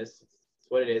the business. It's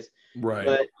what it is. Right.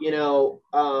 But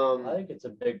I think it's a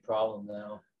big problem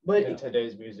now. But in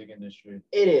today's music industry,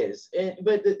 it is.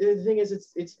 But the thing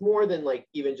is, it's more than like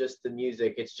even just the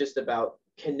music. It's just about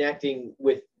connecting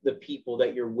with the people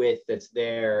that you're with that's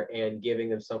there and giving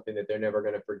them something that they're never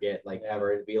going to forget, like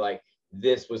ever, and be like,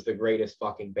 this was the greatest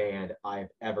fucking band I've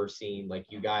ever seen. Like,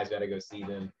 you guys got to go see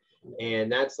them.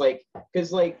 And that's like,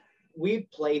 because like we've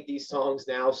played these songs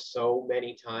now so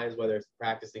many times, whether it's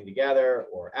practicing together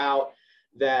or out,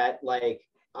 that like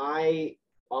I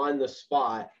on the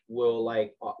spot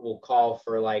will call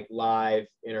for like live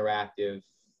interactive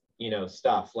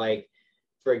stuff. Like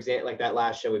for example, like that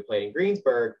last show we played in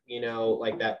Greensburg, you know,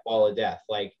 like that Wall of Death.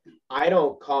 Like I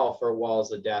don't call for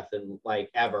walls of death and like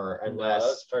ever unless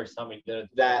that's the first time we did it.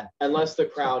 That unless the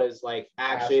crowd is like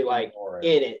actually like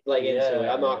in it, like into it.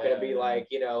 I'm not gonna be like,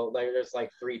 you know, like there's like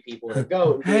 3 people in a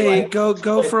goat. Hey, like,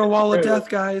 go for a wall of death,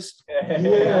 guys.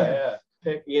 Yeah.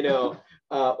 You know,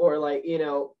 or like, you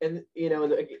know, and you know,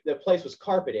 the place was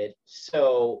carpeted,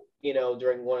 so you know,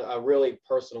 during a really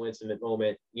personal, intimate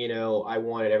moment, you know, I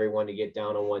wanted everyone to get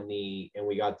down on one knee, and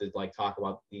we got to like talk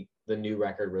about the new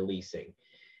record releasing,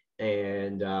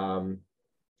 and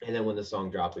then when the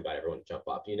song dropped, we got everyone to jump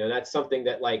up. You know, that's something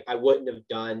that like I wouldn't have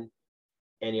done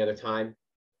any other time.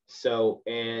 So,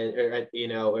 or you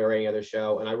know, or any other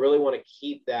show, and I really want to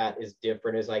keep that as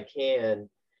different as I can.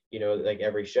 You know, like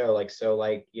every show, like so,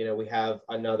 like you know, we have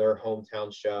another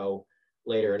hometown show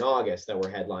later in August that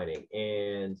we're headlining,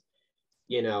 and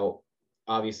you know,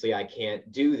 obviously I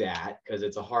can't do that because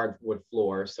it's a hardwood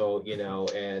floor. So, you know,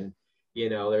 and, you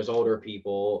know, there's older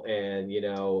people and, you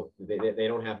know, they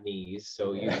don't have knees.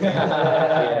 So, you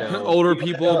know, older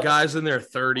people, guys in their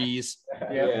 30s.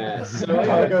 Yeah. So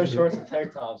I go shorts and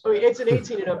tank tops. I mean, it's an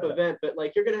 18 and up event, but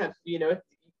like, you're going to have, you know,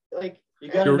 like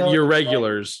you got to know your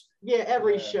regulars. Like, yeah,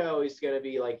 every show is going to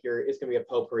be like it's going to be a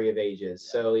potpourri of ages.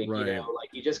 So, like, right. You know, like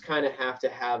you just kind of have to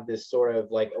have this sort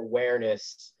of like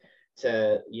awareness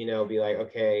to, you know, be like,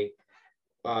 okay,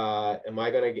 am I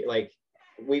gonna get like,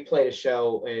 we played a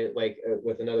show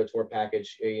with another tour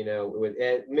package, you know, with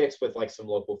mixed with like some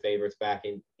local favorites back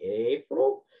in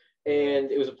April,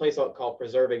 and it was a place called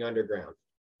Preserving Underground.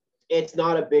 It's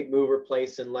not a big mover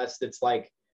place unless it's like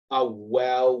a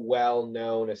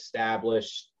well-known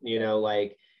established, you know,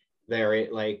 like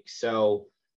they're like so.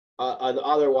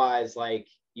 Otherwise, like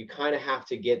you kind of have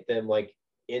to get them like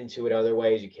into it other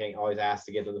ways. You can't always ask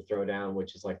to get them to throw down,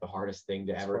 which is like the hardest thing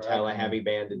to ever tell a heavy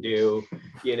band to do,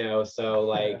 you know. So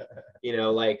like, you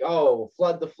know, like, oh,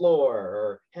 flood the floor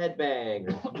or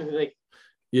headbang or like,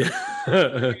 yeah,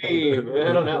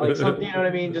 I don't know, like something, you know what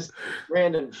I mean, just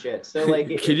random shit. So like,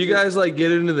 can you guys like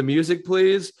get into the music,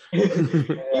 please? You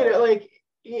know, like,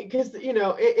 because you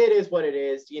know it is what it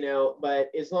is, you know, but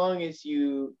as long as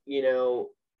you know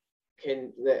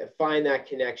can find that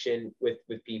connection with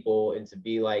people and to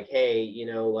be like, hey, you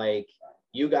know, like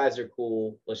you guys are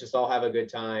cool, let's just all have a good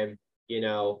time, you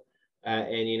know,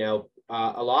 and you know,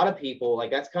 a lot of people like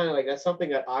that's something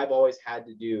that I've always had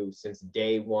to do since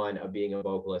day one of being a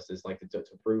vocalist, is like to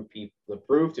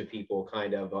prove to people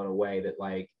kind of on a way that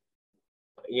like,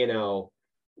 you know,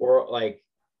 we're like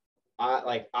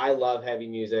I love heavy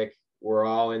music, we're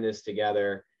all in this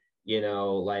together, you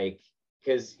know, like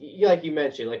because like you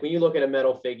mentioned, like when you look at a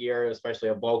metal figure, especially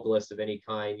a vocalist of any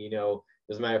kind, you know,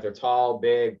 doesn't matter if they're tall,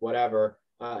 big, whatever,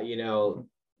 you know,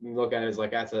 you look at it as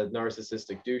like that's a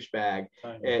narcissistic douchebag,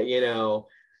 you know,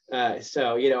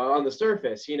 so you know, on the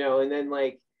surface, you know, and then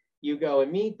like you go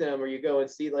and meet them or you go and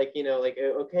see like, you know, like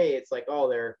okay, it's like, oh,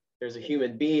 there's a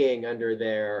human being under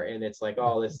there, and it's like,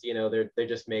 oh, this, you know, they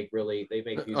just make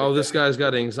music. Oh, this guy's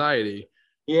got anxiety.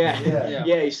 Yeah,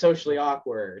 he's socially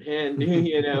awkward, and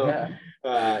you know,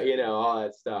 you know, all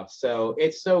that stuff. So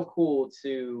it's so cool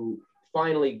to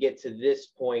finally get to this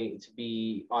point, to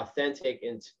be authentic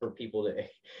and for people to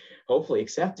hopefully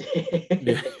accept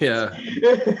it. Yeah.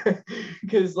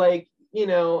 Because like, you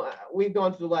know, we've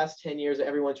gone through the last 10 years of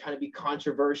everyone trying to be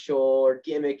controversial or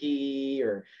gimmicky,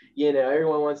 or, you know,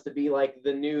 everyone wants to be like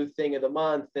the new thing of the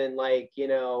month, and like, you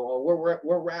know, we're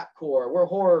rapcore, we're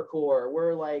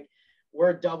horrorcore,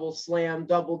 we're double slam,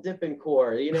 double dipping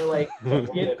core, you know, like,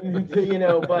 you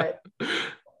know, but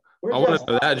I want to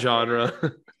know that genre.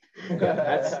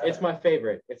 It's my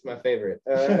favorite. It's my favorite.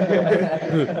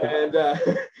 And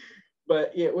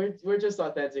but yeah, we're just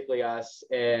authentically us,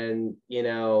 and you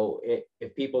know,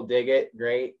 if people dig it,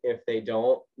 great. If they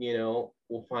don't, you know,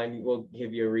 we'll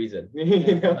give you a reason.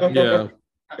 You know? Yeah.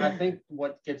 I think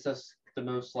what gets us the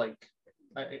most like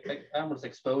I don't want to say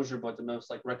exposure, but the most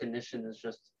like recognition is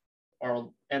just our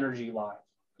energy live.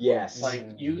 Yes. Like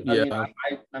you, Yeah.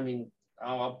 I mean,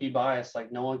 I'll be biased.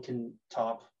 Like no one can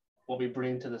top what we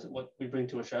bring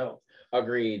to a show.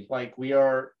 Agreed. Like we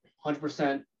are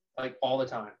 100% like all the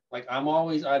time. Like I'm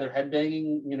always either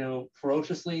headbanging, you know,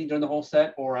 ferociously during the whole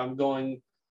set, or I'm going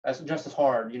just as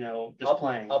hard, you know,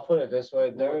 playing. I'll put it this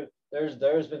way.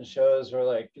 There's been shows where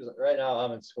like, 'cause right now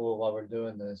I'm in school while we're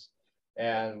doing this,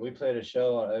 and we played a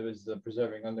show. It was the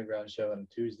Preserving Underground show on a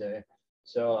Tuesday.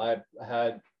 So I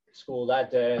had school that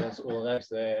day and then school the next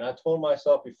day. And I told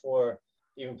myself before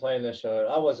even playing this show,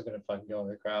 I wasn't going to fucking go in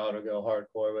the crowd or go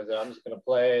hardcore with it. I'm just going to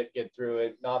play it, get through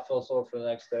it, not feel sore for the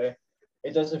next day.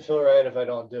 it doesn't feel right if I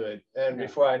don't do it. And Yeah.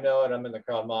 before I know it, I'm in the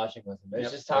crowd moshing with them. It's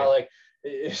Yep. just how like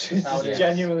it's just How it is.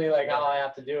 genuinely like how I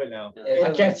have to do it now. Yeah.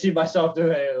 I can't see myself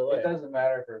doing it any other way. It doesn't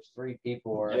matter if there's 3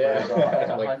 people or if Yeah. there's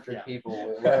Like, 100 yeah.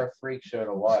 people. We're a freak show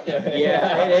to watch.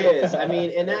 Yeah, it is. I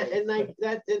mean,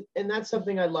 and that's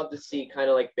something I'd love to see, kind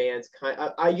of like bands.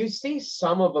 You see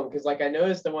some of them because like I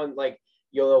noticed the one like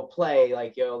they'll play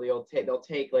like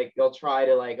they'll try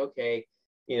to like, okay,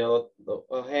 you know,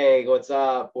 oh, hey, what's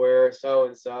up? We're so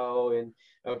and so, and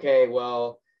okay,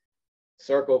 well,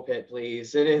 circle pit,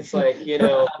 please. And it's like, you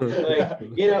know, they're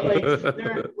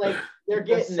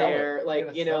getting there,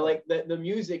 like, you know, like the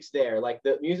music's there, like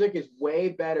the music is way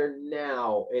better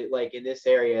now, like in this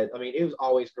area. I mean, it was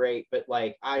always great, but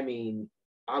like, I mean,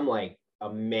 I'm like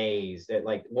amazed at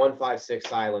like 156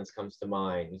 Silence comes to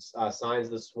mind, Signs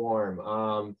of the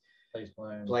Swarm,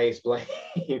 Place Blame,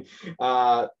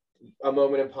 A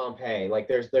Moment in Pompeii. Like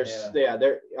there's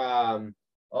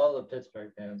all the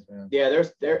Pittsburgh bands, man. yeah,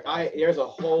 there's a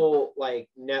whole like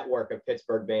network of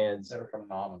Pittsburgh bands. They're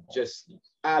phenomenal. Just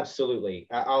absolutely.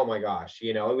 Oh my gosh,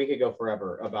 you know, we could go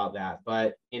forever about that.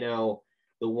 But you know,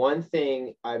 the one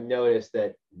thing I've noticed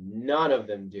that none of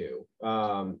them do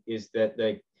is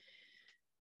that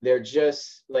they're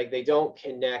just like, they don't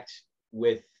connect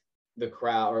with the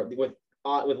crowd or with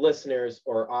listeners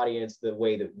or audience the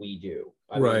way that we do.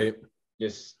 I mean,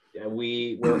 just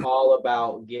we're all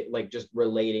about just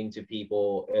relating to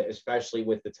people, especially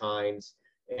with the times,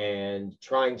 and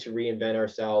trying to reinvent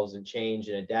ourselves and change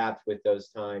and adapt with those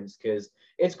times, because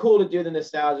it's cool to do the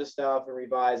nostalgia stuff and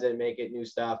revise it and make it new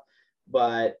stuff,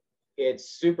 but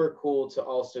it's super cool to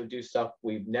also do stuff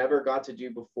we've never got to do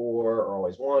before or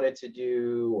always wanted to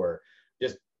do, or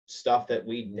just stuff that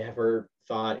we never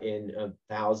thought in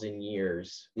 1,000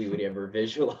 years we would ever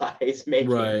visualize making.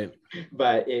 Right.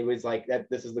 But it was like that.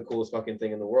 This is the coolest fucking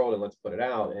thing in the world, and let's put it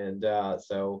out. And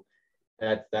so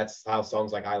that's how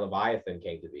songs like I Leviathan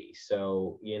came to be.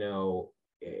 So you know,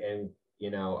 and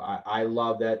you know, I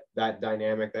love that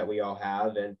dynamic that we all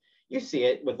have, and you see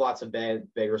it with lots of bands,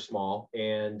 big or small,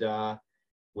 and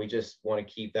we just want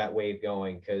to keep that wave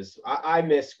going, because I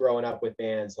miss growing up with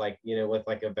bands like, you know, with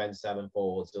like Avenged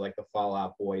Sevenfold, so like the Fall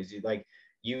Out Boys.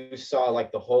 You saw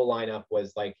like the whole lineup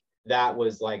was like, that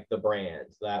was like the brand.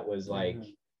 That was like,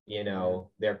 you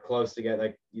know, they're close together.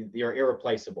 Like you're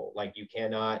irreplaceable. Like you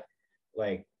can't move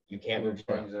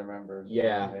change their members.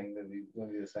 Yeah. They'll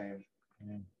be the same.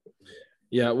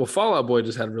 Yeah. Well, Fall Out Boy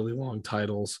just had really long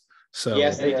titles. So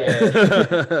yes, they did.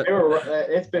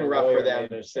 It's been rough for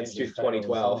them since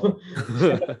 2012.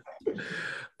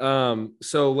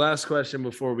 So last question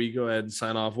before we go ahead and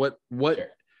sign off. What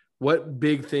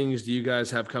big things do you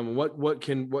guys have coming? What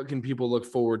can people look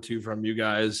forward to from you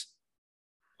guys?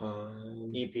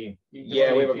 EP.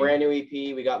 Yeah, we have a brand new EP.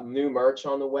 We got new merch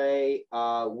on the way.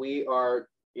 We are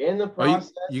in the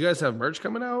process. You guys have merch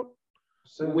coming out?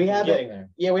 So we have it.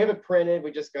 Yeah, we have it printed.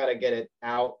 We just got to get it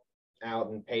out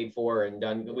and paid for and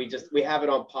done. We have it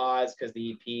on pause because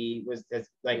the EP was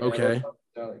like, okay.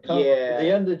 Yeah.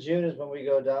 The end of June is when we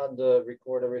go down to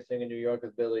record everything in New York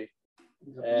with Billy.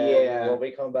 And yeah. When we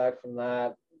come back from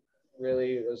that,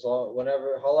 really,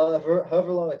 however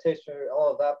long it takes for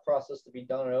all of that process to be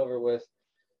done and over with,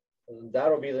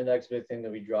 that'll be the next big thing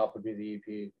that we drop, would be the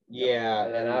EP. Yeah.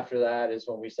 And then after that is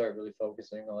when we start really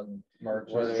focusing on merch,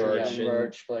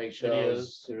 like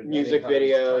shows, music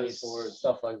videos,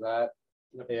 stuff like that.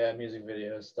 Yeah, music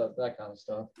videos, stuff, that kind of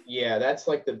stuff. Yeah, that's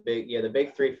like the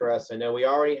big three for us. I know we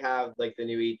already have like the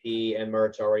new EP and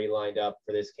merch already lined up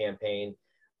for this campaign.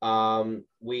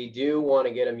 We do want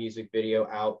to get a music video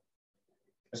out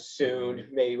soon,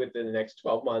 maybe within the next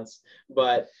 12 months,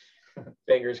 but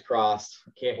fingers crossed.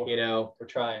 You know, we're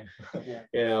trying. You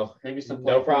know, maybe some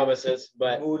no promises,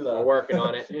 but we're working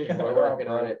on it. We're working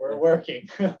on it. We're working.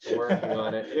 We're working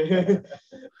on it.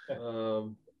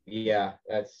 Yeah,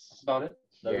 that's about it.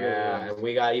 Yeah, and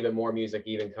we got even more music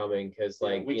coming, because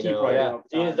like we you keep know.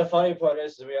 The funny part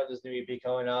is we have this new EP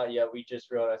coming out. Yeah, we just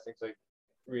wrote, I think, like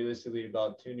realistically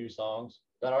about 2 new songs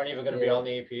that aren't even going to be on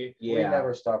the EP. Yeah. We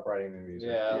never stop writing new music.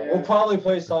 Yeah, we'll probably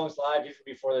play songs live even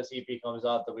before this EP comes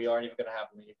out that we aren't even going to have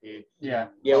in the EP. Yeah,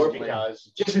 we're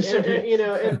because and, you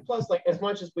know, and plus, like, as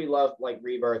much as we love like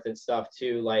Rebirth and stuff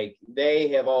too, like they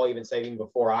have all even said, even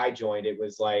before I joined, it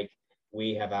was like,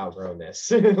 we have outgrown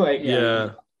this. Like,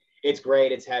 yeah, it's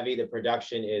great, it's heavy, the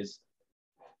production is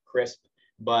crisp,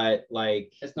 but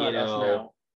like, it's not you know, us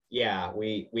now. Yeah,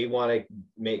 we want to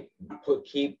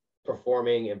keep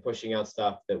performing and pushing out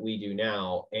stuff that we do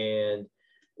now. And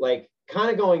like, kind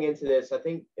of going into this, I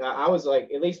think I was like,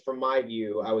 at least from my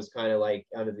view, I was kind of like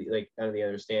under the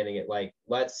understanding it, like,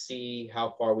 let's see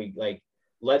how far we like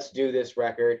let's do this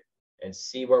record and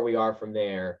see where we are from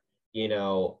there, you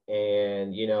know.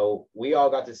 And, you know, we all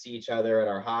got to see each other at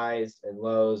our highs and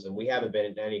lows, and we haven't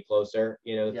been any closer,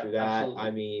 you know, through that. Absolutely.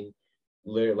 I mean,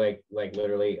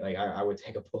 literally, I would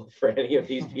take a bullet for any of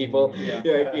these people,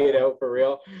 you know, for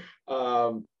real.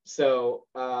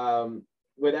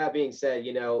 With that being said,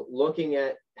 you know, looking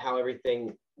at how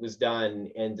everything was done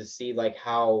and to see like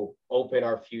how open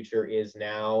our future is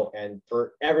now, and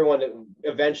for everyone that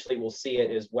eventually will see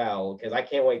it as well, because I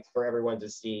can't wait for everyone to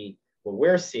see what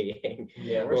we're seeing.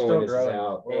 Yeah, we're still growing.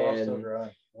 We're all still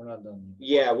growing. We're not done.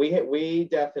 Yeah, we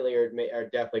definitely are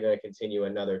definitely going to continue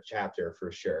another chapter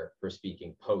for sure for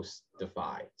speaking post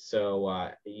Defy.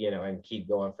 So you know, and keep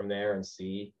going from there and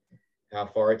see how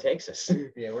far it takes us.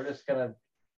 Yeah, we're just gonna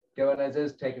going as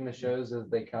is, taking the shows as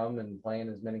they come and playing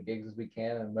as many gigs as we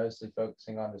can, and mostly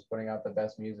focusing on just putting out the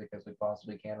best music as we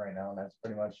possibly can right now. And that's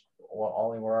pretty much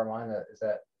only where our mind is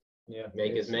at. Yeah,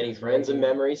 make as many friends and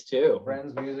memories too.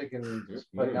 Friends, music, and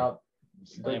just putting out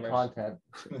good content.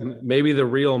 Maybe the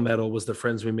real metal was the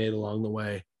friends we made along the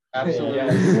way. Absolutely.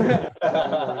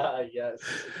 Yes.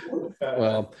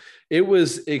 Well, it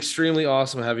was extremely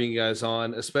awesome having you guys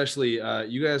on, especially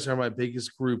you guys are my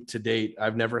biggest group to date.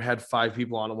 I've never had 5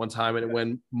 people on at one time, and it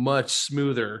went much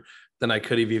smoother than I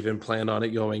could have even planned on it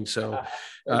going. So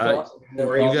you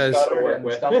guys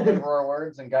stumbled over our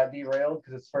words and got derailed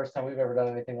because it's the first time we've ever done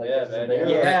anything like this. Man,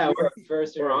 yeah,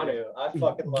 we're on it. I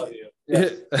fucking love you.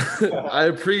 Yes. I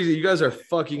appreciate you guys are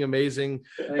fucking amazing.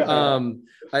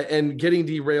 And getting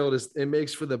derailed it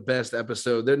makes for the best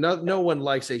episode. No one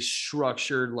likes a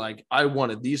structured, like, I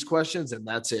wanted these questions and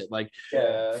that's it. Like,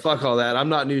 fuck all that. I'm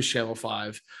not News Channel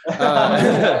 5.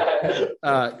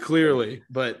 Clearly,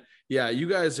 but yeah, you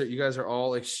guys are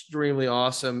all extremely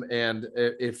awesome. And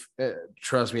if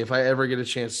trust me, if I ever get a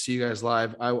chance to see you guys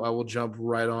live, I will jump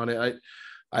right on it.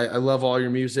 I love all your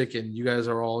music, and you guys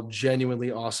are all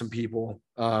genuinely awesome people.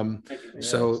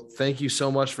 So thank you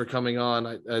so much for coming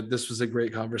on. This was a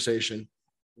great conversation.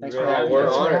 Thanks for having us.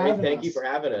 We're honored. Thank you for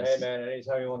having us. Hey man,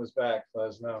 anytime you want us back, let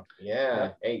us know.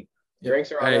 Yeah. Hey, drinks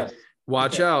are on us.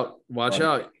 Watch out.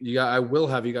 I will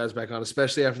have you guys back on,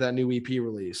 especially after that new EP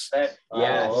release. Yes.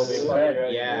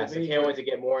 Yes. I can't wait to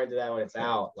get more into that when it's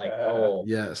out.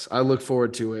 Yes. I look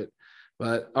forward to it.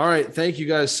 But all right. Thank you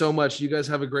guys so much. You guys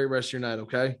have a great rest of your night.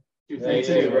 Okay. Thank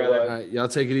you, brother. All right. Y'all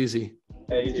take it easy.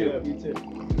 Hey, you too. You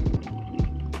too.